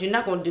was like, what you're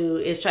not going to do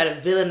is try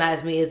to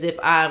villainize me as if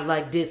I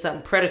like did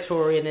something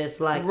predatory in this.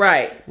 Like,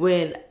 right.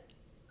 When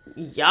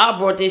y'all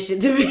brought this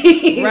shit to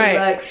me. Right.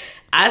 Like,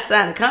 I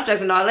signed the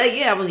contracts and all that.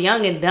 Yeah, I was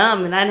young and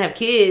dumb and I didn't have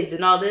kids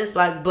and all this.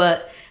 Like,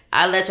 but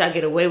I let y'all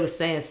get away with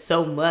saying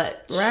so much.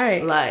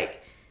 Right.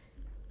 Like,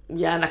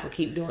 y'all not going to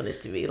keep doing this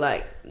to me.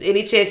 Like,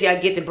 any chance y'all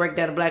get to break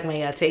down a black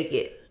man, y'all take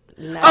it.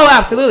 Oh,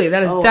 absolutely.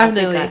 That is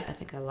definitely. I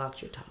think I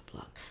locked your top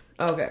block.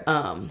 Okay.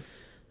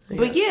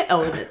 But yeah.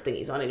 Oh, and that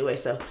thingy's on anyway.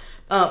 So,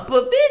 but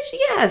bitch,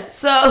 yes.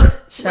 So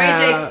Ray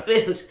J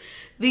spilled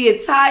the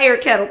entire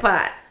kettle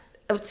pot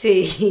of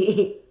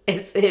tea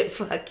and said,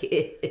 "Fuck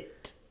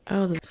it."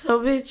 Oh, so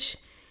bitch,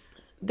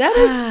 that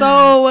is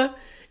so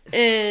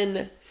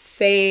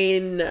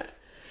insane.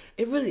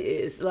 It really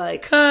is.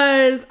 Like,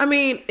 cause I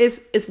mean,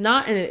 it's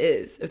not and it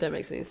is. If that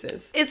makes any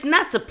sense. It's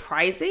not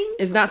surprising.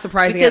 It's not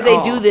surprising because at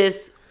all. They do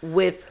this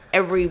with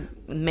every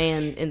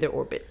man in their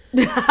orbit.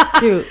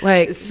 Dude,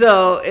 like,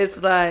 so it's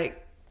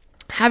like,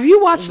 have you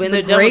watched when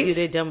The they're done with Great? you,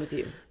 they're done with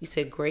you. You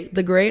said Great?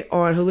 The Great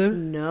on Hulu?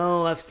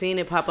 No, I've seen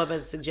it pop up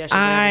as a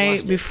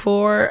suggestion.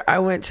 Before I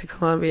went to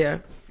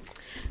Columbia.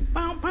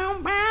 Bow, bow,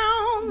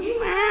 bow,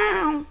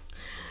 bow.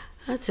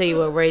 I'll tell you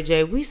what, Ray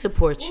J, we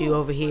support you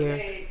over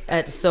here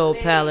at the Soul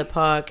Palate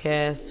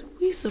Podcast.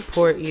 We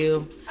support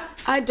you.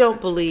 I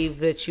don't believe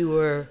that you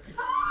were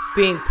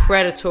being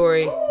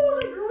predatory.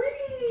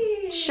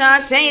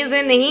 Shantae's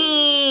in the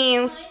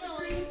hymns.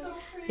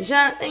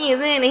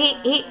 Shantae's in the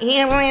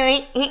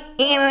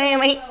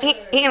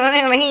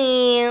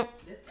hymns.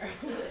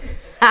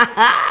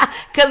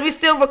 Because we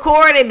still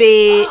recording,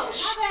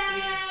 bitch.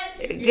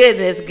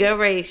 Goodness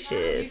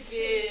gracious.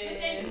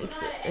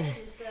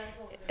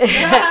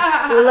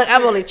 Well, look,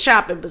 I'm only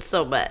chopping but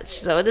so much.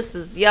 So this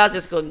is, y'all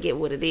just gonna get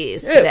what it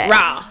is today.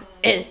 Raw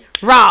and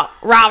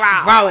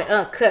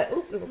uncut.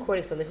 Ooh, we're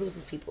recording something. Who's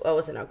these people? Oh,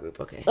 it's in our group.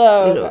 Okay.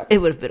 Oh, okay. It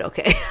would have been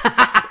okay.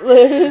 But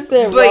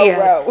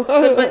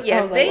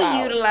yes,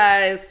 they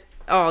utilize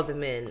all the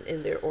men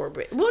in their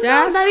orbit. Well,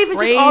 That's no, not even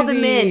crazy. just all the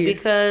men,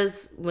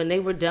 because when they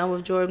were done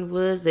with Jordan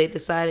Woods, they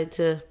decided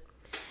to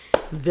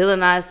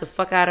villainize the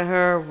fuck out of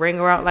her, wring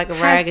her out like a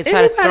rag, and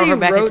try to throw her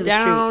back into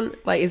the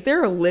street. Like, is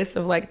there a list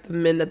of like the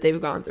men that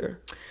they've gone through?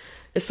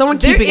 Is someone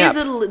keeping up?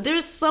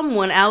 There's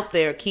someone out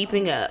there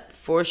keeping up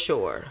for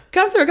sure.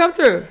 Come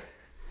through.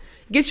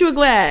 Get you a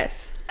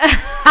glass.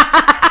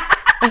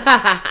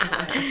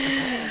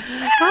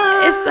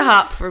 It's the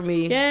hop for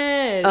me.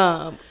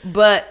 Yes.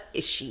 But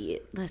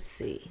shit, let's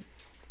see.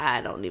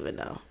 I don't even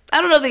know.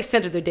 I don't know the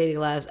extent of their dating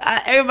lives.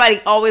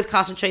 Everybody always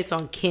concentrates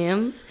on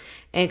Kim's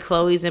and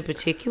Chloe's in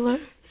particular.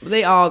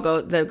 They've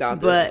gone through.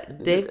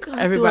 But they've gone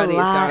Everybody's through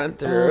a lot gone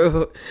through.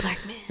 of black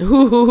men.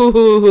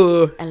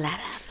 Ooh. A lot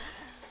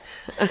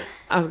of.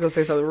 I was gonna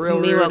say something real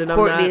weird. Meanwhile, And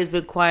Courtney has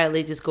been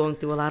quietly just going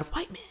through a lot of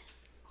white men.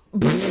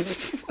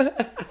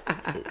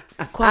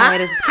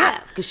 Quiet as a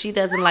cat, because she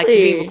doesn't like to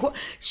be recorded.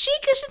 Because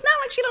she's not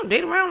like she don't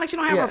date around, like she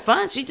don't have her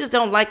fun. She just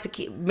don't like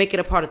to make it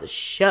a part of the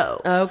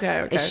show.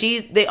 Okay. And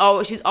she's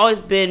always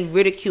been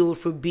ridiculed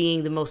for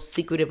being the most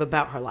secretive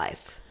about her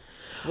life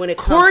when it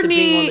comes to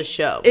being on the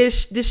show.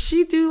 Does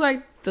she do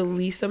like the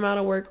least amount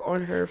of work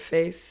on her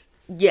face?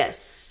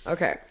 Yes.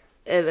 Okay.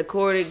 And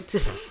according to...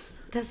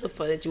 That's so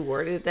funny that you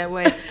worded it that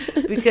way,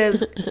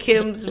 because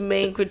Kim's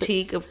main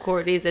critique of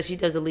Courtney is that she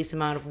does the least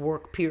amount of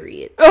work,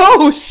 period.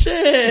 Oh,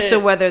 shit. So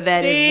whether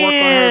that is work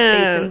on her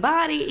face and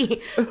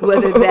body,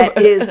 whether that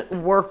is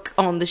work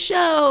on the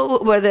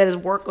show, whether that is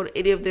work on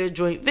any of their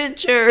joint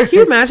ventures. Can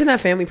you imagine that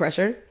family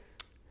pressure?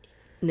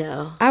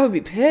 No. I would be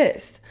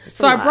pissed.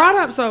 So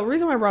the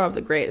reason why I brought up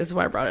The Great, this is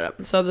why I brought it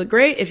up. So The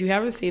Great, if you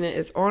haven't seen it,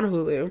 it's on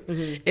Hulu.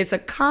 Mm-hmm. It's a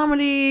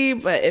comedy,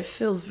 but it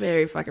feels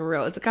very fucking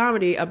real. It's a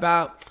comedy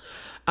about...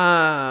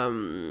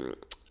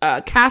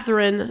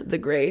 Catherine the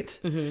Great,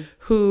 mm-hmm.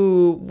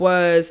 who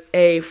was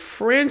a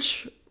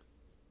French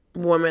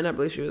woman, I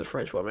believe she was a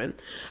French woman,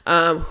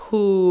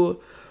 who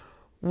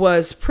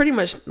was pretty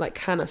much like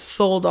kind of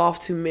sold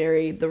off to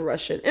marry the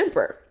Russian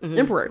emperor,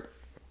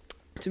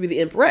 to be the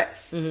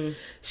empress. Mm-hmm.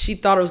 She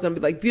thought it was going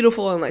to be like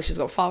beautiful and like she was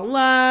going to fall in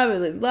love,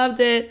 and they loved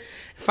it.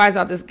 Finds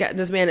out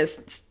this man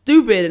is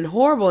stupid and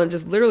horrible and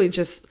just literally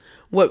just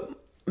what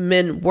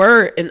men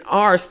were and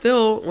are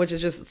still, which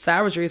is just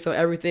savagery. So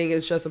everything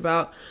is just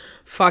about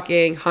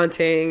fucking,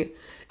 hunting,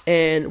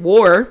 and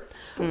war.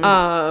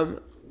 And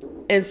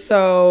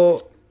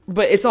so,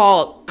 but it's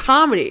all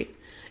comedy.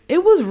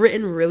 It was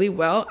written really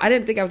well. I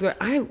didn't think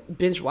I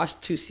binge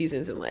watched 2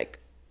 seasons in like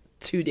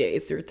 2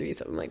 days or 3,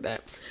 something like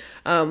that.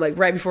 Like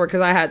right before,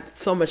 because I had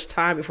so much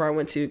time before I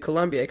went to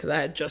Columbia, because I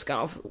had just got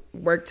off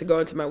work to go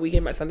into my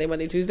weekend, my Sunday,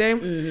 Monday, Tuesday.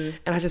 Mm-hmm.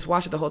 And I just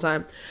watched it the whole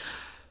time.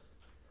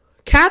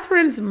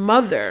 Catherine's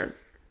mother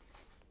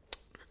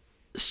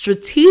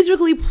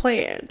strategically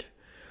planned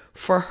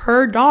for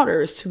her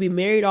daughters to be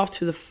married off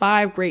to the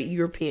 5 great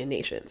European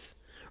nations,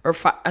 or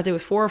I think it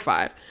was 4 or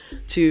 5,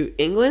 to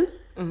England,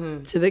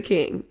 mm-hmm. to the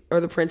king or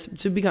the prince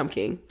to become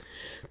king,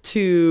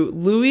 to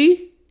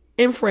Louis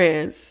in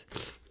France,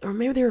 or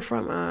maybe they were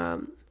from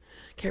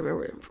can't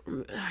remember.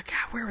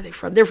 God, where were they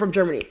from? They're from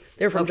Germany.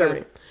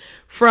 Germany.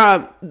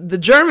 From the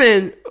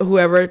German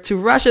whoever to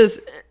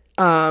Russia's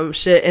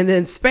shit, and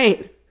then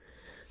Spain.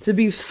 To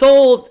be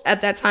sold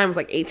at that time was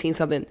like 18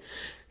 something.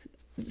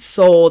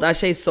 Sold, I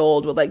say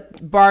sold, with like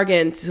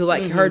bargain to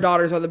like mm-hmm. her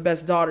daughters are the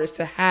best daughters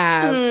to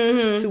have,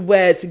 mm-hmm. to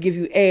wed, to give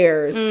you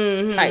heirs,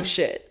 mm-hmm. type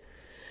shit.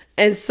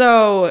 And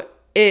so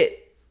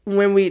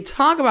when we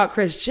talk about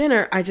Kris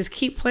Jenner, I just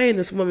keep playing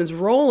this woman's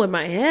role in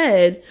my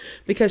head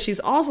because she's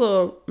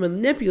also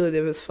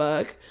manipulative as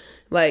fuck.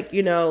 Like,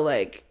 you know,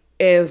 like,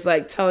 is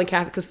like telling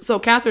Catherine, so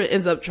Catherine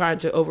ends up trying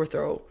to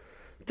overthrow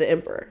the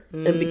emperor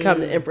and become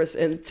the empress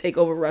and take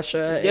over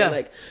Russia. And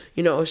like,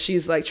 you know,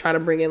 she's like trying to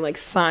bring in like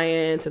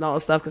science and all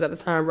this stuff, because at the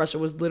time Russia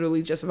was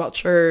literally just about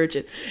church,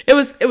 and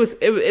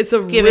it's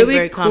a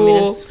really cool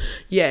communist.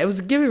 It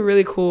was giving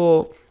really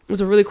cool. It was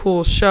a really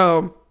cool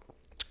show.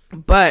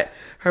 But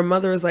her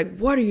mother was like,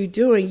 "What are you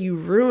doing? You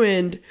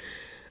ruined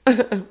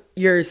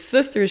your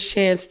sister's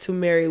chance to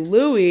marry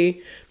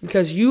Louis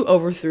because you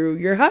overthrew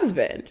your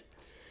husband."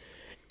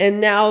 And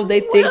now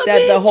they think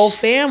that the whole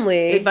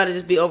family... They about to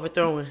just be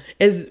overthrown.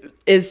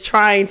 Is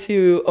trying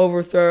to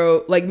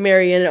overthrow, like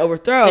marry in and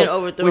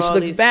overthrow which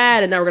looks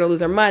bad, and now we're going to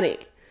lose our money.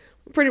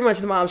 Pretty much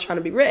the mom's trying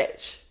to be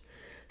rich.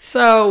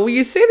 So when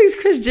you see these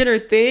Kris Jenner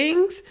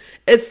things,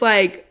 it's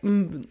like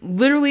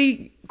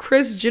literally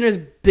Kris Jenner's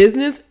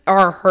business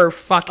are her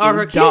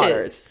fucking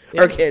daughters.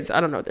 Kids. Or kids. I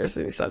don't know if there's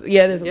any sons.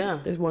 Yeah,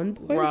 there's one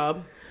boy.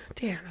 Rob.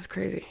 Damn, that's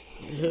crazy.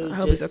 I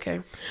hope he's okay.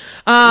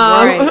 Right.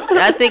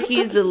 I think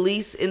he's the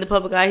least in the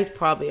public eye. He's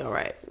probably all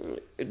right.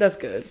 That's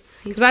good.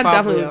 Because I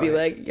definitely would be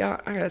like,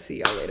 y'all, I gotta see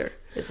y'all later.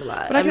 It's a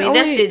lot. But I mean,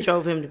 that shit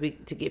drove him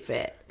to get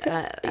fat.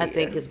 I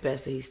think it's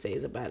best that he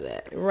stays about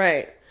that.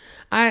 Right.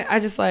 I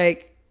just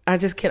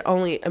can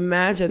only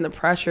imagine the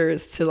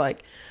pressures to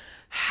like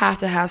have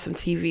to have some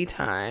TV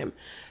time,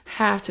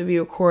 have to be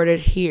recorded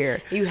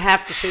here. You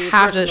have to show your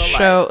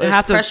personal life.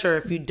 There's pressure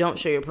if you don't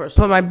show your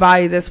personal. Put my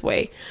body this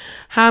way.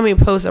 How many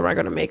posts am I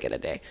going to make in a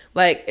day?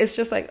 Like it's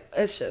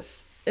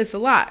a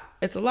lot.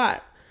 It's a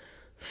lot.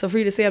 So for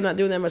you to say I'm not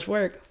doing that much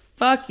work,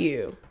 fuck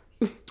you.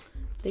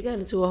 They got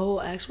into a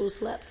whole actual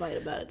slap fight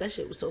about it. That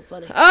shit was so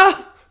funny.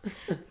 Oh.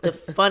 The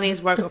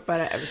funniest workout fight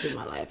I've ever seen in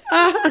my life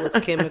was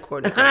Kim and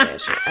Kourtney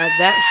Kardashian.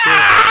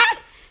 That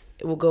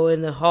shit will go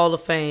in the Hall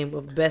of Fame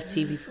of best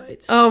TV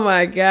fights. Oh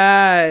my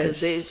gosh.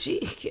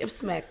 Kim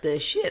smacked the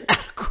shit out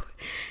of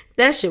Kourtney.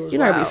 That shit was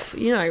wild.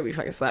 You're not gonna be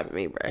fucking slapping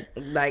me, bro.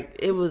 Like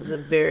it was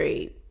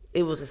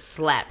a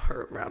slap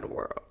heard around the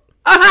world.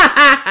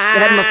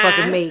 That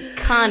motherfucker made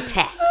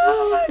contact.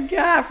 Oh my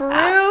god, for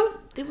real?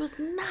 They was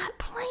not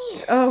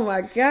playing. Oh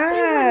my gosh.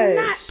 They were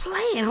not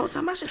playing. Hold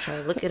on, I should try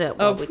to look it up.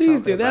 Oh,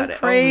 please do. That's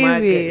crazy. Oh my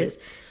goodness.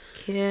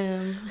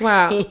 Kim.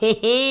 Wow.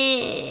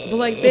 But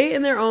like they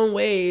in their own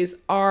ways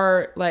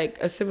are like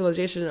a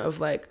civilization of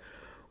like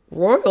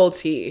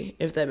royalty,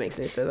 if that makes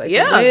any sense. Like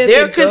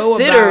they're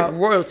considered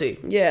royalty.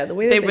 Yeah, the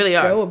way that they really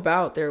go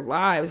about their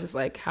lives is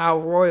like how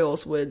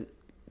royals would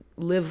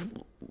live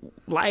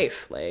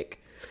life.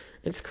 Like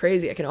it's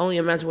crazy. I can only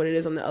imagine what it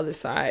is on the other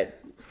side.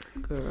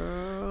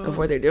 Girl. Of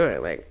what they're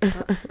doing, like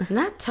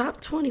not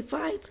top 20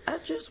 fights. I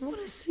just want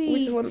to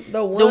see the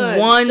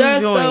one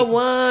just joint. The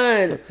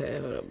one. Okay,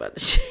 hold on about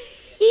the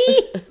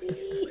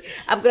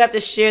I'm gonna have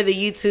to share the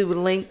YouTube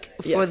link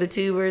for the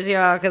tubers,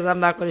 y'all, because I'm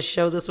not gonna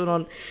show this one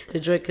on the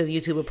joint because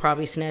YouTube will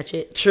probably snatch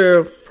it.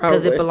 True, probably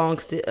because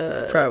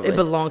it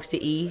belongs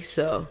to E.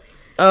 So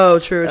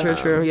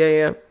true.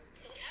 Yeah.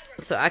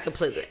 So I can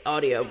play the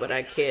audio, but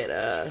I can't.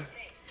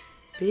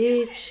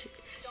 Bitch.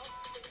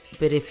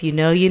 But if you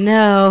know, you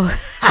know.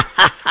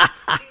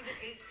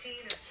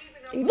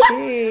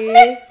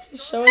 What?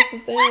 Show us the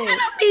thing. I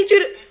don't need you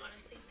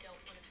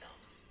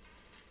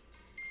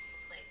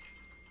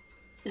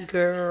to.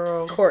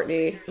 Girl.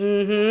 Kourtney.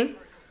 Mm-hmm.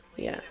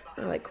 Yeah,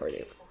 I like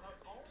Kourtney.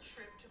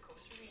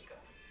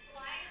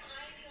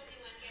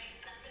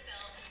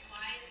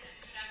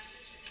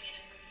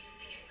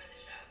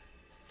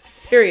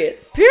 Period,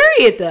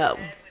 though.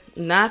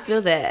 Not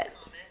feel that.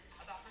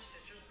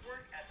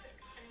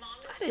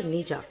 I didn't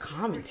need y'all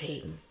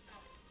commentating.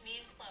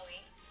 Me and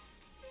Chloe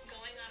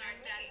going on our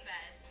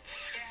deathbeds.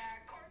 Yeah,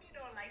 Kourtney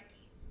don't like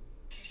me.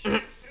 She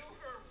threw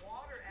her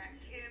water at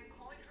Kim,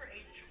 calling her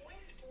a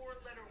choice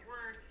four-letter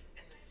word,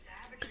 and the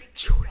savagery.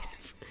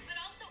 Choice. But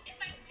also,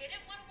 if I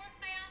didn't want to work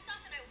my ass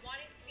off and I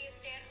wanted to be a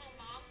stay-at-home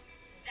mom,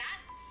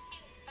 that's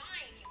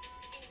fine.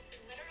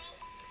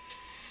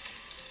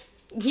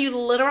 You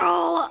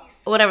literal,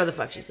 whatever the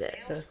fuck she said.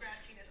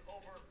 Scratching is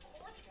over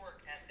Kourt's work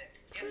ethic.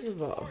 First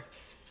of all.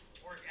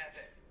 Work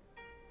ethic.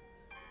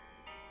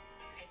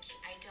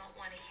 I don't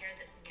want to hear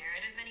this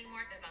narrative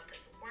anymore about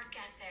this work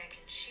ethic,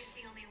 and she's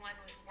the only one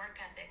with work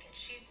ethic, and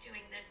she's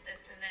doing this,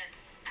 and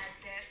this,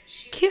 as if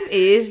she's... Kim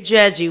is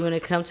judgy when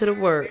it comes to the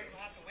work.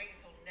 We'll have to wait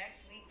until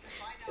next week to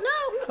find out.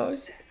 No.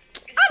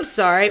 I'm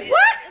sorry.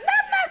 What?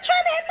 I'm not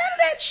trying to have none of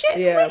that shit.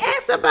 Yeah. We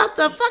asked about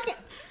the fucking...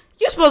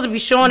 You're supposed to be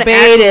showing the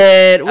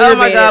baited. Oh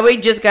my god, we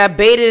just got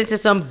baited into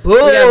some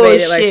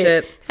bullshit. Like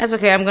shit. That's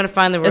okay. I'm gonna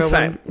find the real it's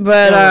one. Fine.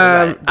 But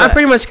I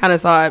pretty much kind of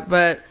saw it.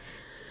 But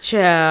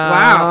child,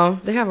 wow,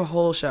 they have a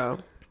whole show.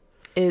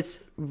 It's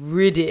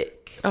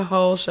ridiculous. A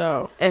whole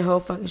show. A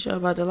whole fucking show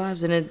about their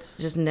lives, and it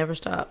just never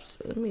stops.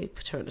 Let me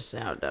turn the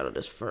sound down on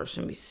this first.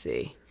 Let me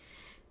see.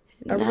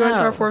 Are we going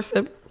to our fourth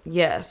sip?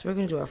 Yes, we're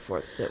gonna do our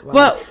fourth sip.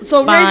 Well,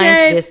 so Ray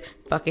J, this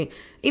fucking.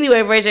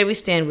 Anyway, Ray J, we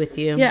stand with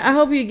you. Yeah, I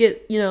hope you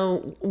get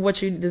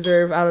what you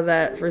deserve out of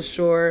that for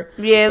sure.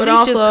 Yeah, at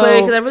least just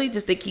clear because I really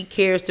just think he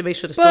cares to make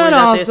sure the story's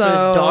out there, so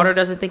his daughter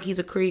doesn't think he's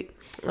a creep.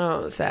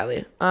 Oh,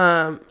 sadly.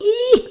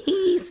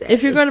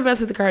 If you're going to mess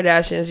with the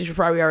Kardashians, you should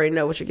probably already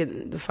know what you're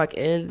getting the fuck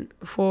in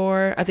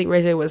for. I think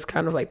Ray J was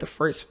kind of like the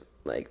first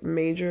like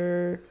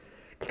major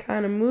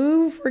kind of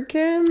move for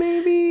Kim,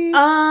 maybe.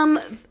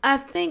 I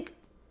think.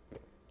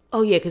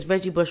 Oh yeah, because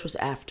Reggie Bush was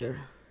after.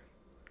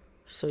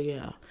 So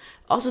yeah.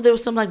 Also, there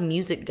was some like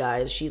music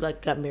guy she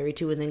like got married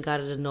to and then got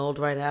it annulled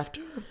right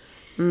after.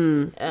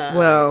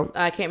 Well,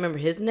 I can't remember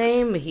his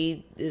name.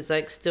 He is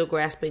like still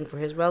grasping for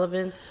his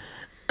relevance.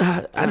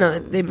 I know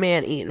they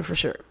man eating for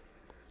sure.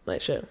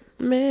 Like shit,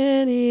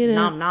 man eating.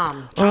 Nom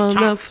nom. On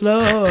the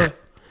floor.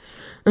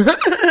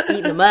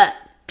 Eating them up.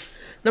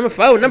 Number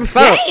four.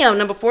 Damn,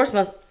 number 4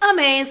 smells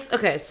amazing.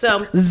 Okay,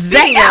 so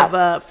speaking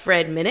of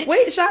Fred Minnick.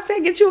 Wait,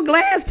 Shantae, get you a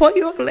glass. Pour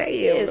you a glass.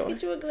 Yes,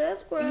 get you a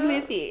glass, bro.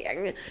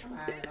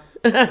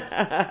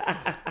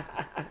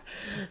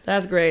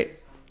 That's great.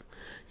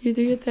 You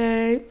do your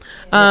thing.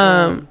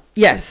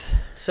 Yes.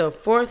 So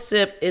 4th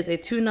sip is a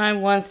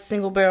 291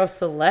 single barrel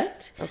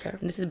select. Okay.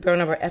 And this is barrel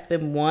number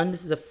FM1.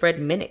 This is a Fred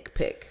Minnick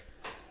pick.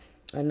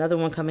 Another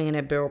one coming in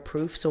at barrel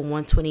proof, so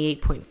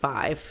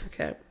 128.5.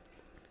 Okay.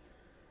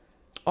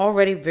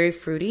 already very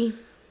fruity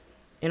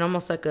and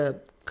almost like a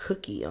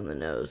cookie on the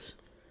nose.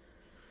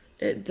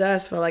 It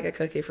does smell like a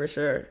cookie for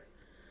sure.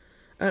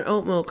 An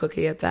oatmeal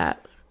cookie at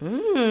that.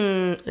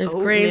 It's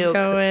grains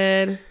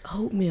going.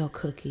 Oatmeal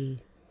cookie.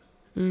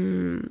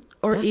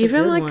 Or That's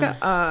even a good like one.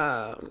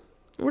 a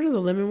what are the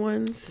lemon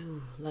ones?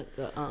 Ooh, like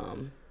the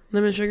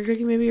Lemon sugar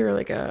cookie maybe, or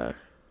like a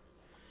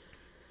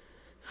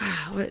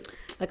what?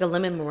 like a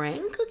lemon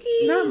meringue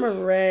cookie. Not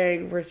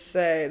meringue per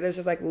se. There's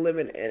just like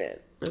lemon in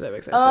it. If that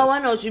makes sense. Oh, I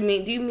know what you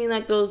mean. Do you mean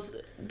like those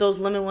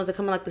lemon ones that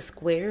come in like the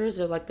squares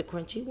or like the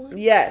crunchy ones?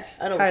 Yes,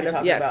 I know what you're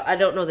talking about. I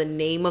don't know the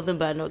name of them,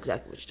 but I know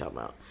exactly what you're talking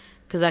about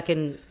because I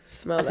can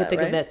Smell I that, can think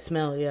right? of that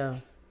smell. Yeah.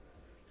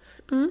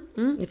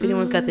 If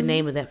anyone's got the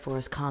name of that for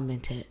us,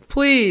 comment it.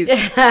 Please,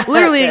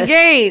 literally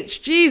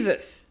engage.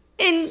 Jesus,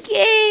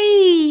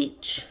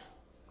 Engage.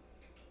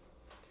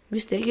 We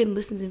stay getting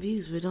listens and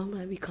views, but don't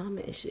let me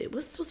comment and shit.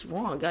 What's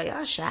wrong,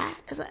 y'all shy?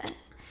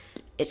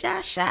 Is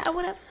y'all shy or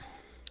whatever?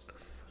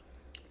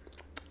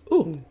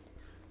 ooh,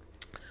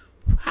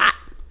 hot.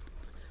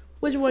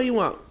 Which one you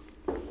want?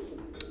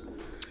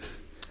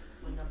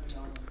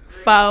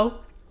 4.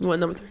 You want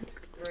number 3?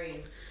 3.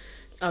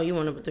 Oh, you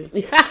want number 3?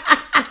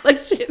 Like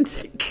shit.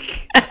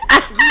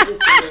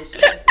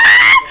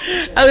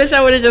 I wish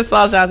I would have just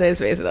saw Shantae's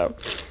face though.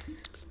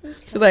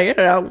 She's like, you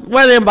know,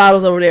 one of them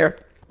bottles over there.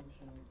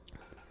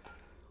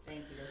 Thank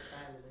you,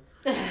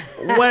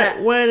 that's fabulous.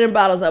 One of them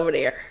bottles over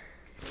there.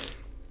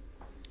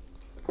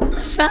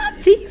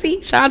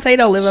 Shantae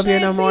don't live up here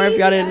no more. If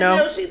y'all didn't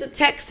know, she's a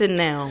Texan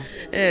now.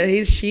 yeah,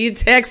 she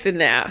texting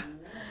now.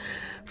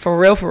 For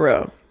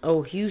real.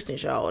 Oh, Houston,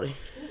 shawty.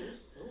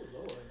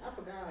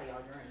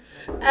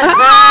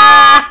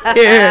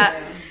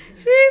 Here,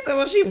 She said,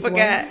 well, she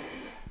forgot.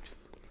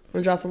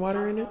 wanna drop some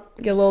water in it?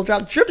 Get a little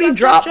drippy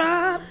drop.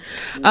 I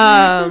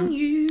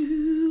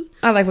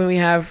like when we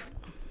have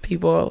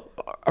people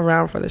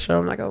around for the show.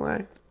 I'm not gonna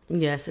lie.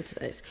 Yes, it's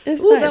nice.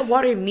 It's Ooh, nice. that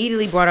water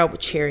immediately brought out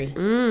with cherry.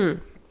 Oh,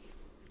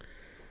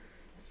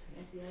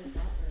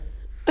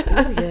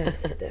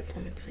 yes, that for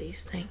me,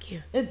 please. Thank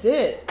you. It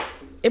did.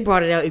 It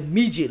brought it out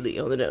immediately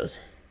on the nose.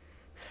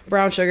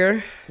 Brown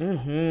sugar.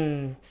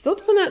 Mm-hmm. Still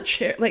doing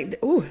that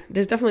like, ooh,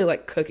 there's definitely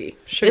like cookie.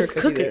 Sugar It's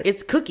cookie. cookie. There.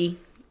 It's cookie.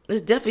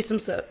 There's definitely some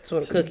sort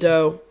of Some cookie.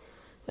 dough.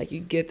 Like you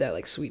get that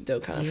like sweet dough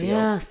kind of feel.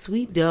 Yeah,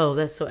 sweet dough.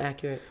 That's so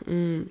accurate.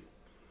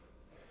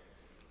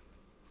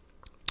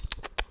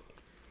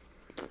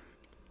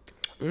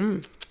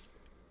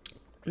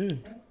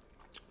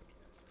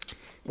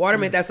 Water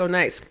made that so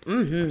nice.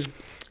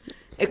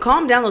 It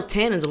calmed down those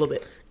tannins a little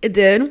bit. It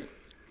did.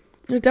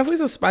 There's definitely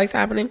some spice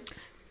happening.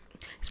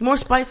 It's more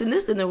spice in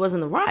this than there was in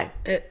the rye.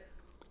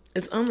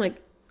 It's on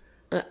like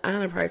an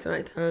anapryte on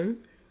my tongue.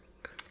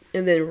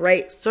 And then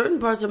Certain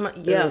parts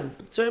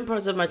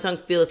of my tongue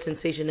feel a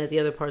sensation that the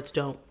other parts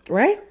don't.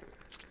 right?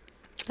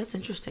 That's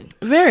interesting.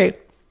 Very.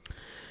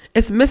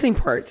 It's missing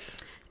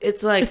parts.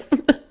 It's like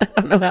I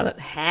don't know how to.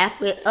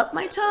 halfway up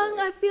my tongue,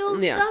 I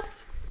feel Yeah.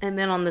 stuff, and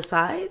then on the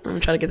sides. I'm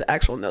trying to get the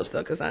actual notes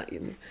though, because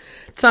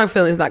tongue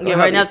feeling is not going Yeah,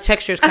 to right now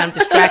texture is kind of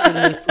distracting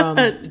me from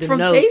the from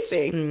notes.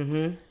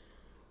 tasting.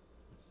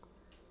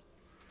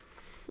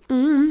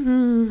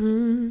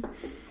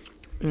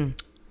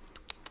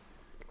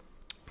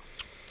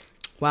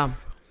 Wow.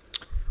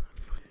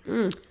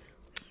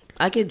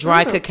 I get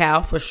dry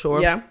cacao for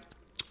sure. Yeah,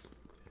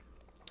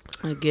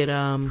 I get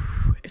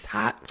it's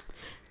hot.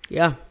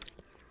 yeah.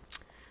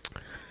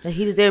 The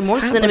heat is there. More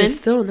Hot, but cinnamon. it's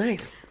still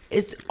nice.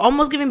 It's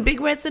almost giving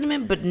big red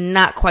cinnamon, but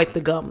not quite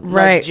the gum.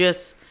 Right. Like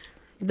just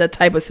The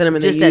type of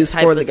cinnamon Just they that use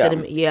type for of the gum.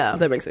 cinnamon, yeah.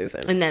 That makes any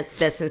sense. and that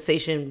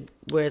sensation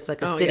where it's like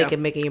acidic yeah.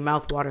 and making your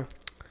mouth water.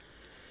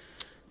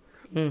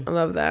 I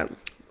love that.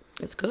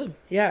 It's good.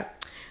 Yeah.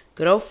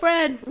 Good old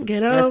Fred.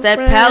 Good That's old that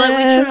Fred. palate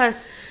we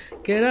trust.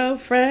 Good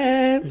old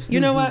friend. You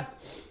know what?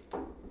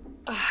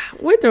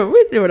 We're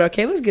doing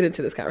okay. Let's get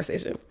into this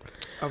conversation.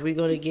 Are we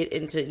going to get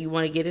into? You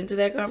want to get into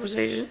that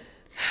conversation?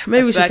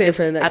 Maybe we should Like, save it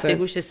for the next I think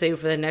one. we should save it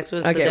for the next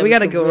one. Okay, that we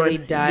got a can good really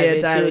one. dive Yeah,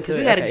 into dive it into because it.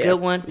 we got a Okay, good yeah.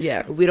 one.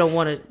 Yeah. we don't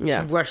want to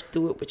Yeah. rush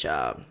through it with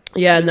y'all.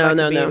 Yeah, We'd no, like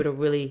to no, be no. able to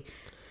really,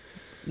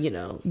 you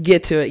know.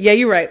 Get to it. Yeah,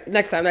 you're right.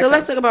 Next time. So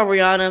let's talk about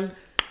Rihanna,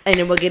 and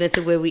then we'll get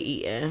into where we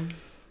eating.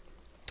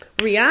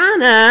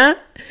 Rihanna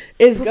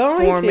is going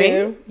to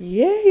Performing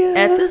yeah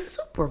at the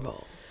Super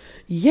Bowl,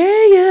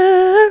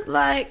 yeah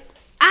like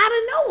out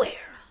of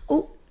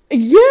nowhere.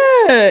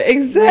 yeah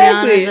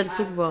exactly. Rihanna's at the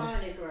Super Bowl.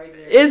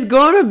 It's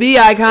gonna be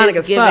iconic It's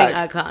as giving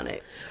fuck.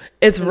 iconic.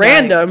 It's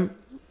random.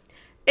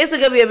 It's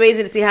gonna be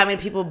amazing to see how many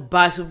people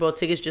buy Super Bowl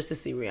tickets just to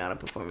see Rihanna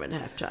perform at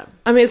halftime.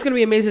 I mean, it's gonna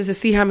be amazing to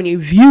see how many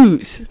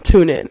views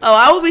tune in Oh,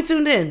 I will be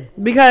tuned in.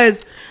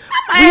 because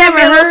I we haven't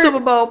haven't heard. Super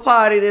Bowl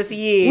party this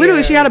year.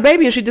 Literally, she had a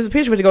baby and she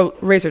disappeared. She went to go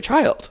raise her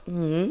child.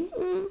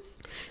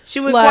 She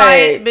was like-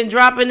 quiet, been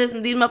dropping these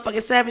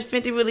motherfucking Savage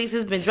Fenty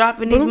releases, been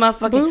dropping these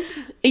motherfucking. Boom.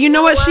 And you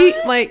know what? She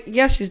like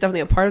yes, she's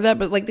definitely a part of that,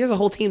 but like there's a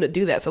whole team to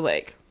do that. So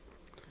like,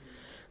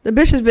 the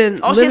bitch has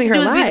been All she has living to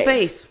her do is life. be the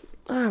face.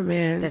 Oh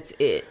man, That's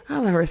it. I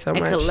love her so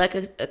And much.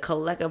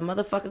 collect a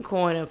motherfucking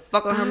coin and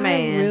fuck on her I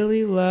man.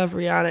 really love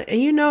Rihanna.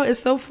 And you know, it's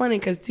so funny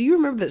because do you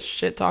remember the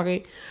shit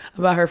talking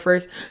about her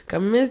first?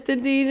 Come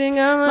Mr. DJ,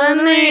 come on,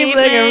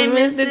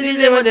 Mr.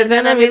 DJ, want to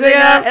turn the music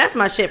up? That's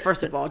my shit,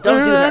 first of all.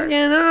 Don't do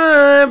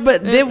her.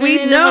 But did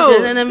we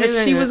know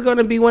that she was going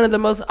to be one of the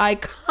most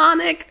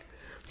iconic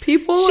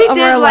people of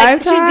our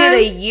lifetime? She did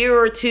a year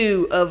or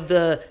two of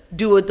the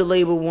do what the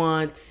label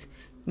wants.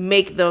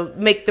 Make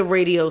the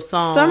radio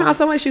song. Somehow,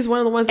 some way, she's one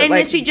of the ones that and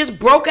then she just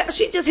broke out.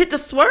 She just hit the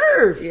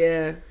swerve.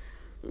 Yeah.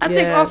 I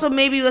think also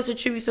maybe let's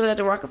attribute some of that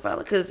to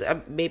Rockefeller because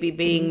maybe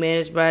being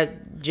managed by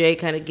Jay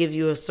kind of gives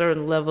you a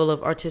certain level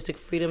of artistic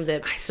freedom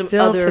that some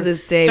other to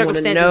this day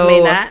circumstances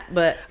may not.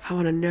 But I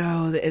want to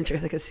know the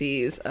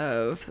intricacies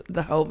of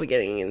the whole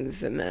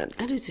beginnings and that.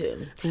 I do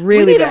too.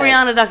 Really, we need bad. a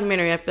Rihanna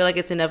documentary. I feel like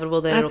it's inevitable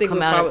that it'll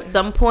come out at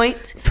some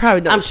point. Probably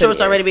not. I'm sure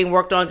it's already being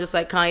worked on, just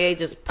like Kanye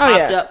just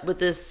popped up with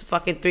this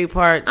fucking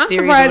 3-part series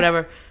or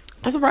whatever.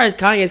 I'm surprised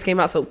Kanye's came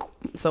out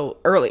so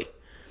early.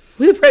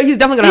 He's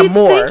definitely gonna have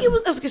more. I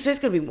was gonna say it's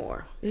gonna be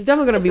more. It's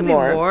definitely gonna be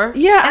more.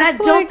 Yeah, and I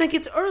don't think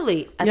it's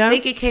early. I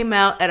think it came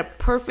out at a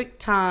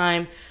perfect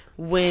time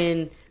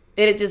when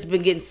it had just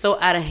been getting so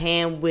out of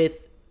hand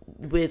with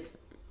the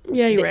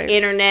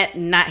internet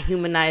not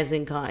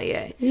humanizing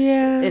Kanye.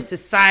 Yeah, and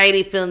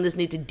society feeling this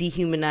need to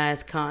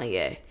dehumanize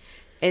Kanye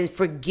and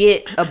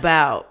forget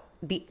about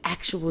the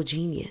actual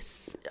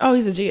genius. Oh,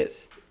 he's a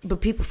genius. But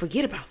people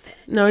forget about that.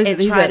 No, he's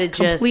a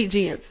complete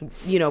genius.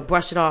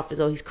 Brush it off as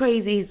he's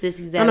crazy, he's this,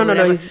 he's that. No.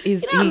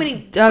 He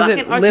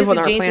doesn't live on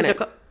our planet.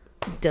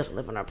 He doesn't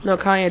live on our planet.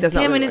 No, Kanye does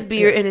not. Him and his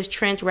beard and his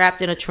trench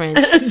wrapped in a trench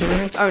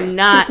are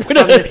not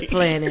from this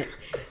planet,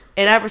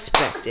 and I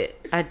respect it.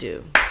 I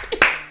do.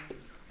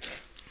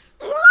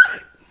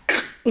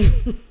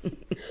 It's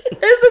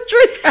the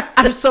trench.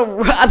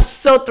 I'm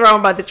so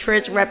thrown by the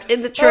trench wrapped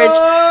in the trench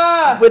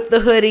with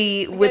the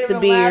hoodie with the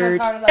beard.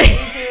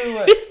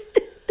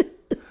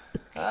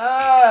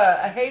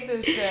 I hate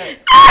this shit.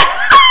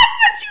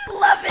 But you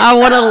love it. I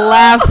want to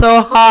laugh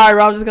so hard.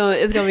 But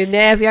it's gonna be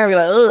nasty. I'm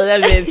gonna be like, ugh,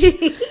 that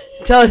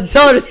bitch. Tell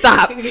her to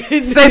stop.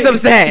 Say something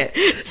sad.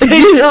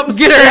 Say something.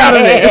 Get her out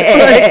of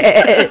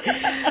it.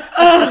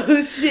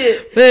 Oh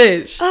shit,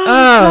 bitch.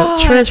 Oh,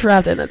 trench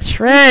wrapped in a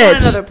trench.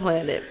 On another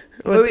planet.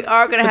 But we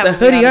are gonna have a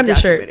hoodie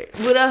undershirt.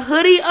 With a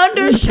hoodie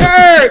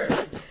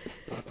undershirt,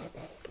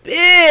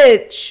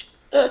 bitch.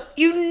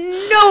 You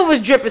know it was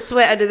dripping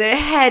sweat under there.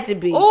 It had to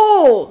be.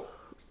 Oh.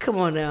 Come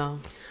on now.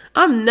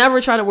 I'm never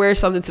trying to wear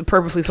something to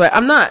purposely sweat.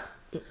 I'm not.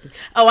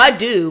 Oh, I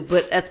do,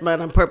 but that's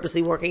when I'm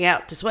purposely working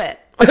out to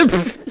sweat.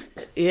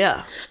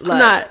 Yeah. I'm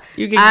not.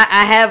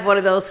 I have one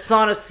of those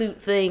sauna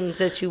suit things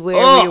that you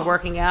wear when you're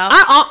working out.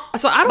 I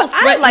don't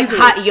sweat I like easily.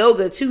 hot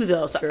yoga too,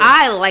 though. So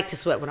I like to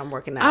sweat when I'm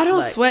working out. I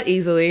don't sweat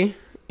easily.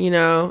 You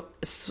know,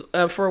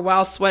 for a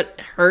while, sweat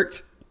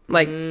hurt.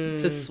 Like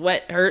to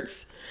sweat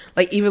hurts.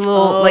 Like even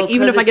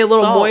even if I get a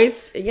little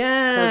moist,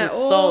 because it's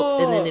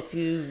salt, and then if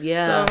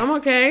so I'm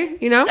okay,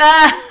 you know.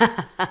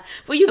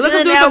 Well, you unless good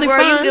I'm doing now, something bro.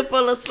 fun. You good for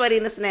a little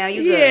sweatiness now.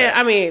 You good? Yeah,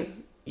 I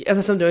mean,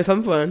 unless I'm doing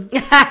something fun,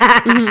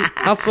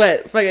 I'll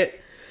sweat. Fuck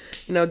it,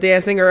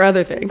 dancing or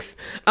other things.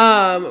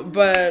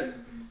 But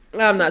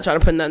I'm not trying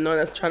to put nothing on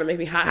that's trying to make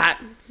me hot.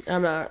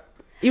 I'm not.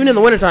 Even in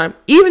the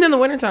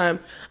wintertime,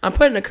 I'm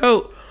putting a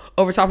coat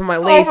over top of my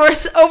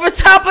lace. Over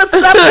top of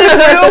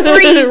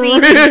something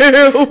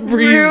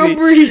real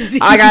breezy.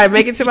 I gotta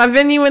make it to my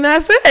venue and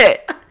that's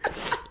it.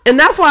 And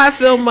that's why I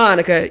feel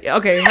Monica.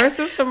 Okay, her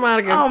sister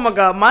Monica. Oh my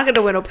God, Monica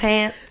don't wear no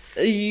pants.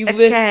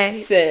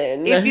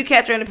 Listen. If you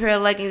catch her in a pair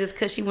of leggings, it's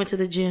because she went to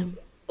the gym.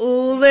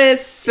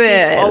 Listen.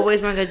 She's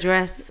always wearing a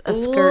dress, a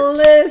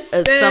skirt,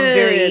 some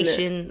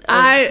variation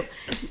of...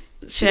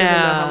 She doesn't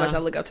know how much I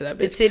look up to that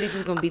bitch. The titties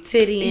is gonna be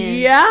tittying.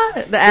 Yeah,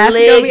 the ass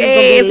is gonna be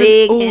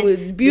ass. Oh,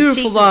 it's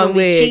beautiful long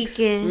legs.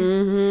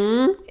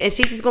 Mm-hmm. And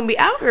she's just gonna be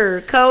out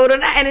her coat or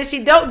not. And then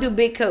she don't do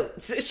big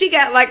coats. She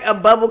got like a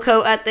bubble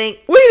coat, I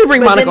think. We need to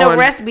bring Monica on. But then the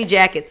rest be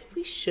jackets.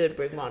 We should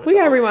bring Monica. We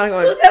gotta bring Monica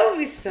on. Well, that would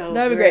be so.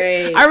 That'd be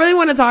great. I really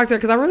want to talk to her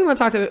because I really want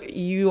to talk to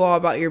you all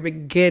about your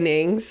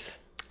beginnings.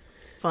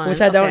 Fun.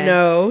 Which I don't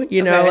know,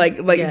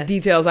 like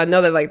details. I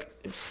know that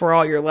like for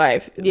all your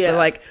life. Yeah. But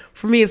like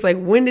for me, it's like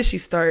when did she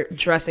start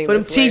dressing for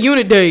them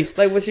T-Unit days?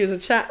 Like when she was a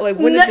child. Like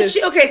when did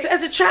so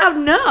as a child,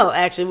 no,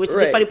 actually, which is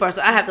the funny part.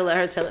 So I have to let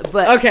her tell it.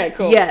 But okay,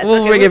 cool. Yes,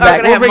 we'll bring it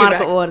back. We'll bring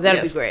Monica on.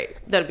 That'd be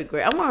great. That'd be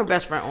great. I want her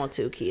best friend on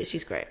too. Kia,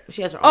 she's great.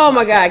 She has her own. Oh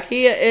my God,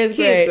 Kia is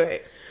great. Kia's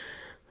great.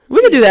 We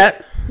could do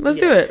that. Let's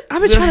do it.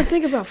 I've been trying to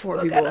think about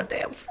 4 people. I got no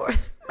damn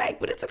fourth mic,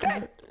 but it's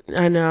okay.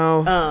 I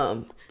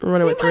know.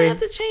 Running with 3. We might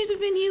have to change the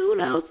venue. Who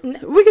knows?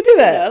 We could do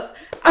that.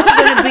 I'm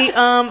going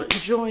to be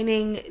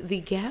joining the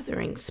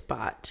Gathering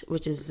Spot,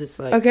 which is this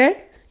like.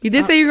 Okay. You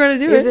did say you were going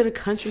to do it. Is it a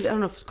country? I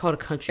don't know if it's called a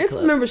country club.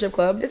 It's a membership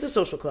club. It's a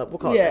social club. We'll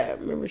call it that.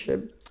 Yeah,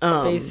 membership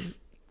base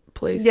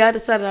place. Yeah, I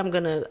decided I'm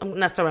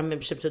not starting my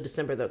membership till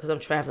December though, because I'm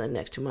traveling the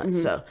next 2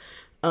 months. Mm-hmm.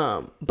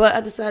 So, but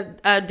I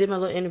decided I did my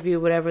little interview,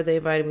 whatever. They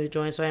invited me to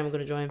join, so I am going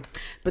to join.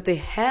 But they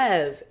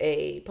have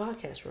a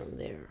podcast room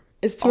there.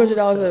 It's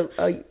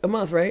 $200 a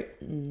month, right?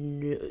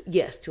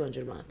 Yes,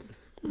 $200 a month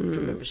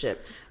for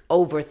membership.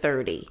 Over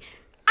 30.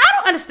 I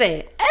don't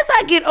understand. As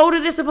I get older,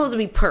 there's supposed to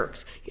be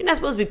perks. You're not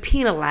supposed to be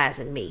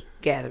penalizing me,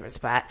 Gathering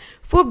Spot,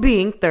 for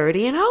being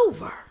 30 and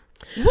over.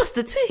 What's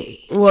the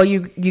tea? Well,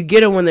 you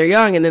get them when they're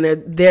young, and then they're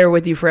there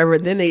with you forever.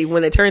 Then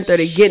when they turn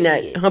 30, getting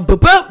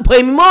that,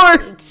 pay me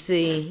more.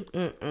 See,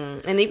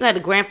 and you had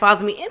to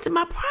grandfather me into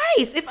my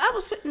price. If I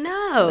was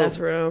no, that's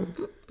real.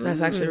 That's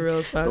actually real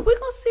as fuck. But we're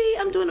gonna see.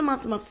 I'm doing a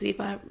month to month to see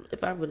if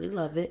I really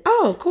love it.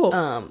 Oh, cool.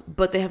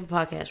 But they have a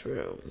podcast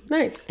room.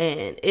 Nice,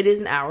 and it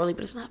is an hourly,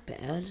 but it's not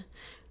bad.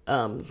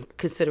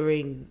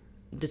 Considering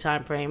the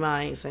time frame,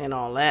 I ain't saying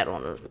all that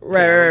on the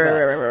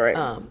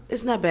right.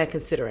 It's not bad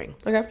considering.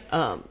 Okay.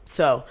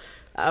 So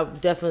I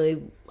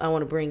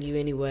want to bring you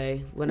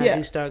anyway when I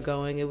do start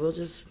going, and we'll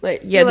just do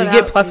you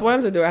get plus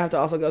ones, or do I have to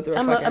also go through?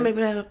 I'm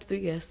able to have up to 3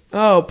 guests.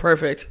 Oh,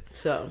 perfect.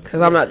 So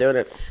because I'm not doing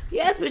it.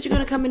 Yes, but you're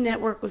gonna come and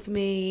network with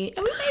me.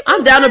 And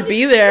I'm down to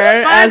be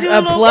there as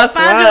a plus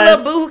one. Find you a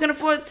little boo who can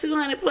afford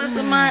 $200 plus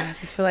a month. I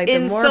just feel like the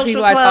more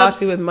people I talk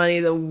to with money,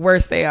 the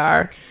worse they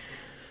are.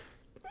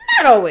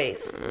 Not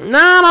always.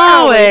 Not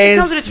always. It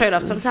comes with a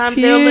trade-off. Sometimes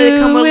they'll let it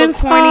come with a little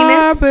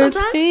corniness. Sometimes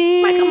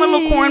it might come with a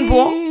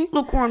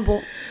little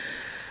cornball.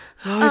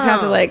 I always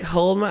have to like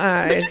hold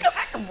my eyes.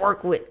 But I can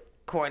work with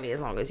corny as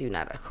long as you're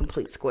not a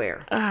complete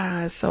square.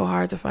 It's so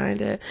hard to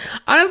find it.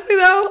 Honestly,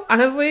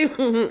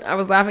 I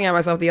was laughing at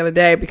myself the other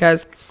day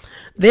because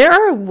there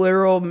are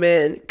literal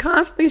men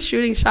constantly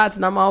shooting shots,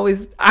 and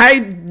I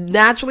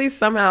naturally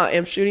somehow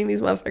am shooting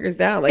these motherfuckers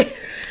down. Like,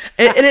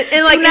 and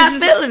like I'm not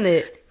feeling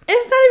it.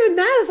 It's not even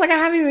that. It's like I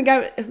haven't even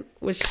got.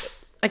 Which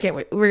I can't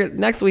wait.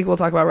 Next week we'll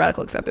talk about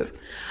radical acceptance.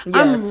 Yes.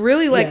 I'm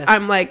really like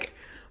I'm like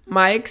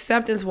my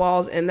acceptance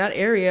walls in that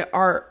area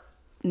are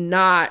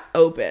not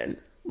open.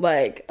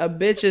 Like a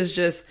bitch is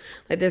just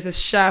like there's a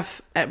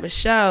chef at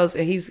Michelle's,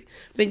 and he's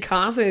been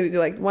constantly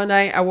like one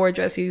night I wore a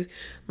dress. He's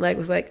like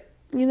was like,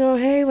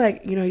 hey,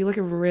 like, you're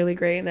looking really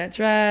great in that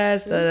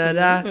dress.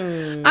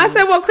 I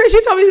said, well, Chris,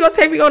 you told me you was going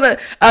to take me on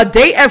a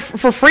date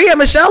for free at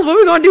Michelle's. When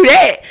we going to do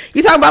that?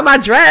 You talking about my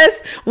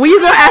dress? When you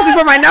going to ask me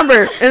for my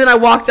number? And then I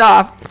walked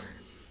off.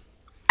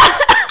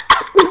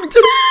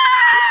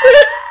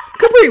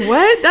 Capri,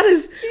 what? That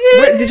is,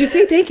 what, did you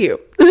say thank you?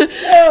 And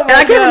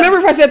I can't remember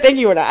if I said thank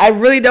you or not. I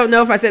really don't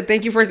know if I said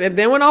thank you first and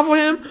then went off on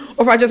him,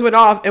 or if I just went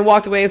off and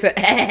walked away and said,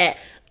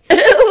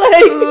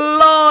 like,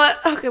 Lord.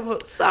 Okay, well,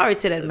 sorry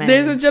to that man.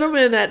 There's a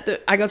gentleman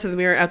that I go to the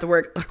mirror after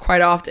work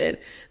quite often.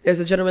 There's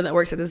a gentleman that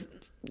works at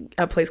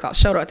a place called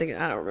Shoto. I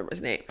don't remember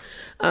his name.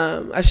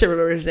 I should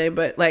remember his name,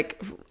 but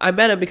like I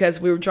met him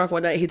because we were drunk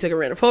one night. He took a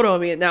random photo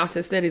of me, and now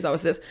since then he's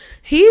always this.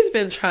 He's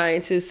been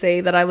trying to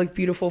say that I look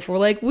beautiful for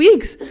like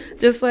weeks.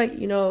 Just like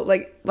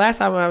like last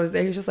time when I was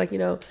there, he was just like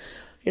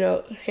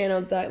hand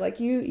on thigh, like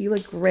you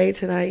look great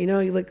tonight.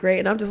 You look great,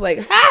 and I'm just like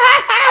ha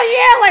ha ha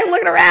yeah, like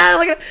looking around,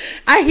 like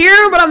I hear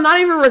him, but I'm not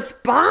even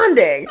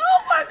responding.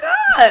 Oh my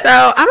god!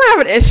 So I'm gonna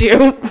have an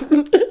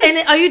issue.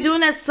 And are you doing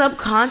that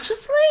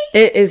subconsciously?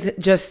 It's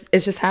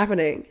just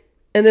happening,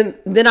 and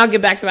then I'll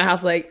get back to my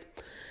house like,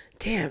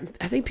 damn,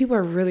 I think people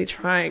are really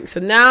trying. So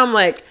now I'm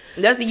like,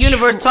 that's the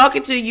universe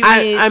talking to you.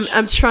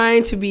 I'm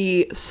trying to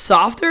be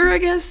softer, I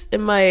guess,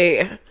 in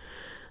my.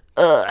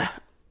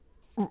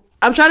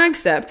 I'm trying to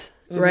accept.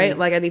 Right?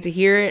 Like, I need to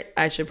hear it.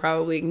 I should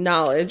probably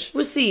acknowledge.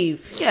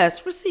 Receive.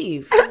 Yes,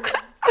 receive.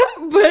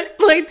 But,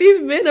 like, these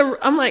men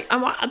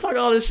I talk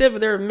all this shit,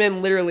 but there are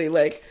men literally,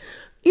 like,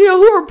 who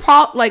are,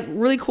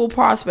 really cool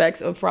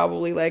prospects of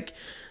probably, like,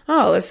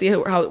 oh, let's see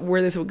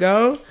where this would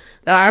go.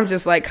 That I'm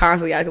just, like,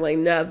 constantly acting like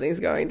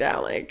nothing's going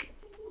down. Like,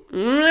 all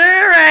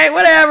right,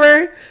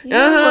 whatever.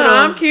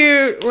 I'm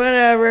cute.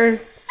 Whatever.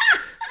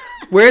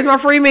 Where's my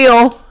free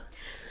meal?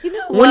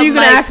 When are you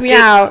going to ask me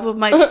out? What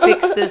might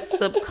fix this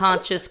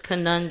subconscious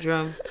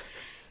conundrum?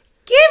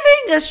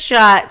 Giving a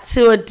shot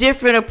to a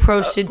different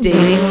approach to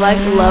dating, like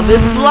Love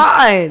is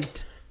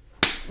Blind.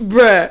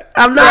 Bruh,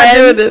 I'm not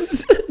doing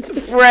this.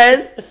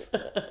 Friends?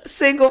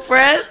 Single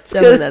friends?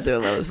 I'm not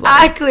doing Love is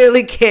Blind. I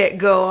clearly can't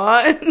go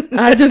on. And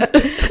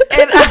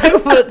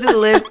I want to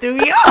live through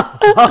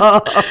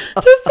y'all.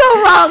 Just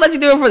so wrong. Let you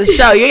do it for the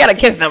show. You ain't got to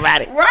kiss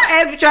nobody.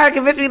 Right, as be trying to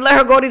convince me to let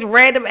her go to these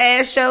random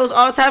ass shows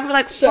all the time. Be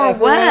like, for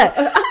what?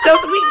 So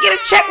we can get a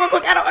check real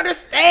quick. I don't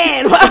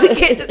understand why we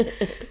can't.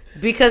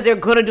 Because they're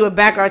going to do a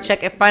background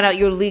check and find out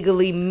you're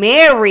legally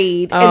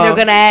married, and they're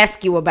going to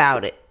ask you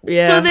about it.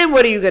 Yeah. So then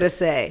what are you going to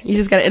say? You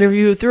just got to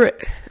interview through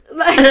it.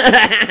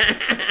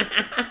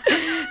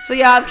 So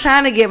y'all, I'm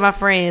trying to get my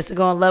friends to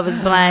go on Love is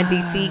Blind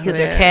DC because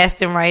they're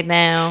casting right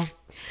now.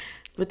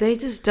 But they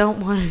just don't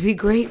want to be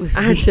great with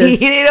me.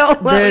 They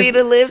don't want me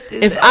to live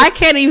this. If I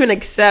can't even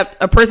accept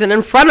a person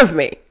in front of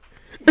me.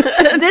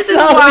 This is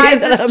why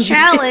this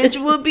challenge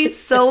will be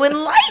so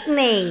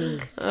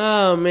enlightening.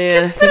 Oh,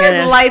 man.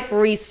 Consider life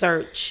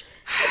research.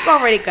 I've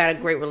already got a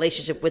great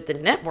relationship with the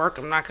network.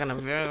 I'm not gonna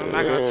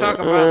talk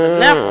about the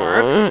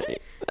network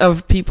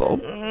of people.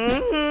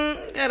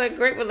 Got a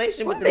great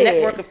relationship with the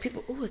network of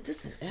people. Ooh, is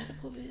this an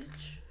edible bitch?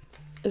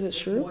 Is it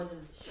true?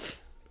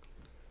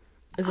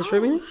 Is it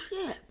shrooming?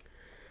 Shit.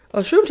 Oh,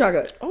 shroom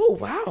chocolate. Oh,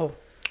 wow.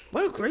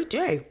 What a great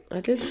day. I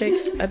did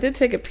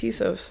take a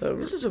piece of some.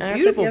 This is a acid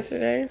beautiful,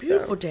 yesterday.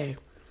 beautiful So day.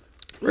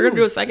 we're gonna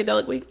do a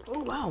psychedelic week. Oh,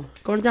 wow.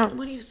 Going down.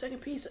 We need a second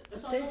piece.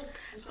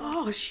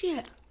 Oh,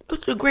 shit.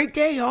 It's a great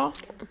day, y'all.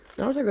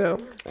 That was a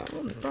good.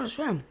 Oh,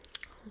 shit.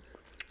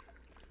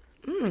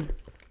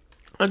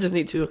 I just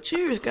need to.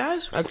 Cheers,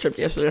 guys. I tripped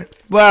yesterday.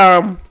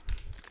 Well,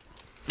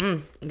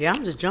 Yeah,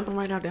 I'm just jumping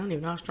right now. I don't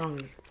even know how strong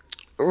it is.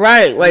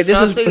 right. Like this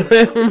was.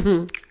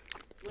 Chelsea.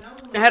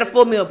 I had a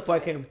full meal before I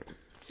came.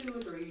 2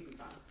 or 3, you'd be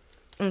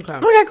fine. Okay.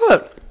 Okay,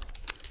 good.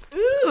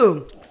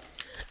 Ooh.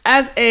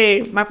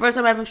 My first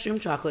time having extreme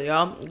chocolate,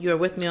 y'all. You're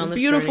with me on this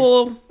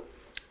beautiful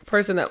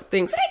person that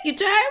thinks journey. Thank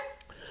you, Tab.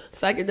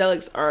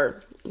 psychedelics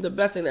are the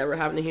best thing that ever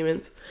happened to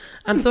humans,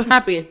 I'm so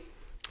happy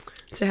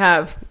to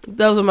have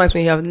those amongst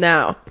me who have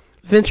now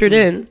ventured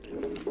in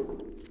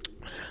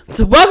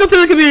to welcome to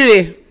the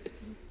community,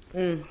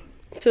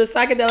 to the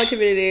psychedelic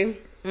community.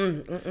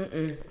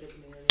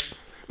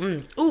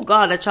 Oh,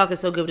 God, that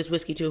chocolate's so good with this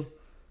whiskey, too.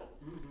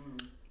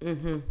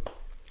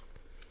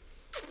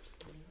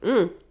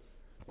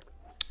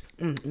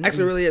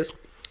 Actually, really is.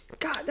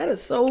 God, that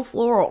is so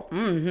floral.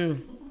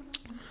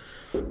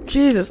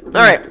 Jesus. All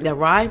right. That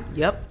rye?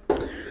 Yep.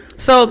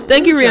 So,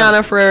 thank you,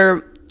 Rihanna,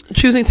 for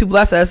choosing to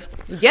bless us.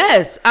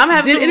 Yes. I'm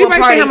having Did Super Bowl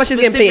anybody say party how much she's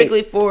getting paid?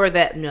 specifically for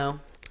that. No.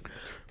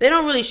 They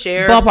don't really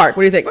share. Ballpark. What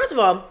do you think? First of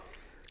all,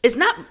 it's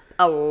not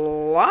a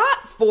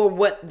lot for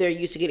what they're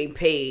used to getting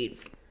paid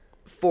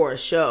for a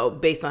show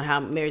based on how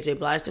Mary J.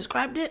 Blige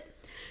described it.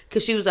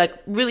 Because she was like,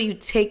 really, you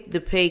take the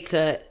pay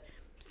cut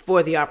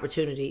for the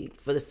opportunity,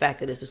 for the fact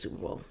that it's a Super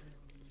Bowl.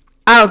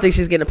 I don't think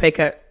she's getting a pay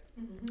cut.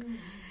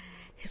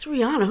 It's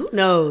Rihanna. Who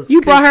knows? You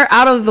brought her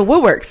out of the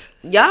woodworks.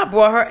 Y'all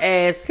brought her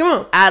ass Come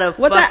on. out of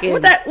What fucking...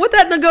 that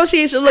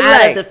negotiation look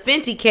out like? of the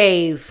Fenty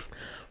cave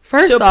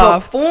First to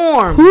off,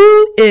 perform.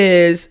 who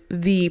is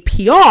the PR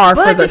for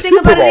But the the thing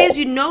Super about Bowl? it is,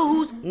 you know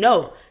who's...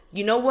 No.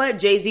 You know what?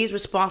 Jay-Z is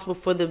responsible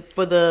for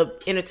the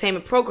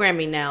entertainment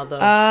programming now, though.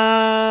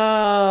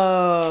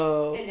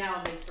 Oh. And now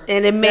it makes perfect.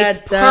 And it makes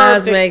That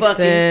does perfect make fucking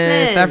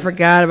sense. I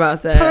forgot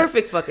about that.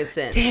 Perfect fucking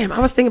sense. Damn, I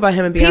was thinking about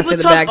him and Beyonce People in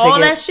the talk back. all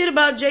thinking, that shit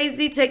about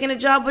Jay-Z taking a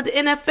job with the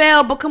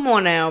NFL, but come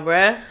on now,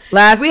 bruh.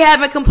 Last- We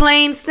haven't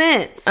complained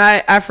since.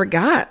 I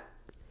forgot.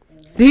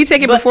 Did he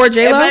take it But before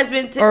J-Lo?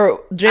 everybody's been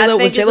Or J-Lo? I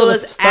Was think J-Lo it the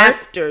was start?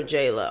 after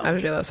J-Lo.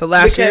 After J-Lo. So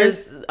last year?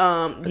 Because, year because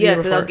I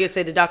was before? going to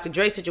say the Dr.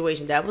 Dre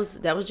situation, that was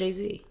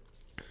Jay-Z.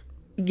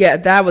 Yeah,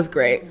 that was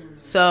great.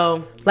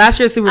 So... Last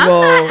year's Super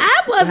Bowl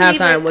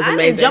halftime was I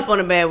amazing. didn't jump on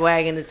the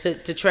bandwagon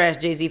to trash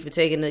Jay-Z for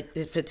taking the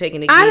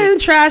gig. I didn't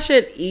trash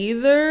it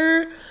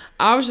either.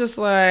 I was just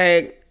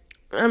like,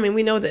 I mean,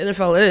 we know what the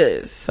NFL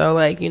is. So,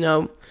 like, you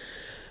know,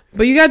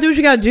 but you got to do what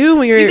you got to do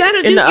when you're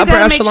in the upper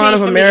echelon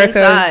of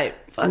America's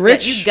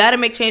rich. You got to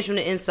make change from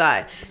the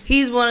inside.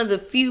 He's one of the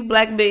few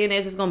black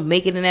billionaires that's going to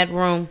make it in that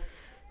room.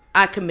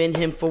 I commend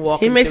him for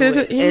walking He makes through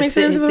it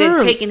into the and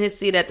rooms. taking his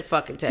seat at the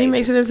fucking table. He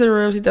makes it into the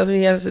rooms. He does what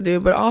he has to do.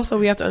 But also,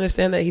 we have to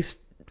understand that he's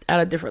at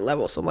a different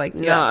level. So, like,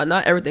 Yeah.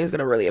 not everything's going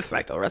to really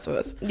affect the rest of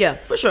us. Yeah,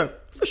 for sure.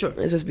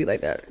 It just be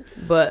like that.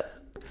 But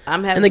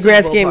I'm having In the a Super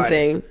grand Bowl scheme of party.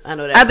 things. I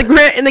know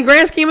that. In the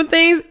grand scheme of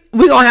things,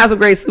 we're going to have some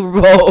great Super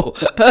Bowl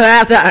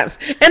half times.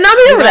 And I'm here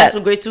We're for gonna have that.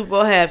 some great Super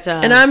Bowl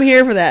halftime. And I'm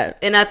here for that.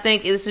 And I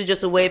think this is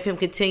just a way of him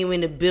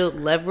continuing to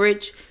build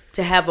leverage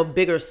to have a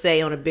bigger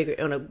say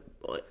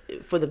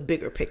for the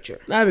bigger picture.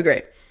 That'd be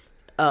great.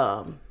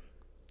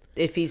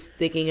 If he's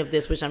thinking of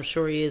this, which I'm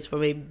sure he is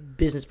from a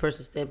business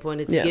person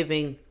standpoint, it's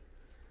giving,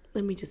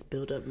 let me just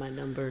build up my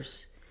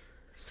numbers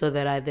so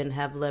that I then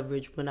have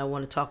leverage when I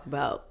want to talk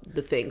about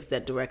the things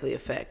that directly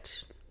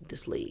affect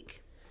this league.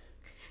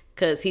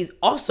 Because he's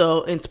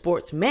also in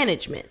sports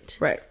management.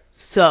 Right.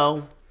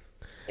 So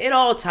it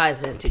all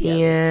ties in together.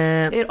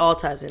 Yeah. It all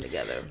ties in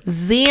together.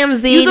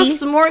 ZMZ. He's a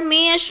smart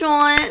man,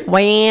 Sean.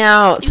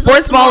 Wow. He's a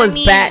Sports ball smart is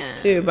man. back,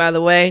 too, by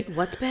the way.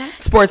 What's back?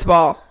 Sports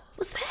ball.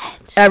 What's that?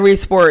 Every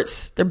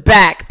sports. They're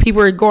back.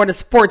 People are going to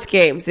sports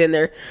games, and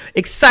they're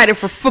excited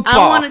for football.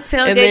 I want to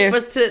tailgate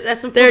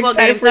at some they're football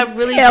excited games. for I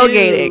really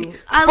tailgating. do.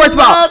 Sports I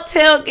ball. love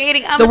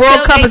tailgating. I'm The a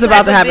World Cup tailgate is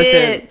about type to of happen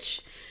soon.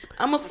 bitch.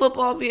 I'm a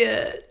football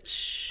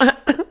bitch.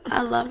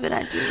 I love it.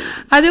 I do.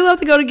 I do love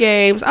to go to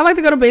games. I like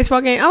to go to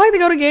baseball games. I like to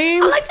go to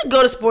games. I like to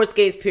go to sports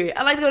games, period.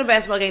 I like to go to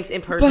basketball games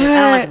in person. I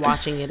don't like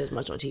watching it as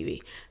much on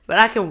TV. But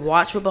I can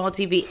watch football on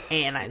TV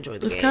and I enjoy the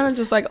games. It's kind of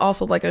just like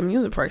also like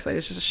amusement parks. Like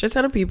it's just a shit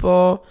ton of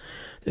people.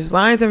 There's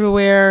lines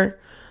everywhere.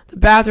 The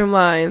bathroom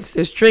lines.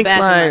 There's drink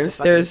lines.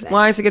 There's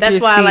lines to get to your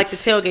seats. That's why I like to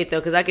tailgate though,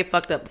 because I get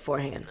fucked up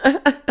beforehand.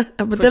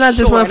 But then I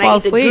just want to fall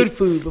asleep. Good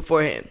food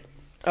beforehand.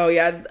 Oh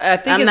yeah, I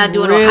think I'm it's not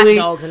doing really,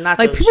 no hot dogs and nachos.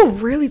 like people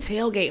really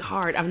tailgate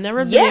hard. I've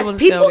never been able to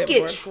people tailgate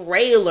get before.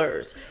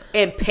 trailers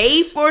and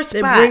pay for spots.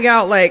 They bring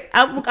out like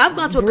I've gone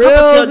to a couple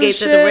grills and tailgates at the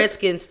shit.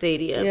 Redskins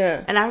Stadium,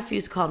 Yeah. and I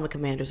refuse to call them the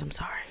Commanders. I'm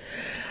sorry.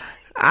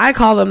 I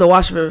call them the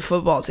Washington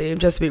football team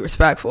just to be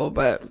respectful,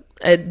 but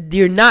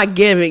you're not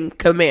giving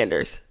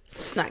Commanders.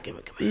 It's not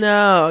giving commanders.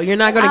 No, you're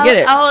not going to get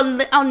it.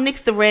 I'll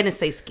nix the red and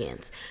say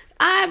Skins.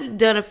 I've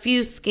done a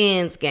few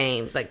Skins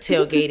games, like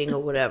tailgating or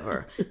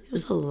whatever. It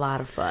was a lot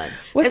of fun.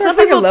 What's and their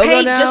some people fucking logo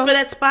pay now? just for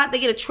that spot. They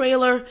get a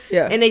trailer,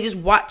 and they just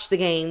watch the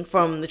game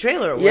from the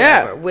trailer or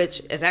whatever,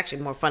 which is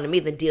actually more fun to me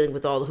than dealing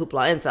with all the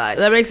hoopla inside.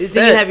 That makes so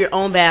sense. You have your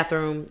own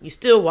bathroom. You're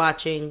still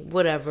watching,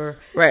 whatever.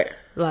 Right.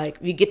 Like,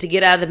 you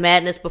get out of the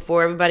madness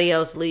before everybody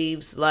else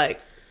leaves. Like,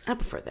 I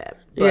prefer that.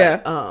 But,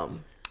 Yeah.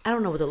 I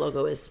don't know what the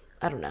logo is.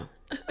 I don't know.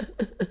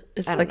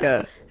 It's I don't like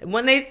know. a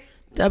When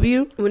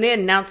they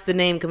announced the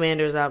name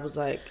Commanders, I was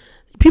like,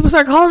 people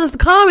start calling us the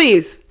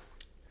commies.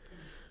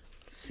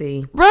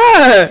 see,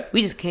 Bruh.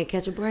 we just can't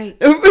catch a break.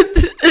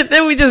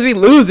 Then we just be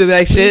losing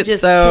that shit. We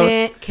just so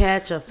can't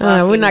catch a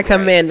fucking we're not break.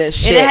 commanding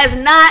shit. And it has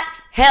not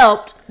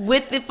helped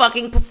with the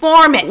fucking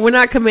performance. We're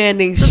not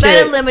commanding so shit.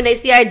 that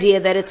eliminates the idea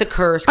that it's a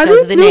curse Are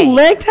because these of the new name.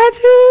 leg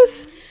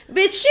tattoos?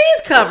 Bitch,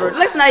 she's covered.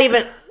 Let's not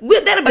even...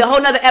 That'll be a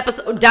whole nother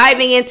episode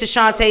diving into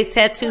Shantae's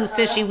tattoos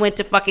since she went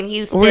to fucking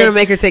Houston. We're gonna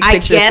make her take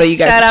pictures so you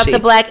guys shout can out see. to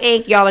Black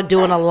Ink. Y'all are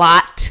doing a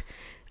lot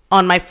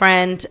on my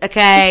friend,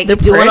 okay? They're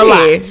doing pretty. a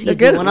lot. They're You're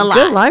good, doing a lot.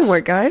 good line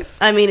work, guys.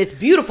 I mean, it's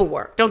beautiful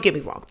work. Don't get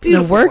me wrong. The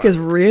Beautiful work is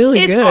really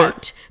it's good.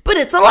 art, but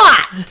it's a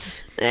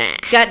lot.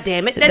 God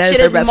damn it. That That is shit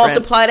her has best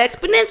multiplied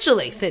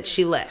exponentially since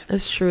she left.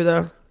 That's true,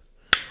 though.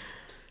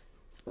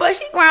 But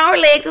she grown. Her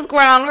legs is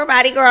grown. Her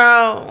body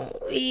grown.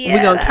 Yeah.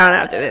 We're going to count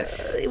after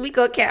this. We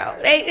gonna count.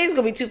 It's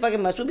gonna be too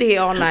fucking much. We'll be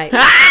here all night.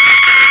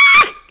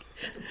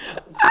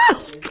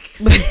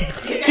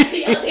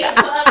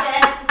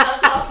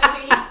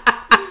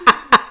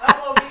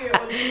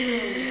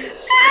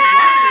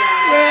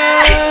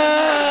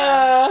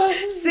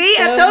 See,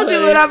 I told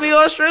you when I be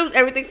on shrooms,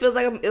 everything feels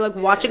like I'm like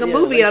watching a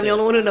movie, and I'm the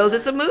only one who knows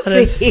it's a movie.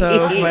 That's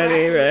so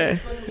funny, man.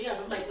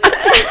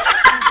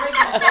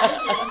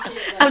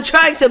 I'm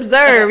trying to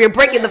observe. You're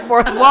breaking the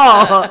fourth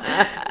wall. It'd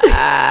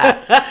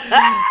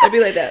be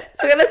like that.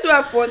 Okay, let's do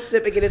our fourth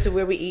sip and get into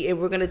where we eat, and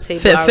we're gonna take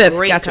Fifth, our fifth,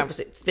 great gotcha.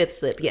 conversation. Fifth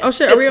sip, yes. Oh,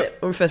 shit. Fifth Are we sip.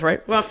 on fifth,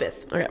 right? We're on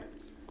fifth. Okay.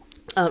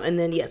 And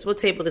then, yes, we'll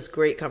table this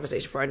great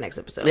conversation for our next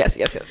episode. Yes.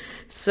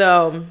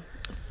 So,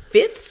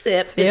 fifth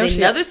sip Yeah, is shit.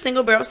 another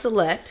single barrel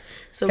select.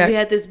 So, Okay. we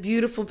had this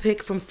beautiful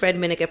pick from Fred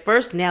Minnick at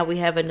first. Now we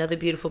have another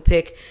beautiful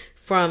pick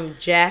from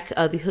Jack,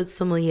 the Hood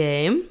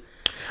Sommelier.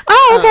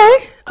 Oh,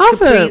 okay.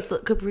 Awesome.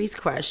 Capri's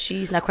crush.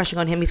 She's not crushing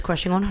on him. He's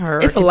crushing on her.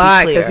 It's a to be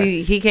lie clear. because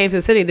he came to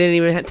the city, didn't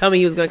even tell me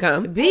he was going to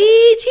come. Bitch, he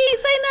ain't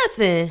say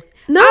nothing.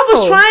 No. I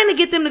was trying to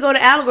get them to go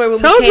to Allegory when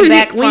Told we came you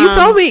back when you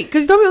told me,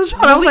 because you told me on the show.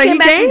 I When was we like, came he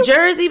back came? from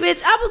Jersey,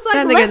 bitch. I was like,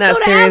 That nigga let's not go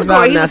to serious about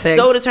Allegory. He nothing.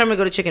 was so determined to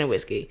go to Chicken and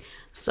Whiskey.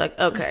 It's like,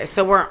 okay,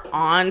 so we're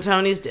on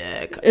Tony's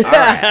dick. All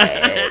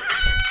right.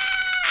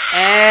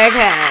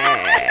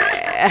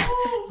 Okay.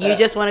 You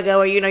just want to go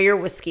where you know your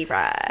whiskey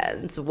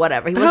friends,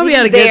 whatever. He hope wasn't he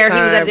had even a good there.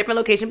 He was at a time. different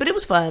location, but it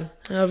was fun.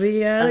 I'll be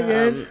had a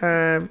good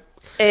time.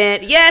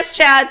 And yes,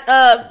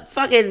 Chad,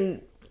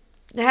 fucking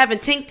having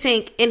Tink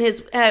Tink in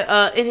his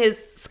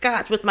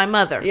scotch with my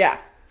mother. Yeah.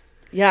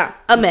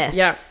 A mess.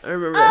 Yeah, I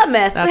remember A this.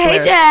 mess. That's But hey,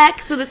 hilarious.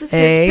 Jack. So this is his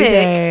Hey,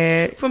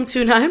 pick Jack. from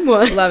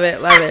 291. Love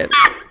it.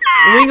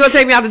 When you gonna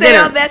take me out to Say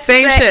all dinner? that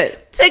Same say,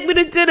 shit. Take me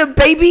to dinner,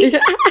 baby.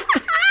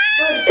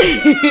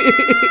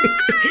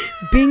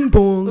 Bing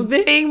bong.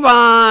 Bing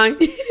bong.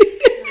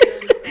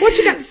 What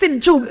you got to say to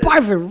Joe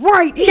Biden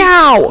right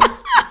now?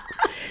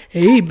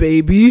 Hey,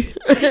 baby.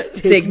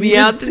 Take me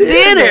out to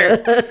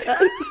dinner.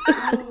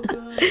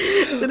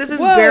 So this is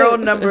Whoa. barrel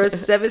number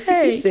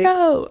 766. Hey,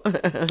 yo.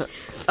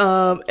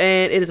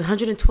 And it is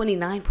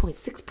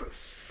 129.6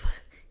 proof.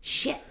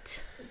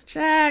 Shit.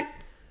 Jack.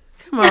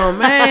 Come on,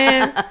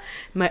 man.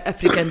 My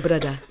African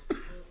brother.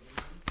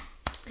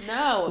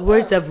 No.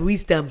 Words of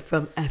wisdom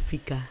from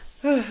Africa.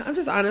 I'm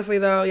just honestly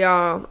though,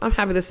 y'all. I'm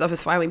happy this stuff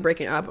is finally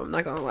breaking up. I'm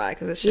not gonna lie,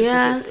 because it's just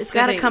Yeah, just been it's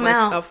gotta sitting come like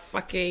out. a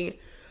fucking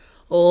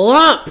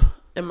lump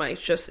in my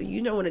just.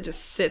 You know when it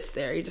just sits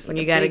there, you just like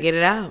You a got to big get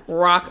it out.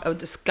 rock of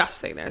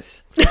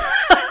disgustingness.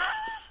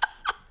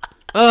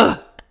 Ugh.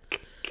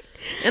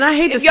 And I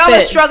hate to If y'all spit.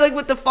 are struggling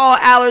with the fall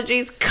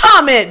allergies,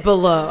 comment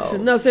below.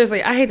 No,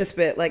 seriously, I hate to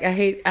spit. Like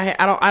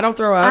I don't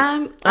throw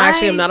up. I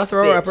actually am not a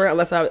thrower upper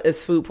unless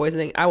it's food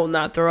poisoning. I will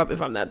not throw up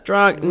if I'm not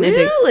drunk.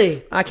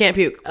 Really? I can't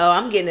puke. Oh,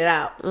 I'm getting it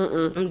out.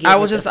 I'm getting I'll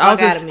it the just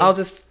fuck out of me. I'll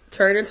just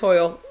turn and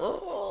toil.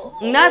 Oh.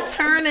 Not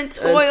turn and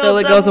toil Until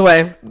it goes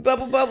away.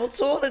 Bubble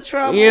toilet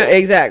trouble. Yeah,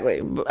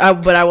 exactly.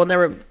 But I will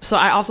never. So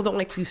I also don't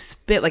like to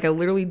spit. Like I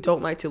literally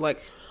don't like to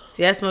like.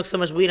 See, I smoke so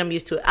much weed, I'm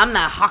used to it. I'm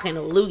not hawking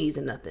no loogies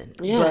or nothing.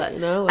 Yeah, but you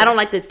know, I don't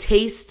like the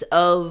taste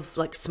of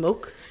like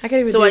smoke. I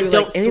can't even so do, I like,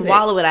 don't anything.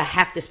 swallow it. I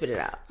have to spit it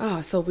out. Oh,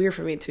 it's so weird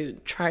for me to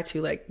try to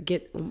like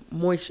get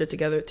moisture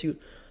together to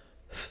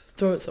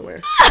throw it somewhere.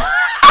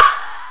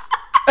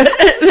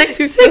 It makes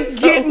me feel so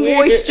Get weird.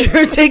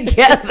 moisture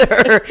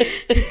together.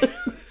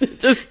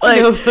 Just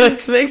like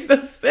makes no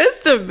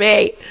sense to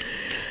me.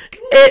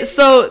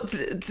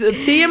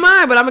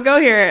 TMI, but I'm gonna go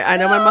here. I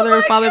know my mother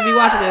and father be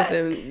watching this,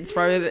 and it's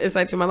probably the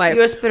insight to my life.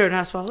 You're a spitter,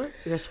 not a swallower?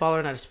 You're a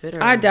swallower, not a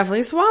spitter. I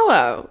definitely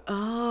swallow.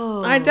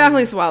 Oh. I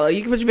definitely swallow.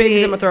 You can put your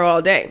babies in my throat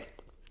all day.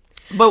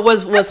 But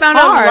was I found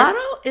hard.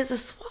 out is a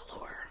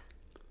swallower.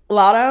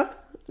 Lotto?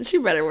 She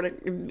better with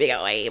a big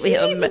old big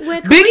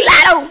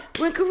Lotto.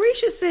 When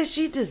Carisha says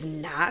she does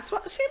not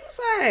swallow, she was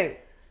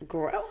like,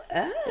 grow up.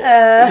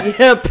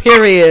 Yeah,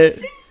 period.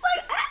 She was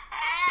like,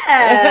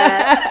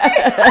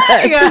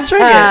 Just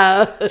drink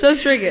it.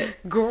 Just drink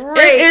it. Great.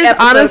 It is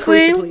episode of honestly,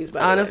 Carisha, please, by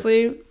the way.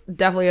 honestly,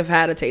 definitely have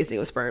had a tasting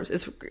with sperms.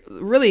 It's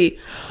really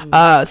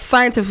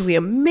scientifically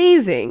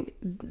amazing,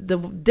 the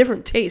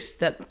different tastes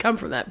that come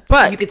from that.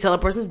 But You could tell a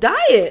person's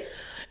diet.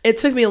 it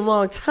took me a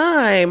long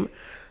time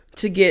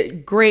to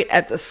get great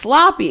at the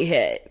sloppy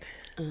head.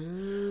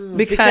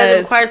 Because it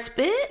requires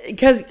spit?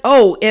 Because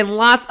and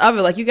lots of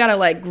it. Like, you gotta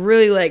like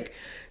really like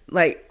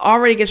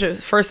already get your,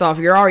 first off,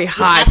 you're already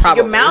high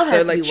probably. Your mouth so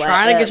has like to be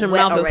try to get your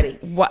wet mouth already.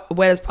 as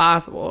wet as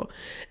possible,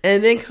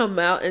 and then come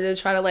out and then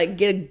try to like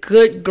get a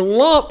good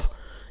glump.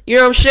 You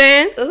know what I'm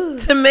saying?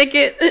 To make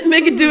it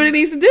do what it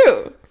needs to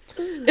do.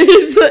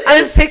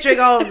 I'm just picturing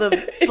all of the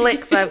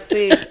flicks I've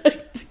seen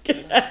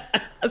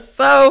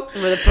So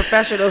where the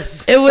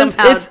professionals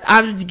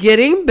I'm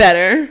getting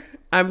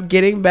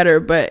better,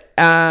 but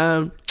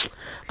I'm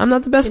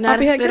not the best You're not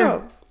a sloppy head spitter.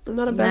 girl. I'm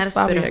not a Not best a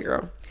sloppy spitter. head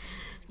girl.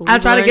 I I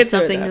try to get to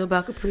something it, new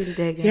about Capri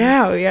today, guys.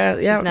 Yeah.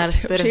 She's not a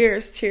spitter.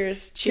 Cheers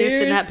Cheers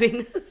to not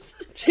being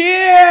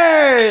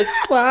Cheers!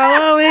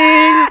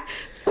 Swallowing.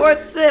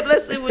 fourth sip.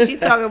 Let's see what you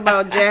talking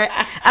about, Jack.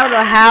 I don't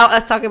know how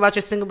us talking about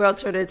your single barrel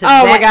turned into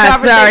Oh my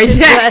God, sorry,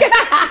 conversation, Jack.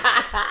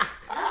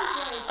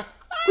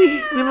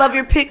 but we love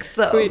your picks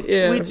though. We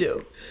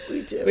do.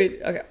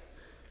 Wait, okay.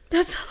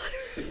 That's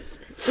hilarious.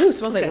 Ooh, it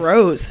smells like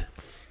rose.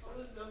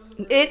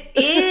 It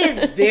is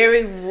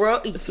very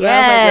rosy. Smells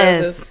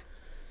Yes. like roses.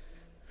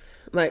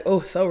 Like, oh,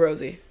 so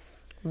rosy.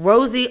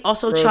 Rosy,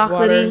 also Rose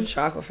water, chocolatey.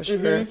 chocolate for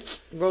sure.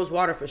 Rose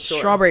water for sure.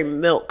 Strawberry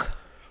milk.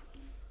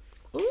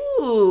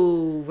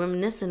 Ooh,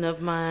 reminiscent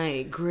of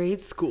my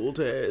grade school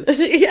days.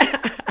 Yeah.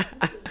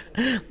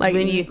 Like,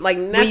 when you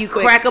Nesquik.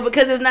 crack up,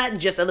 because it's not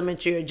just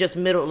elementary or just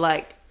middle.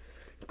 Like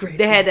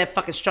they had that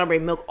fucking strawberry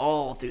milk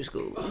all through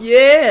school.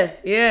 Yeah.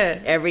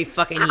 Every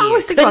fucking year. I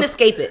always think Couldn't about-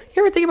 escape it.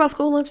 You ever think about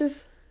school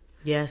lunches?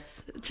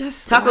 Yes.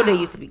 Just Taco Day wow.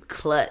 used to be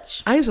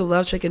clutch. I used to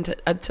love chicken.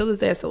 Until this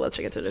day, I still love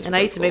chicken tenders. And I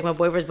used to make my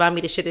boyfriends buy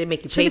me the shit that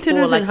make you pay chicken for,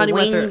 tenders like and the honey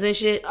wings mustard and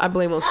shit. I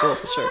blame on school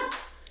for sure.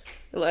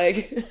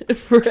 Like,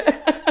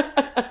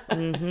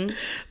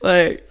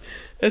 like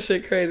that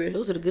shit crazy.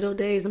 Those are the good old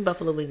days. Them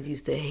buffalo wings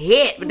used to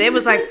hit, but they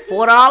was like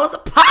 $4 a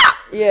pop.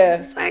 Yeah.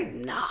 It's like,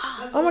 nah.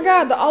 Oh my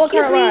God, the a la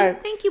Excuse carte me. line.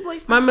 Thank you,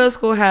 boyfriend. My middle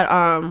school had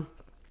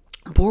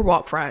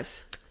boardwalk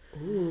fries.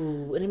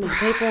 Ooh, and they make you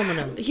pay for them or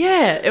no?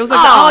 Yeah, it was like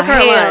the a la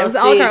carte line. It was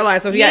the a la carte line.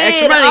 So if you got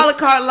extra money, the a la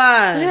carte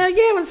line.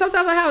 yeah. When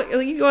sometimes I have,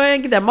 like, you go ahead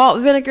and get that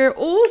malt vinegar.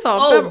 Ooh,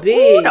 salt, Oh, pepper.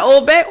 big. Ooh, the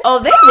old bay. Oh,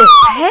 they was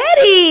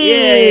petty.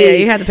 Yeah,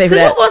 you had to pay for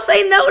that. Who gonna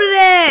say no to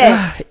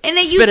that? And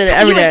then you Spending it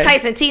every day.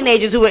 enticing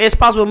teenagers who are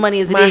irresponsible with money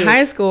as it My is.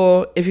 high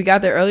school, if you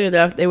got there early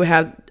enough, they would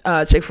have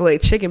Chick-fil-A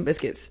chicken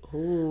biscuits.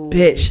 Ooh.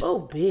 Bitch.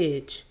 Oh,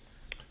 bitch.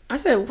 I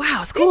said,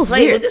 "Wow, school's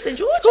Wait, weird." was this in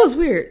Georgia? School's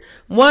weird.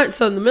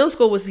 So the middle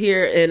school was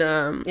here in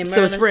Silver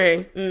Maryland?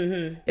 Spring.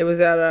 Mm-hmm. It was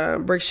at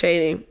Brick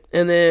Shady,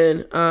 and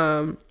then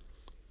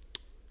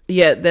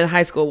then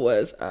high school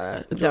was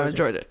down in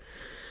Georgia.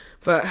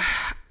 But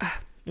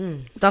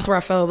that's where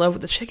I fell in love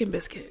with the chicken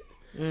biscuit.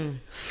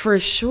 For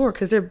sure,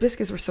 because their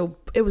biscuits were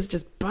it was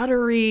just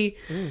buttery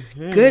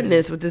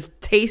goodness with this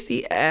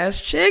tasty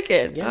ass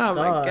chicken. Yes, oh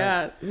my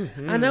God.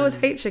 I know it's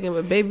hate chicken,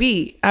 but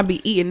baby, I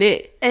be eating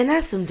it. And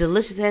that's some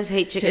delicious ass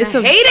hate chicken. It's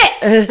I hate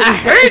it. I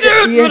hate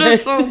it, but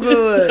it's so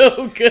good.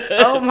 So good.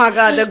 Oh my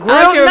God, the I grilled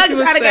don't care what nuggets.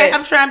 people I gotta say.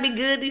 I'm trying to be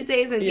good these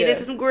days and get Yeah.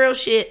 into some grilled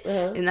shit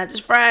and not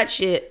just fried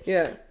shit.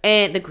 Yeah.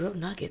 And the grilled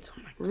nuggets. Oh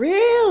my God.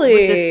 Really?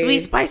 With the sweet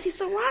spicy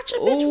sriracha,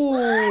 bitch.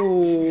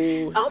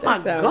 Ooh, What? Oh that my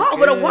sounds God,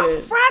 with a good. waffle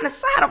fry and a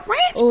side of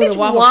ranch, Ooh, bitch. the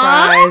waffle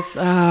what? fries.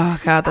 Oh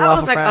God, the I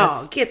waffle was like, fries.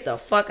 oh, get the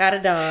fuck out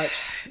of Dodge.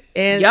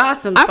 And Y'all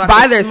some I fucking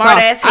buy their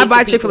smart-ass sauce. I buy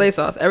hateful Chick-fil-A people.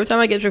 sauce. Every time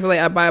I get Chick-fil-A,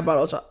 I buy a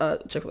bottle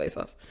of Chick-fil-A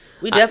sauce.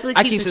 We definitely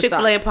I keep keep some some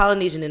Chick-fil-A stock. and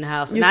Polynesian in the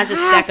house. And You I just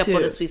have stack up to.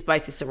 on the sweet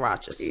spicy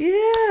srirachas.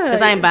 Yeah.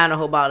 Because I ain't buying a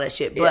whole bottle of that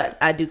shit, but Yeah.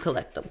 I do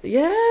collect them.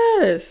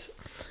 Yes.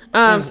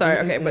 I'm sorry.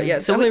 Okay, but yeah,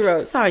 So definitely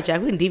Rose. sorry, Jack.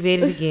 We done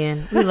deviated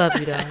again. We love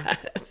you, though.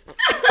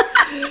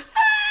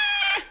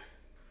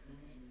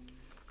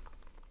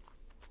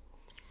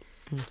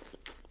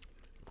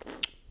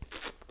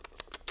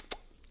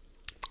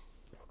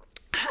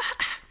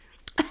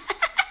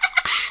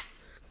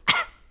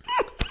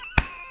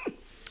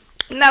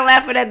 I'm not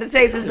laughing at the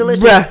taste. It's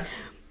delicious. Bruh.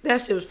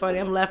 That shit was funny.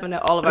 I'm laughing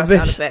at all of our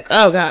sound Bitch. effects.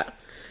 Oh God,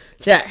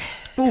 Jack,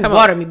 Ooh, come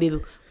water on. me, baby.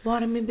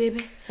 Water me,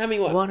 baby. Have me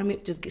what? Water me.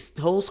 Just get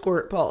the whole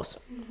squirt. Pause.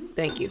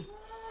 Thank you.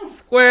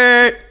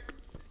 Squirt.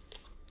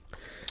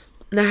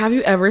 Now, have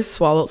you ever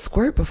swallowed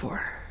squirt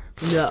before?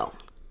 No.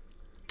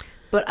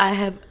 But I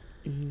have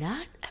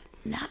not.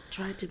 I've not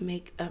tried to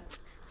make.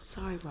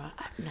 Sorry, Rod.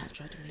 I've not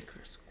tried to make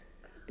her squirt.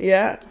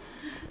 Yeah.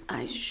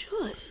 I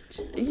should.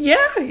 Yeah.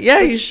 Yeah.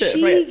 But You should.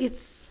 She Right. gets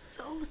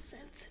so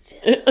sensitive.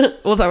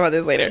 We'll talk about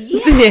this later.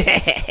 Yeah.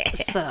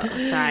 So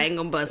sorry, I ain't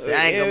gonna bust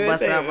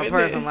out my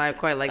personal life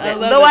quite like that.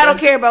 Though I don't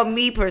care about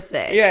me per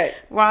se. Right.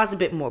 Ra's a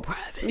bit more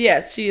private.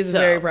 Yes, she is a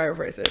very private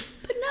person.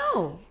 But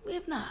no, we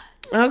have not.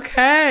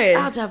 Okay.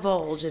 I'll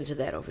divulge into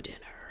that over dinner.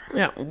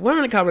 Yeah,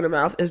 women come in the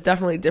mouth is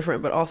definitely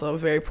different, but also a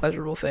very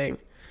pleasurable thing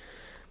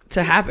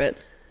to happen.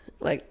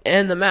 Like,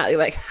 in the mouth, you're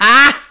like,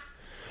 ha!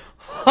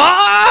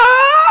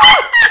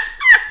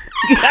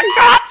 I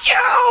got you!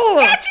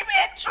 Got you,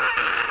 bitch!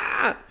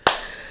 Ah!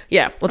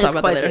 Yeah, we'll talk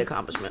about that later. The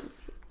accomplishment.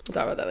 We'll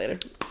talk about that later.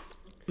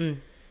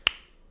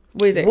 What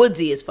do you think?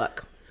 Woodsy as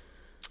fuck.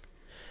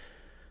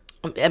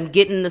 I'm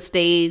getting the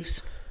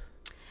staves.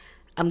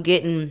 I'm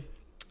getting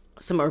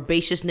some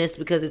herbaceousness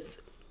because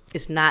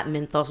it's not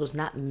menthol, so it's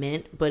not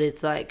mint, but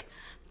it's like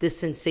this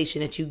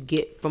sensation that you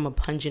get from a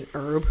pungent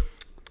herb.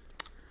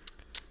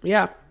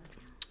 Yeah.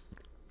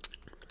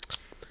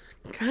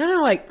 Kind of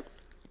like,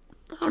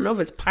 I don't know if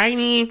it's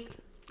piney.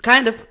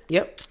 Kind of.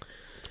 Yep.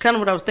 It's kind of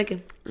what I was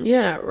thinking.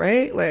 Yeah,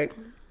 right? Like,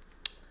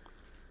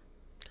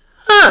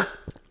 huh.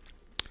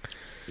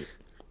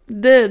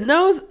 The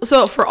nose,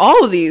 so for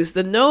all of these,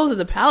 the nose and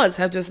the palates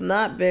have just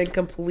not been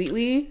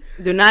completely.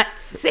 They're not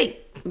sync.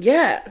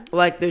 Yeah.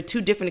 Like, they're two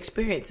different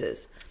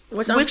experiences.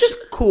 Which I'm is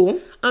cool.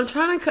 I'm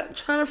trying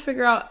to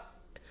figure out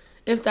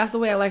if that's the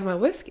way I like my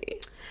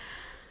whiskey.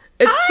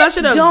 It's such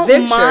an adventure. I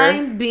don't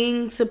mind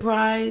being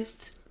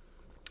surprised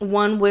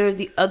one way or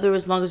the other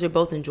as long as they're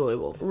both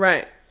enjoyable.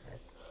 Right.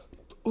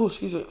 Oh,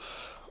 excuse me.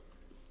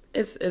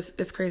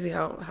 It's crazy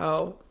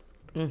how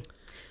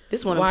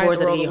this one wide pours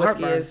the out of world your of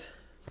whiskey heartburn. is.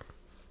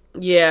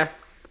 Yeah.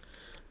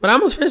 But I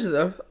almost finished it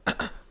though.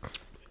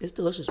 It's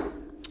delicious.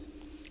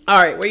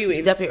 All right, where you eating?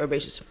 It's definitely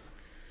herbaceous.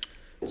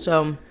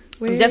 So I'm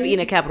definitely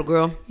eating at Capitol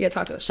Grill. Yeah,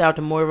 talk to us. Shout out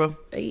to Moira.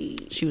 Hey.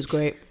 She was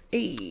great.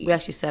 Hey. We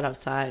actually sat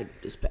outside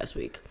this past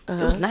week.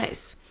 It was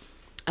nice.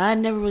 I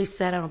never really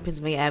sat out on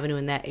Pennsylvania Avenue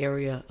in that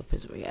area of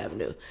Pennsylvania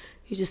Avenue.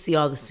 You just see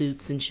all the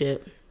suits and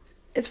shit.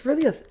 It's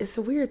really it's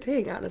a weird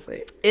thing,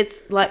 honestly.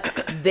 It's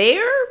like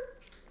there,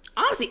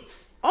 honestly,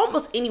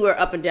 almost anywhere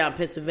up and down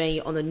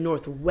Pennsylvania on the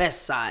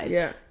northwest side.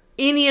 Yeah.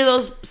 Any of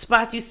those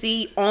spots you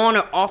see on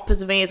or off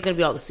Pennsylvania, it's going to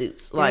be all the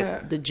suits.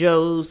 Like the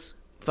Joe's,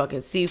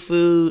 fucking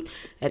seafood.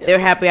 At their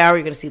happy hour,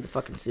 you're going to see the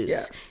fucking suits. Yeah.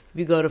 If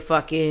you go to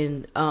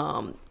fucking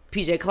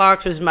PJ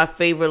Clark's, which is my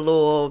favorite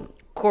little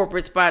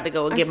corporate spot to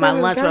go and get my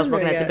lunch when I was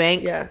working at the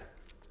bank. Yeah.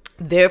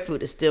 Their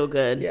food is still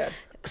good. Yeah.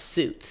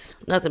 Suits.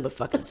 Nothing but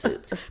fucking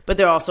suits. But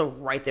they're also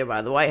right there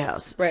by the White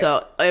House. Right.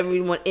 So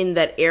everyone in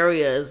that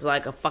area is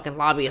like a fucking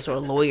lobbyist or a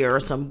lawyer or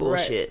some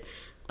bullshit.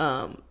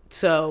 Right.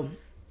 So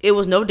it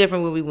was no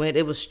different when we went.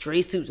 It was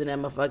straight suits in that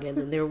motherfucker, and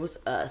then there was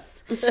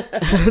us.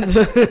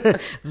 the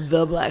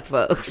black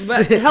folks.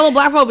 But hella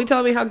black folk be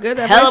telling me how good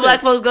that hella place black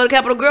is. folks go to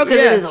Capitol Grill because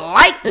it is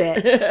like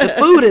that. The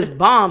food is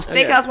bomb.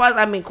 Steakhouse wise,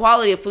 I mean,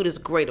 quality of food is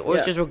great. The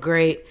oysters were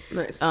great.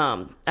 Nice.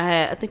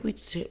 I think me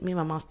and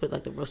my mom split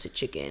like the roasted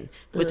chicken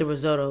with the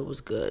risotto. It was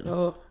good.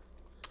 Oh.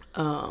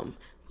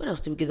 What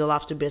else did we get? The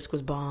lobster bisque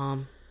was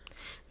bomb.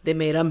 They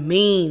made a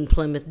mean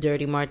Plymouth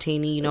Dirty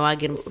Martini. You know, I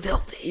get them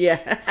filthy.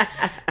 Yeah.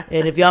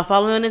 And if y'all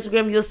follow me on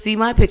Instagram, you'll see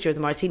my picture.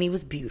 The martini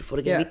was beautiful.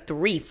 They gave me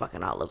 3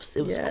 fucking olives.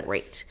 It was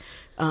great.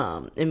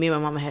 And me and my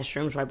mama had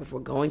shrooms right before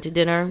going to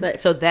dinner.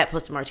 Nice. So that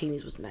plus the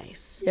martinis was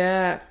nice.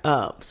 Yeah.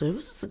 So it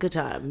was just a good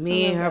time.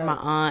 Me, her, my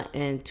aunt,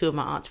 and 2 of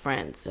my aunt's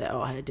friends that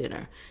all had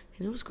dinner.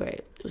 And it was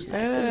great. It was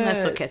nice. It was a nice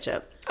little catch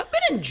up. I've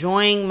been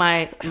enjoying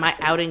my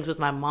outings with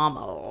my mom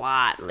a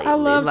lot lately. I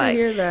love to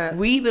hear that.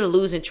 We've been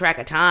losing track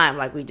of time.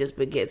 Like, we just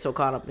been getting so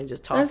caught up in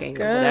just talking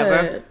or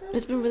whatever.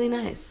 It's been really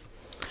nice.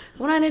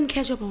 Well, I didn't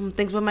catch up on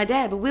things with my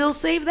dad, but we'll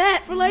save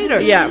that for later.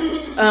 Yeah.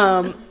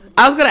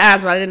 I was going to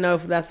ask, but I didn't know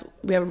if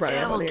we haven't brought it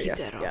up. We'll on keep here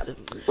that yet.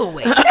 off. We'll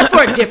wait. That's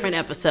for a different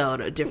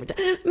episode or a different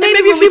time. Maybe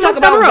a if we few talk months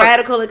down about the road.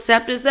 radical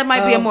acceptance, that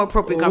might be a more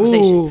appropriate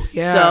conversation.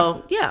 Yeah.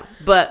 So, yeah.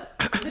 But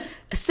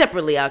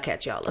separately, I'll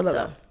catch y'all up,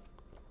 though.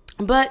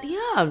 But,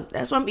 yeah,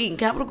 that's what I'm eating.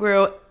 Capitol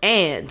Grill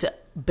and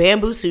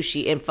bamboo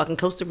sushi in fucking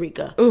Costa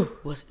Rica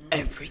was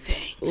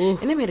everything.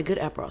 And they made a good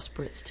Aperol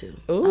Spritz, too.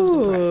 I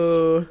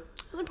was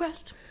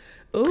impressed.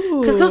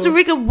 Because Costa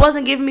Rica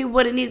wasn't giving me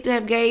what it needed to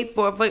have gave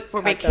for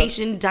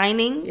vacation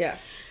dining. Yeah.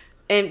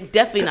 And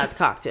definitely not the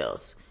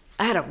cocktails.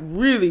 I had a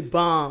really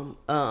bomb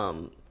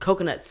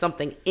coconut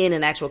something in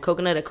an actual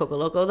coconut at Coco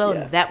Loco, though.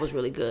 And that was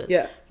really good.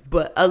 Yeah.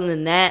 But other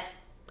than that,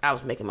 I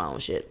was making my own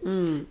shit.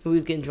 We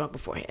was getting drunk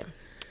beforehand.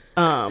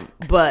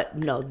 But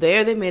no,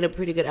 they made a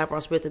pretty good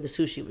Aperol Spritz, and the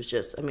sushi was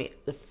just, I mean,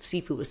 the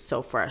seafood was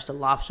so fresh. The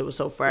lobster was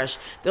so fresh.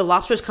 The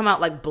lobsters come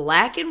out like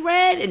black and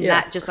red and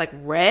not just like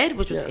red,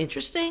 which was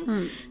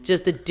interesting.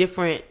 Just the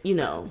different,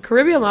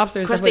 Caribbean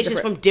lobsters, crustaceans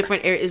from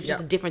different areas. It was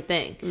just a different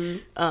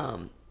thing.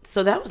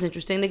 So that was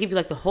interesting. They give you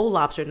like the whole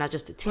lobster, not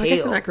just the tail. Well, I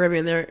guess they're not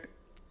Caribbean.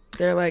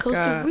 They're like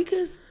Costa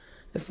Rica's.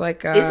 It's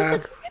like Is it the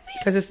Caribbean?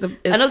 Because it's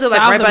I know they're like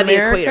South right by the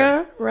America,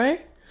 equator,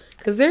 right?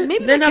 Because they're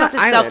maybe they're that not counts an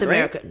as island, South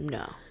America. Right?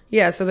 No.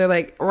 Yeah, so they're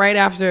like right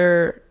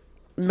after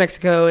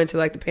Mexico into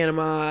like the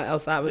Panama, El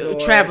Salvador.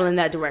 Travel in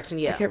that direction,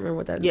 yeah. I can't remember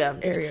what that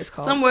area is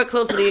called. Somewhere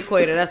close to the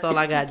equator. That's all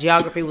I got.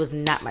 Geography was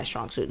not my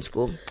strong suit in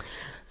school.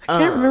 I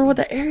can't remember what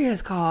that area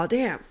is called.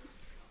 Damn.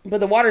 But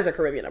the waters are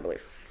Caribbean, I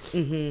believe.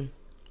 Mm-hmm.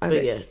 But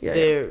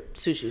they're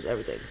sushi's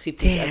everything.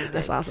 Seafood, everything.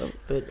 That's awesome.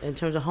 But in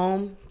terms of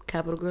home,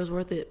 Capital Girl's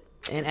worth it.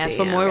 And as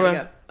for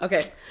Moira.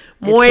 Okay.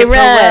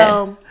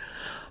 Moira.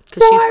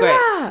 Because she's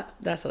great.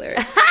 That's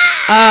hilarious.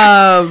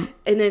 And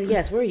then,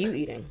 yes, where are you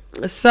eating?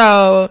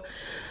 So,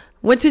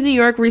 went to New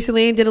York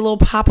recently. Did a little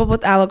pop-up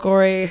with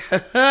Allegory.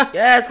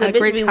 Yes, because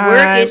bitch be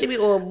working. She be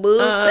on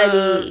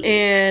boobs.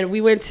 And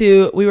we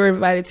were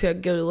invited to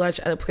go to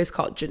lunch at a place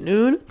called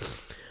Janoon.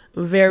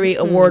 Very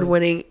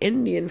award-winning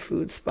Indian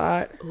food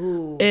spot.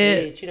 Ooh,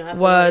 it bitch,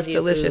 was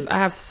delicious. Food. I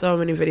have so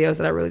many videos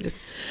that I really just...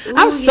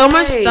 I have so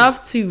much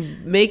stuff to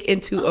make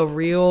into a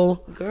reel.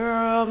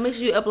 Girl, make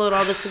sure you upload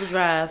all this to the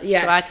drive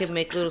so I can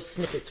make little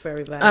snippets for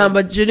everybody.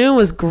 But Janoon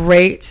was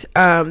great.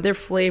 Their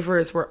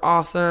flavors were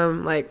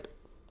awesome. Like,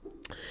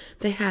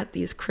 they had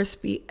these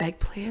crispy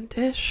eggplant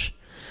dish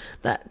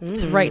that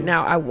right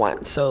now I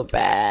want so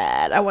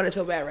bad. I want it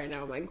so bad right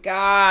now. Oh my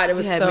God. It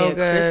was so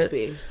good.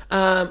 Crispy.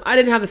 I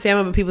didn't have the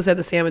salmon, but people said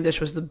the salmon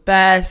dish was the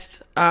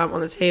best on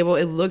the table.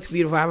 It looked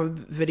beautiful. I have a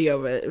video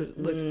of it.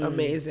 It looked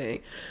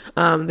amazing.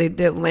 They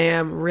did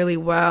lamb really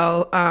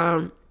well.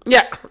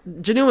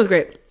 Janoon was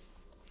great.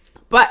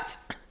 But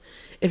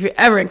if you're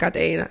ever in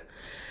Cartagena,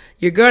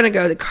 you're going to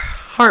go to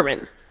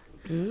Carmen.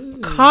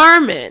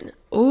 Carmen.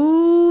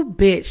 Ooh,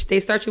 bitch. They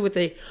start you with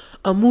a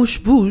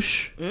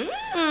amuse-bouche.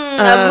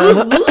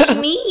 Amuse-bouche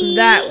me.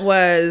 That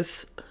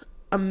was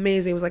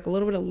amazing. It was like a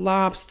little bit of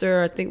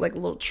lobster, I think like a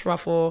little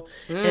truffle,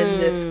 and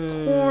this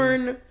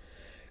corn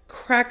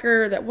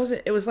cracker that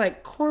wasn't, it was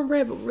like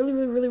cornbread, but really,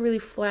 really, really, really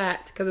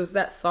flat because it was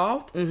that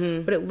soft,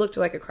 but it looked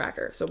like a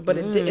cracker. So, but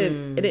it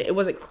didn't, it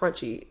wasn't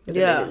crunchy, if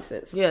that made any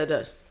sense. Yeah, it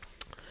does.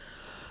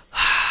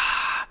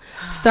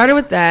 Started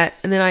with that,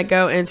 and then I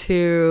go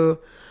into...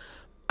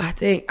 I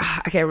think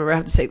I can't remember. I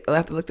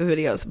have to look the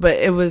videos, but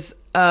it was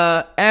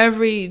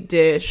every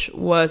dish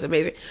was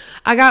amazing.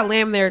 I got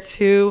lamb there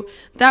too.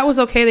 That was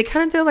okay. They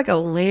kind of did like a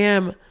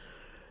lamb.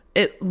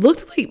 It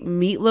looked like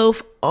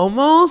meatloaf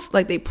almost.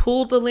 Like they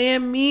pulled the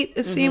lamb meat.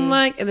 It seemed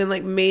like, and then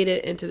like made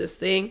it into this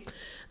thing.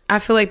 I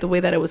feel like the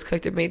way that it was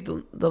cooked, it made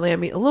the lamb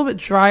meat a little bit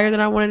drier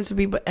than I wanted it to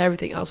be, but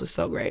everything else was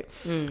so great.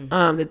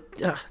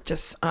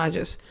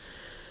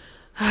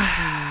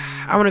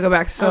 I want to go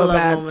back so bad.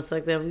 I love moments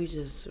like that. We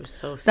just were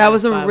so. That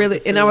was a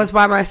really, and I was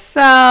by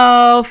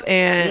myself,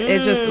 and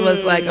it just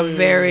was like a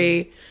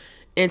very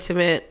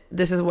intimate.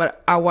 This is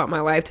what I want my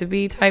life to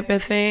be type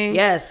of thing.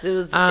 Yes, it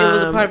was. It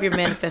was a part of your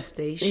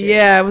manifestation.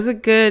 Yeah, it was a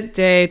good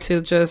day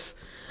to just.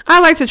 I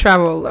like to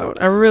travel alone.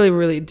 I really,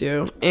 really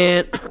do.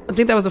 And I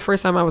think that was the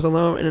first time I was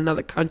alone in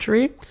another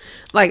country.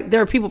 Like, there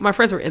are people, my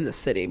friends were in the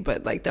city,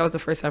 but like, that was the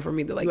first time for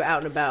me to like. You were out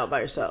and about by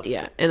yourself.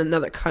 Yeah, in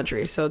another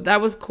country. So that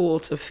was cool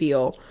to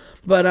feel.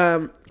 But,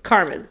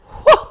 Carmen,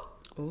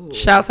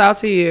 shouts out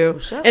to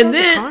you. Well, and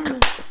then,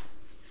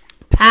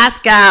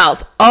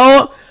 Pascal's.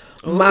 Oh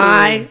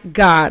my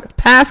God.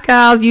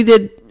 Pascal's,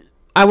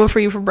 I went for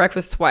you for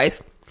breakfast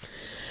twice.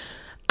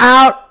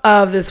 Out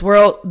of this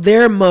world.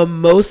 Their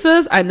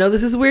mimosas, I know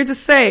this is weird to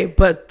say,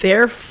 but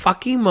their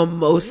fucking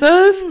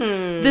mimosas,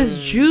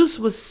 this juice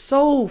was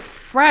so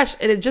fresh,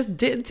 and it just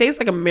didn't taste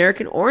like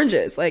American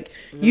oranges. Like,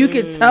 you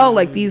could tell,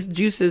 like, these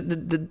juices,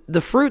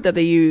 the fruit that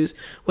they use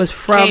was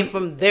came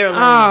from their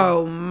land.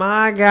 Oh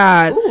my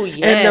God. Ooh,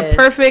 yes. And the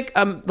perfect,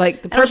 the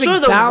perfect I'm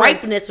sure the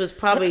balance. ripeness was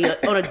probably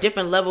on a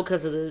different level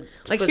because of the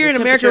like here in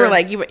America, we're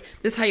like,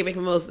 this is how you make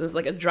mimosas. It's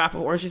like a drop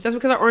of orange juice. That's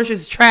because our orange juice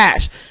is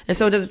trash, and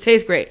so it doesn't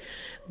taste great.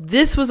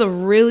 This was a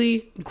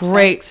really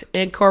great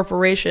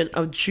incorporation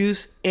of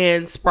juice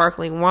and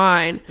sparkling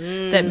wine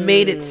that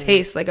made it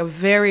taste like a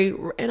very,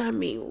 and I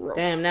mean,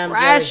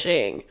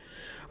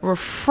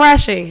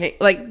 refreshing.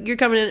 Like, you're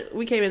coming in,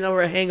 we came in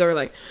over a hangover,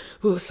 like,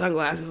 ooh,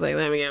 sunglasses, like,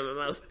 let me get my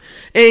mouth.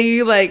 And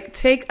you, like,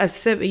 take a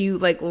sip and you,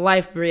 like,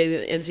 life breathe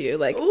it into you.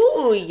 Like,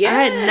 ooh, yeah.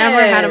 I had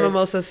never had a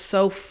mimosa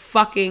so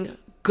fucking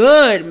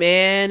good,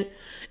 man.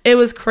 It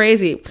was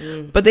crazy.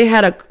 But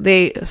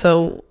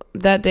so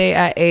that day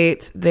I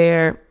ate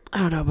there, I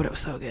don't know, but it was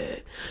so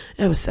good.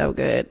 It was so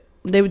good.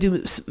 They would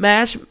do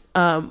mashed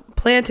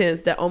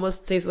plantains that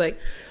almost taste like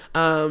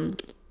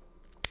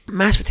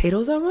mashed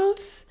potatoes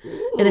almost.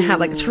 Ooh. And it had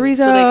like a chorizo.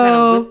 So they kind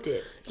of whipped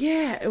it.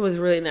 Yeah, it was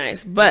really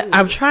nice. But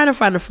I'm trying to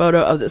find a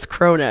photo of this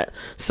cronut.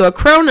 So a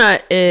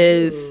cronut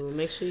is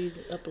make sure you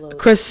upload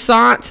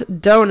croissant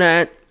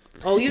donut.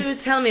 Oh, you were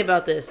telling me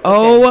about this. Okay.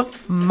 Oh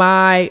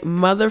my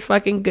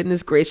motherfucking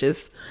goodness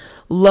gracious.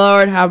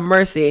 Lord have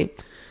mercy.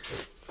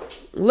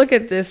 Look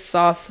at this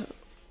sauce.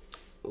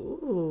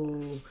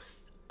 Ooh.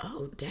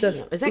 Oh, damn.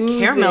 Just is that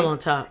caramel on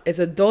top? It's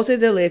a dulce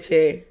de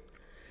leche.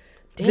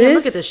 Damn, this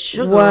look at the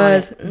sugar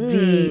was on it.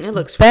 The it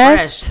looks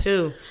best. Fresh,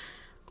 too.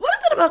 What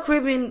is it about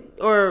Caribbean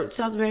or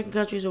South American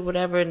countries or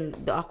whatever and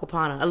the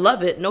aquapana? I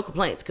love it. No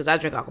complaints because I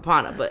drink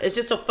aquapana. But it's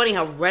just so funny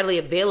how readily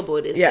available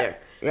it is there.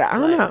 Yeah, I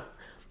don't know.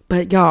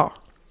 But, y'all,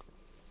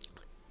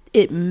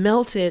 it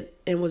melted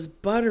and was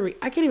buttery.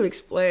 I can't even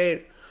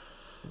explain.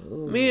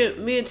 Ooh.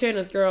 Me and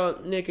Tana's girl,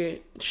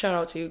 Nikki, shout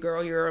out to you,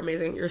 girl. You're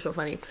amazing. You're so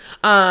funny.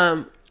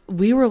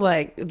 We were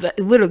like the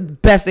literally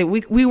best thing.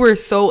 We were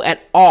so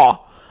at awe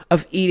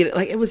of eating it.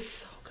 Like, it was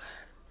so good.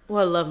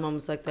 Well, I love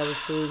moments like that with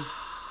food.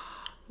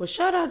 Well,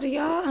 shout out to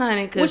y'all,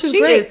 honey, because she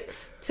great. is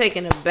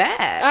taking a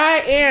bath. I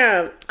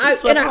am. I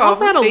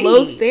also had a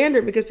low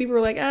standard because people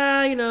were like,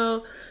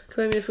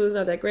 Colombian food's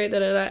not that great.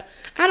 I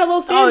had a low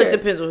standard. Oh, it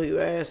depends on who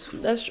you ask.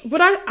 That's true.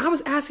 But I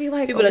was asking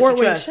like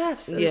award-winning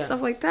chefs and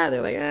stuff like that.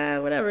 They're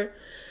like, whatever.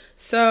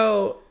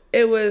 So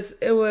it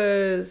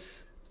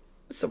was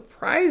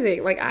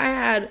surprising. Like, I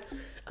had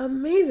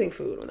amazing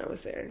food when I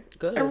was there.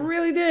 Good. I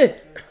really did.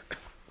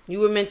 You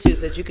were meant to,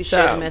 so that you could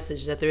share the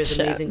message that there is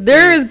amazing food.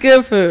 There is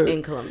good food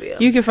in Colombia.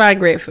 You can find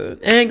great food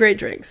and great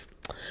drinks.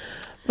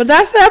 But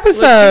that's the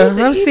episode.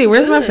 Let's see.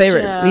 Where's my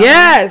favorite? Child.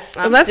 Yes.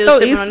 Let's go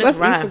eat. Let's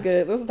eat some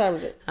good. What time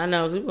is it? I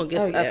know. We're going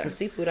to get some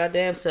seafood our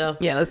damn self.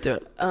 Yeah, let's do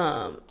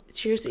it.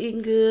 Cheers to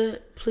eating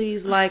good.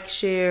 Please like,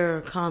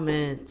 share,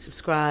 comment,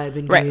 subscribe,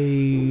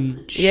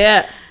 engage.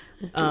 Yeah.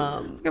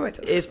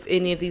 If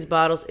any of these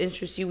bottles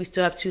interest you, we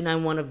still have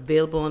 291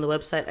 available on the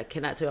website. I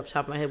cannot tell you off the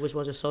top of my head which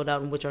ones are sold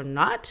out and which are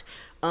not.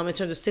 In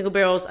terms of single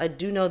barrels, I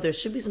do know there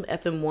should be some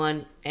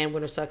FM1 and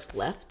Winter Sucks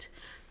left.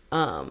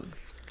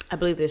 I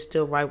believe there's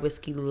still rye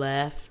whiskey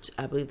left.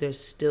 I believe there's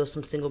still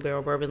some single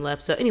barrel bourbon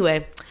left. So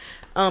anyway,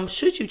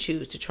 should you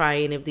choose to try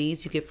any of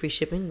these, you get free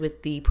shipping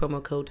with the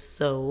promo code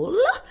SOUL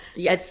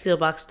at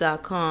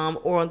Seelbachs.com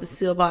or on the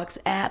Seelbachs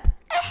app.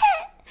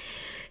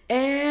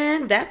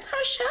 And that's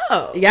our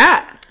show.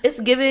 Yeah. It's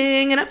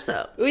giving an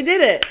episode. We did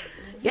it.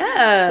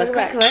 Yeah.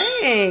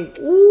 Clank.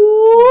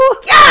 Ooh.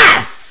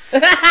 Yes.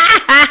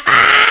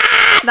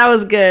 That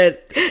was good.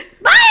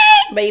 Bye.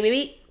 Bye,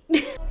 baby.